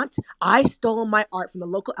is Aunt, I stole my art from the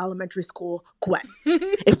local elementary school, Gwen.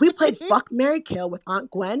 If we played Fuck, Marry, Kill with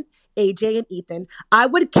Aunt Gwen, AJ, and Ethan, I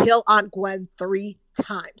would kill Aunt Gwen 3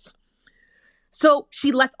 times. So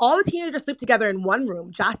she lets all the teenagers sleep together in one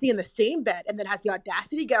room, Jossie in the same bed, and then has the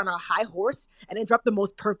audacity to get on a high horse and interrupt the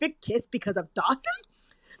most perfect kiss because of Dawson?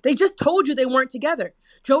 They just told you they weren't together.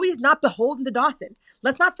 Joey is not beholden to Dawson.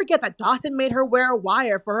 Let's not forget that Dawson made her wear a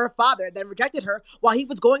wire for her father, then rejected her while he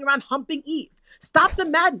was going around humping Eve. Stop the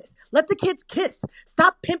madness. Let the kids kiss.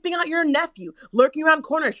 Stop pimping out your nephew, lurking around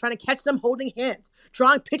corners trying to catch them holding hands,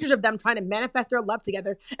 drawing pictures of them trying to manifest their love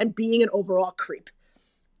together, and being an overall creep.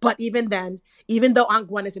 But even then, even though Aunt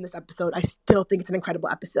Gwen is in this episode, I still think it's an incredible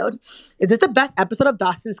episode. Is this the best episode of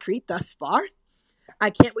Dawson's Creek thus far? I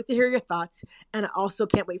can't wait to hear your thoughts, and I also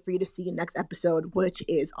can't wait for you to see next episode, which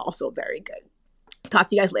is also very good. Talk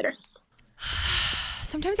to you guys later.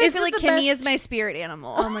 Sometimes I feel like Kimmy is my spirit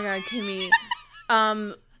animal. Oh my God, Kimmy.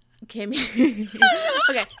 Kimmy.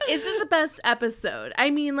 Okay, is it the best episode? I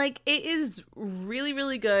mean, like, it is really,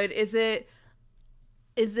 really good. Is it?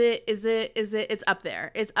 It's up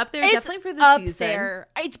there. It's up there, definitely for the season. There.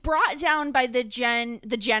 It's brought down by the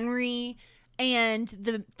Genry and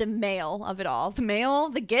the male of it all. The male,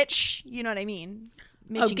 the Gitch, you know what I mean?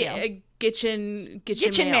 Gitchin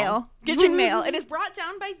male. Gitchin male. It is brought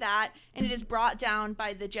down by that, and it is brought down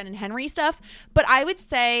by the Jen and Henry stuff. But I would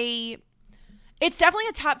say it's definitely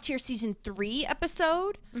a top tier season 3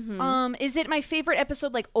 episode. Mm-hmm. Is it my favorite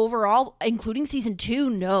episode, like, overall, including season 2?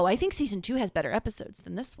 No, I think season 2 has better episodes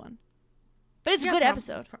than this one. But it's a good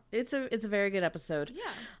episode. It's a very good episode.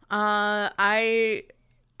 Yeah.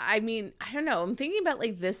 I mean, I don't know. I'm thinking about,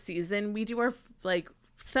 like, this season. We do our, like,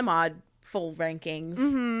 some odd full rankings.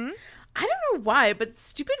 Mm-hmm. I don't know why, but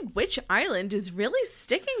stupid Witch Island is really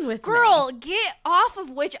sticking with me. Girl, get off of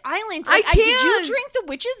Witch Island. Like, I can't. Did you drink the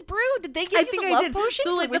witch's brew? Did they give you the love potion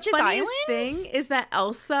so, for like, Witch's the Island? thing is that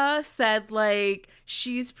Elsa said, like,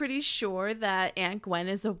 she's pretty sure that Aunt Gwen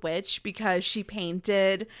is a witch because she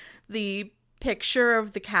painted the picture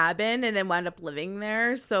of the cabin and then wound up living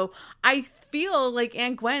there. So I feel like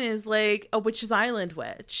Aunt Gwen is like a Witch's Island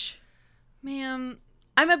witch. Ma'am,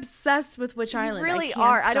 I'm obsessed with Witch Island. You really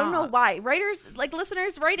are. I don't know why. Writers, like,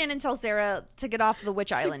 listeners, write in and tell Sarah to get off the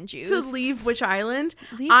Witch Island juice. To leave Witch Island.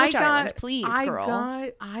 Leave Witch Island, please,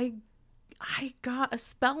 girl. I got a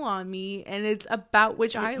spell on me, and it's about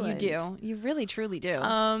Witch Island. You do. You really, truly do.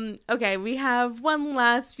 Okay, we have one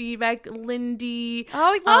last feedback. Lindy.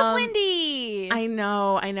 Oh, we love Lindy. I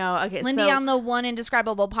know. Okay, Lindy so on the One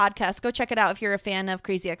Indescribable podcast. Go check it out if you're a fan of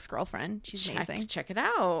Crazy Ex-Girlfriend. She's amazing. Check it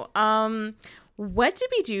out. What did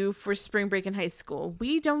we do for spring break in high school?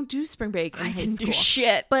 We don't do spring break in high school. I didn't do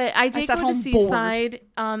shit. But I did sat go to home bored.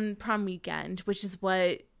 Seaside prom weekend, which is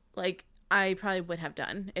what I probably would have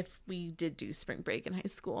done if we did do spring break in high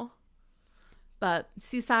school. But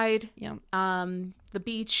Seaside, the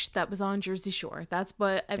beach that was on Jersey Shore. That's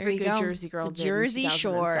what every good Jersey girl did. Jersey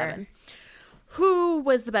Shore. Who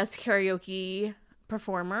was the best karaoke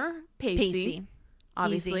performer? Pacey.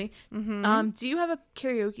 Obviously. Mm-hmm. Do you have a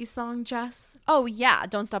karaoke song, Jess? Oh yeah,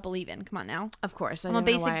 Don't Stop Believin'. Come on now. Of course. I'm a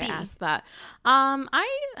basic B. I asked that.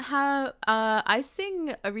 I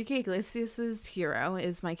sing Enrique Iglesias' Hero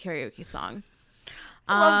is my karaoke song.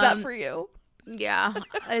 I love that for you. Yeah,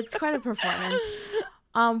 it's quite a performance.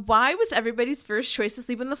 Why was everybody's first choice to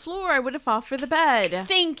sleep on the floor? I would have fought for the bed.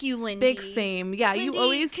 Thank you, Lindy. Big same. Yeah, Lindy, you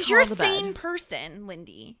always because you're a the sane bed. person,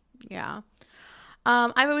 Lindy. Yeah.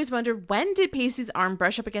 I've always wondered, when did Pacey's arm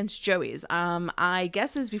brush up against Joey's? I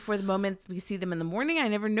guess it was before the moment we see them in the morning. I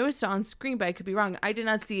never noticed it on screen, but I could be wrong. I did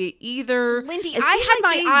not see it either. Lindy, It I seemed had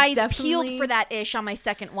like my eyes definitely- peeled for that ish on my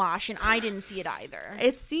second wash, and I didn't see it either.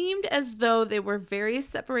 It seemed as though they were very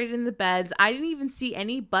separated in the beds. I didn't even see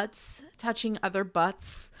any butts touching other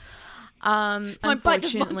butts. My butt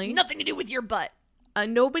Unfortunately, wants nothing to do with your butt.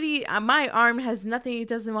 Nobody. My arm has nothing. It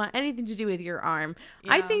doesn't want anything to do with your arm.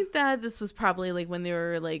 I Yeah. think that this was probably like when they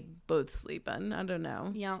were like both sleeping. I don't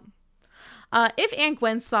know. Yeah. If Aunt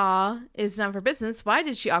Gwen saw is none of her business, why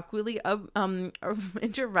did she awkwardly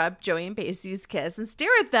interrupt Joey and Pacey's kiss and stare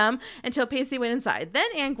at them until Pacey went inside? Then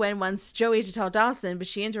Aunt Gwen wants Joey to tell Dawson, but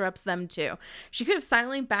she interrupts them too. She could have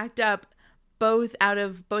silently backed up out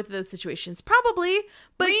of both of those situations, probably.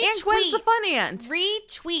 But Aunt Gwen's the fun aunt.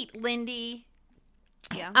 Retweet, Lindy.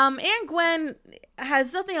 Yeah. Aunt Gwen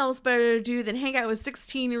has nothing else better to do than hang out with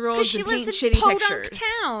 16-year-olds She and lives paint in shitty Podunk pictures.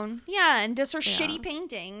 Town. Yeah, and does her shitty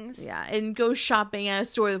paintings. Yeah, and go shopping at a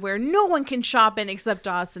store where no one can shop in except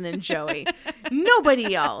Dawson and Joey.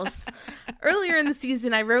 Nobody else. Earlier in the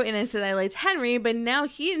season, I wrote and I said I liked Henry, but now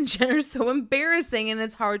he and Jen are so embarrassing and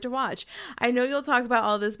it's hard to watch. I know you'll talk about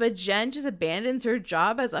all this, but Jen just abandons her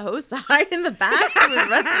job as a host to hide in the back for the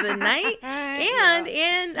rest of the night.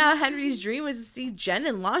 And Henry's dream was to see Jen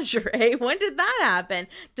in lingerie. When did that happen?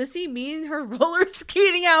 Does he mean her roller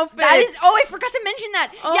skating outfit? That is. Oh, I forgot to mention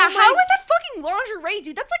that. Oh yeah, my- how is that fucking lingerie,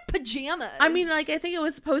 dude? That's like pajamas. I mean, like, I think it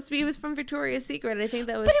was supposed to be. It was from Victoria's Secret. I think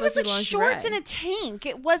that was. But it was supposed like to be lingerie. shorts and a tank.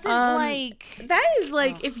 It wasn't like. That is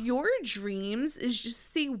like, if your dreams is just to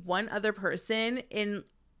see one other person in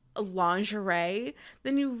lingerie,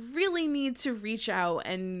 then you really need to reach out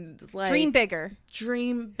and like Dream bigger.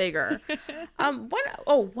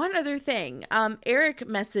 One other thing. Eric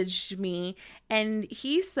messaged me and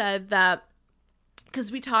he said that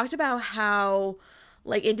because we talked about how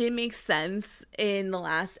like it didn't make sense in the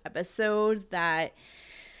last episode that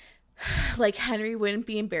like Henry wouldn't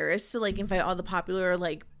be embarrassed to like invite all the popular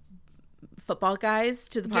like football guys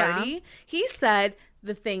to the party. Yeah. He said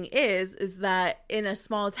the thing is that in a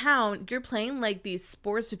small town, you're playing like these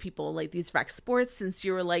sports with people, like these rec sports since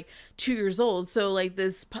you were like 2 years old. So like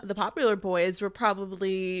the popular boys were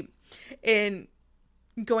probably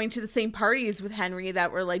going to the same parties with Henry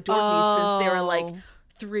that were like dorkies since they were like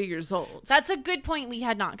 3 years old. That's a good point we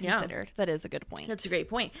had not considered. Yeah. That is a good point. That's a great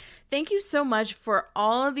point. Thank you so much for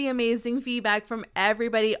all of the amazing feedback from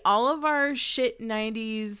everybody, all of our shit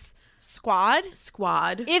 90s squad.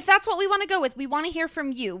 If that's what we want to go with, we want to hear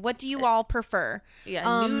from you. What do you all prefer?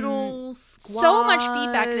 Yeah, noodles, squad. So much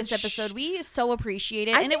feedback this episode. We so apprate it.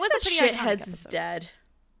 And it was a pretty iconic Shitheads episode. is dead.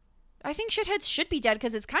 I think Shitheads should be dead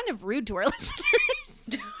because it's kind of rude to our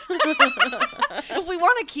listeners. If we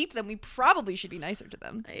want to keep them, we probably should be nicer to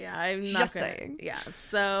them. Yeah, I'm not just gonna, saying. Yeah.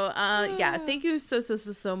 So, yeah, thank you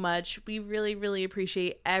so much. We really, really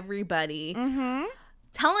appreciate everybody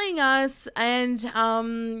telling us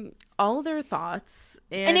and all their thoughts.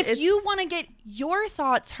 And if you want to get your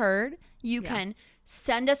thoughts heard, you can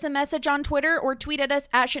send us a message on Twitter or tweet at us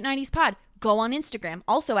at Shit90spod. Go on Instagram,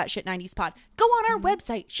 also at Shit90spod. Go on our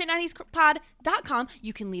website, Shit90spod.com.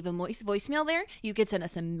 You can leave a voicemail there. You can send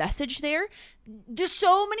us a message there. There's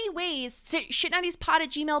so many ways,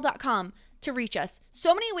 Shit90spod@gmail.com to reach us.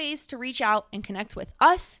 So many ways to reach out and connect with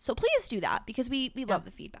us. So please do that because we love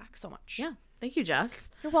the feedback so much. Yeah. Thank you,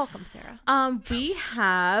 Jess. You're welcome, Sarah. We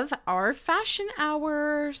have our fashion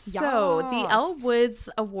hour. So the Elle Woods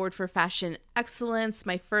Award for Fashion Excellence.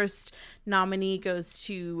 My first nominee goes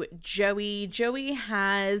to Joey. Joey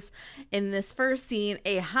has, in this first scene,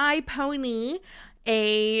 a high pony,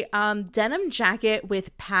 a denim jacket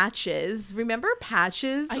with patches. Remember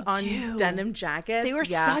patches on denim jackets? They were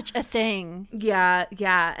such a thing. Yeah.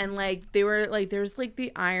 And like they were like there's like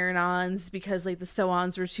the iron-ons because like the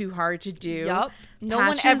sew-ons were too hard to do. Yep. No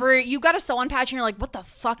one ever, you got a sew-on patch and you're like, what the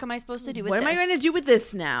fuck am I supposed to do with this? What am I going to do with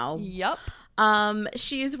this now? Yep.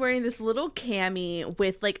 She is wearing this little cami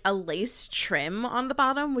with like a lace trim on the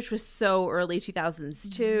bottom, which was so early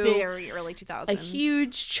 2000s too. Very early 2000s. A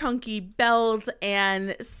huge chunky belt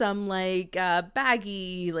and some like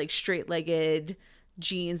baggy, like straight-legged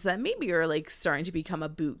jeans that maybe are like starting to become a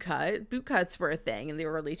boot cut. Boot cuts were a thing in the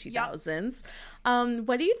early 2000s. Yep.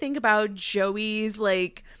 What do you think about Joey's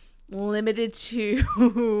like limited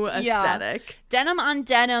to aesthetic? Denim on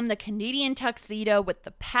denim, the Canadian tuxedo with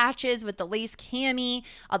the patches, with the lace cami,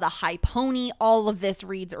 the high pony, all of this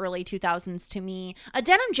reads early 2000s to me. A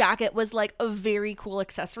denim jacket was like a very cool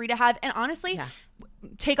accessory to have, and honestly,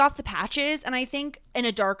 take off the patches and I think in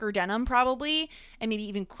a darker denim probably, and maybe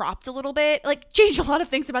even cropped a little bit, like change a lot of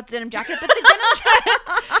things about the denim jacket, but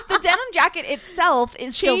the denim jacket itself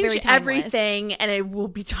is still very timeless. Everything and it will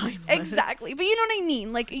be timeless. Exactly. But you know what I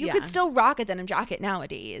mean? Like you could still rock a denim jacket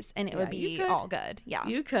nowadays and it would be all good. Yeah.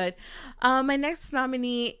 You could. My next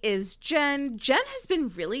nominee is Jen. Jen has been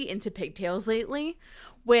really into pigtails lately,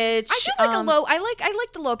 which I do like I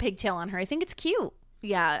like the low pigtail on her. I think it's cute.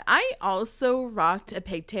 Yeah, I also rocked a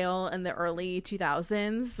pigtail in the early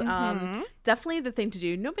 2000s. Definitely the thing to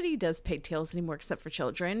do. Nobody does pigtails anymore except for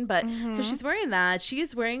children. But so she's wearing that. She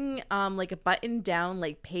is wearing like a button down,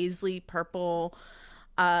 like paisley purple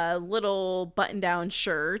little button down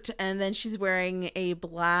shirt. And then she's wearing a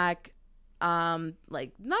black,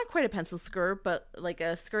 like not quite a pencil skirt, but like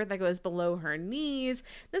a skirt that goes below her knees.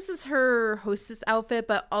 This is her hostess outfit,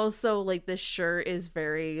 but also like this shirt is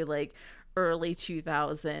very like early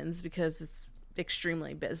 2000s because it's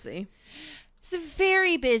extremely busy. It's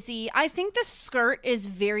very busy. I think the skirt is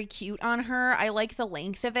very cute on her. I like the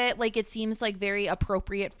length of it. Like it seems like very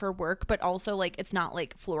appropriate for work, but also like it's not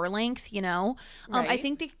like floor length, you know? Right. I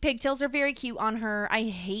think the pigtails are very cute on her. I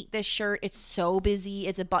hate this shirt. It's so busy.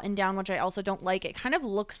 It's a button down, which I also don't like. It kind of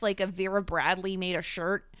looks like a Vera Bradley made a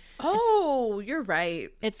shirt. You're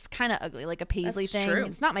right. It's kind of ugly, like a paisley thing. True.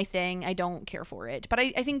 It's not my thing. I don't care for it. But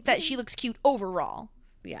I think that she looks cute overall.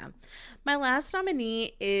 Yeah. My last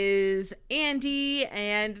nominee is Andy,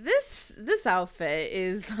 and this outfit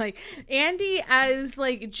is like Andy, as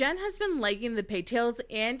like Jen has been liking the pigtails.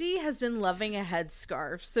 Andy has been loving a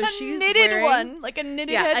headscarf. So she's knitted wearing one, like a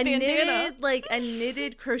knitted head bandana. A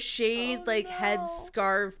knitted crocheted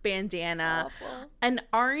headscarf bandana, an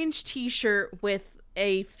orange t-shirt with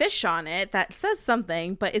a fish on it that says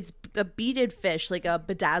something, but it's a beaded fish, like a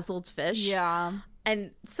bedazzled fish. Yeah.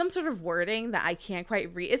 And some sort of wording that I can't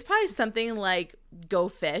quite read. It's probably something like "Go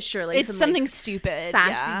fish" or like it's something stupid,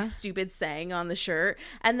 sassy, stupid saying on the shirt.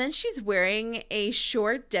 And then she's wearing a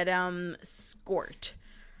short denim skirt.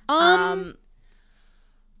 I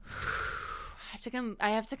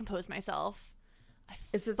have to compose myself.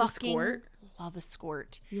 Is it the skirt? Love a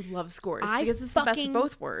skirt. You love skirts because it's the best of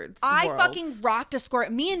both worlds. I fucking rocked a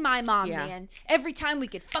skirt. Me and my mom, man. Every time we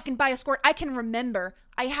could fucking buy a skirt, I can remember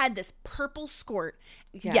I had this purple skirt.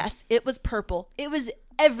 Yeah. Yes, it was purple. It was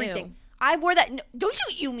everything. Ew. I wore that. No, don't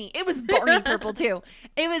you ew me. It was Barney purple too.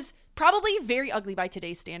 It was probably very ugly by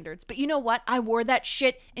today's standards. But you know what? I wore that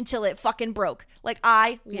shit until it fucking broke. Like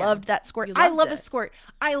I loved that skirt. I love a skirt.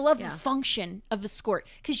 I love the function of a skirt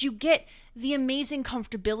because you get the amazing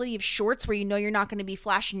comfortability of shorts where you know you're not going to be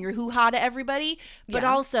flashing your hoo-ha to everybody, but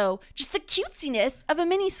also just the cutesiness of a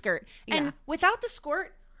mini skirt. And without the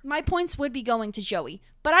skirt, my points would be going to Joey,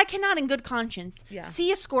 but I cannot in good conscience see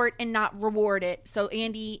a skirt and not reward it. So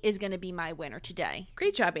Andy is going to be my winner today.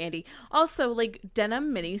 Great job, Andy. Also, like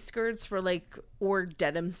denim mini skirts were like, or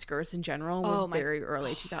denim skirts in general were very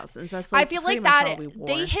early 2000s. That's like I feel like that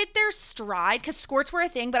they hit their stride because skirts were a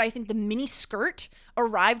thing, but I think the mini skirt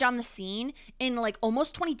arrived on the scene in like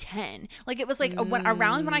almost 2010. Like it was like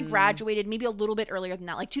around when I graduated, maybe a little bit earlier than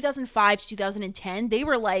that, like 2005 to 2010. They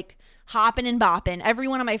were like hopping and bopping. Every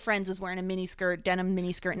one of my friends was wearing a mini skirt, denim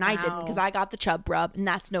mini skirt, and I didn't because I got the chub rub, and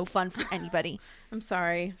that's no fun for anybody. I'm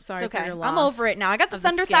sorry. It's okay. For your loss. I'm over it now. I got the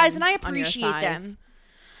thunder thighs, and I appreciate them.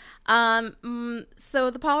 So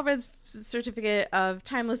the Paul Rudd Certificate of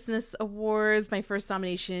Timelessness Awards, my first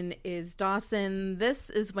nomination is Dawson. This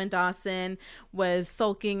is when Dawson was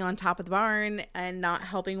sulking on top of the barn and not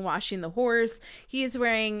helping washing the horse. He is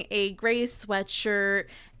wearing a gray sweatshirt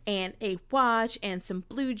and a watch and some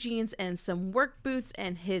blue jeans and some work boots,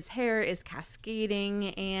 and his hair is cascading,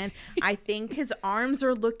 and I think his arms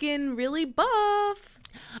are looking really buff.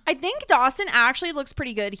 I think Dawson actually looks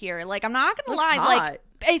pretty good here. Like, I'm not gonna lie, hot. like,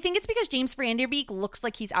 I think it's because James Van Der Beek looks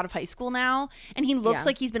like he's out of high school now, and he looks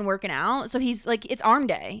like he's been working out. So he's like, it's arm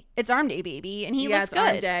day. It's arm day, baby, and he looks it's good.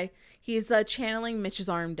 Arm day. He's channeling Mitch's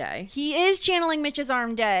arm day. He is channeling Mitch's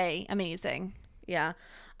arm day. Amazing. Yeah.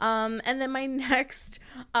 And then my next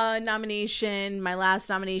nomination, my last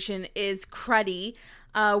nomination, is Cruddy.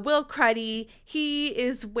 Will Cruddy. He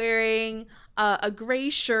is wearing a gray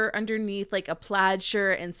shirt underneath, like a plaid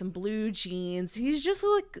shirt, and some blue jeans. He's just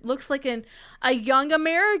looks like a young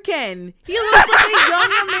American. He looks like a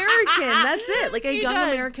young American. That's it, like a young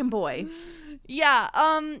American boy. Yeah.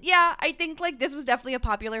 I think like this was definitely a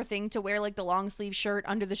popular thing to wear, like the long sleeve shirt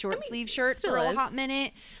under the short sleeve shirt for a hot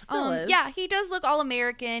minute. Yeah, he does look all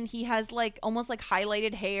American. He has like almost like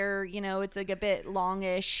highlighted hair, you know, it's like a bit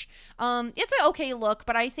longish. It's an okay look,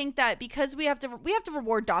 but I think that because we have to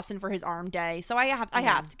reward Dawson for his arm day. So I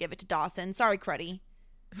have to give it to Dawson. Sorry, Cruddy.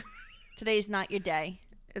 Today's not your day.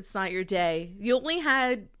 It's not your day. You only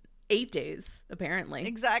had 8 days, apparently.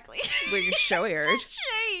 Exactly. Where your show aired.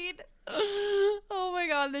 Shade. Oh my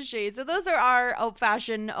god, the shade. So those are our Old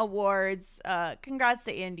Fashion Awards. Congrats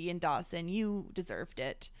to Andy and Dawson. You deserved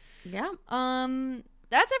it. Yeah.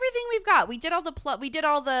 That's everything we've got. We did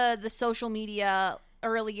all the social media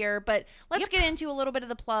earlier, but let's get into a little bit of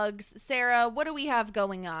the plugs. Sarah, what do we have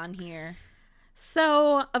going on here?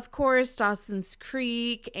 So, of course, Dawson's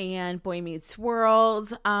Creek and Boy Meets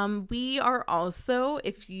World. We are also,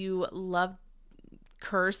 if you love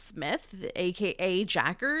Kerr Smith, aka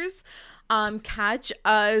Jackers, catch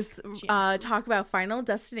us talk about Final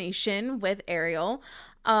Destination with Ariel,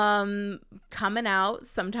 coming out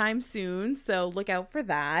sometime soon, so look out for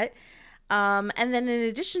that. And then in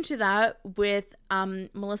addition to that, with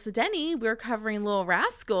Melissa Denny, we're covering Little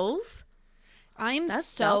Rascals. I'm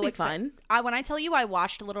so excited. When I tell you I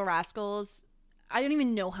watched Little Rascals, I don't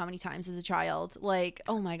even know how many times as a child. Like,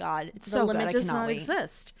 oh my god, it's so good. The limit does not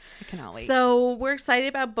exist. I cannot wait. So we're excited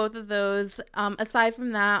about both of those. Aside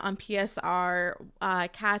from that, on PSR,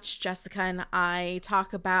 catch Jessica and I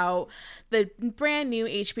talk about the brand new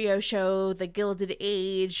HBO show, The Gilded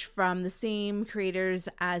Age, from the same creators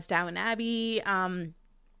as Downton Abbey.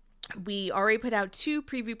 We already put out 2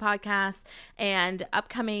 preview podcasts, and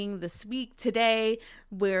upcoming this week today,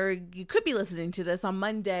 where you could be listening to this on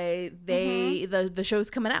Monday, the show's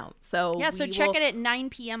coming out. So yeah, so check it at 9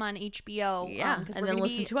 p.m. on HBO. Yeah, and then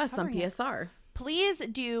listen to us on PSR. Please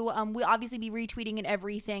do. We'll obviously be retweeting and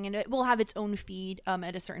everything, and it will have its own feed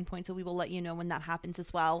at a certain point, so we will let you know when that happens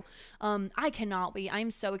as well. I cannot wait.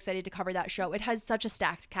 I'm so excited to cover that show. It has such a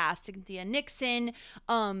stacked cast. Cynthia Nixon,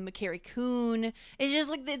 Carrie Coon. It's just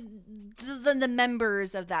like the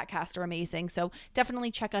members of that cast are amazing. So definitely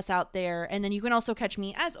check us out there. And then you can also catch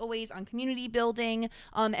me, as always, on Community Building.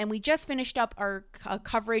 And we just finished up our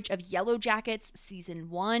coverage of Yellow Jackets Season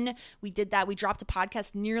 1. We did that. We dropped a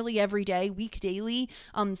podcast nearly every day, daily.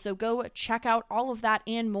 So go check out all of that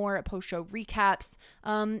and more at post show recaps.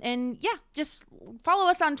 And yeah, just follow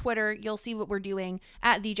us on Twitter. You'll see what we're doing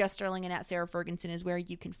at the Jess Sterling and at Sarah Ferguson is where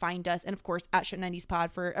you can find us. And of course at Shit 90s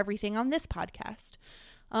Pod for everything on this podcast.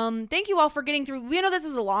 Thank you all for getting through. We know this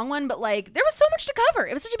was a long one, but like there was so much to cover.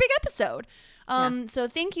 It was such a big episode. So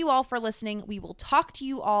thank you all for listening. We will talk to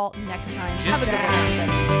you all next time. Have a good one,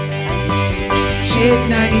 everybody. Shit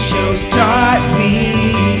 90 shows taught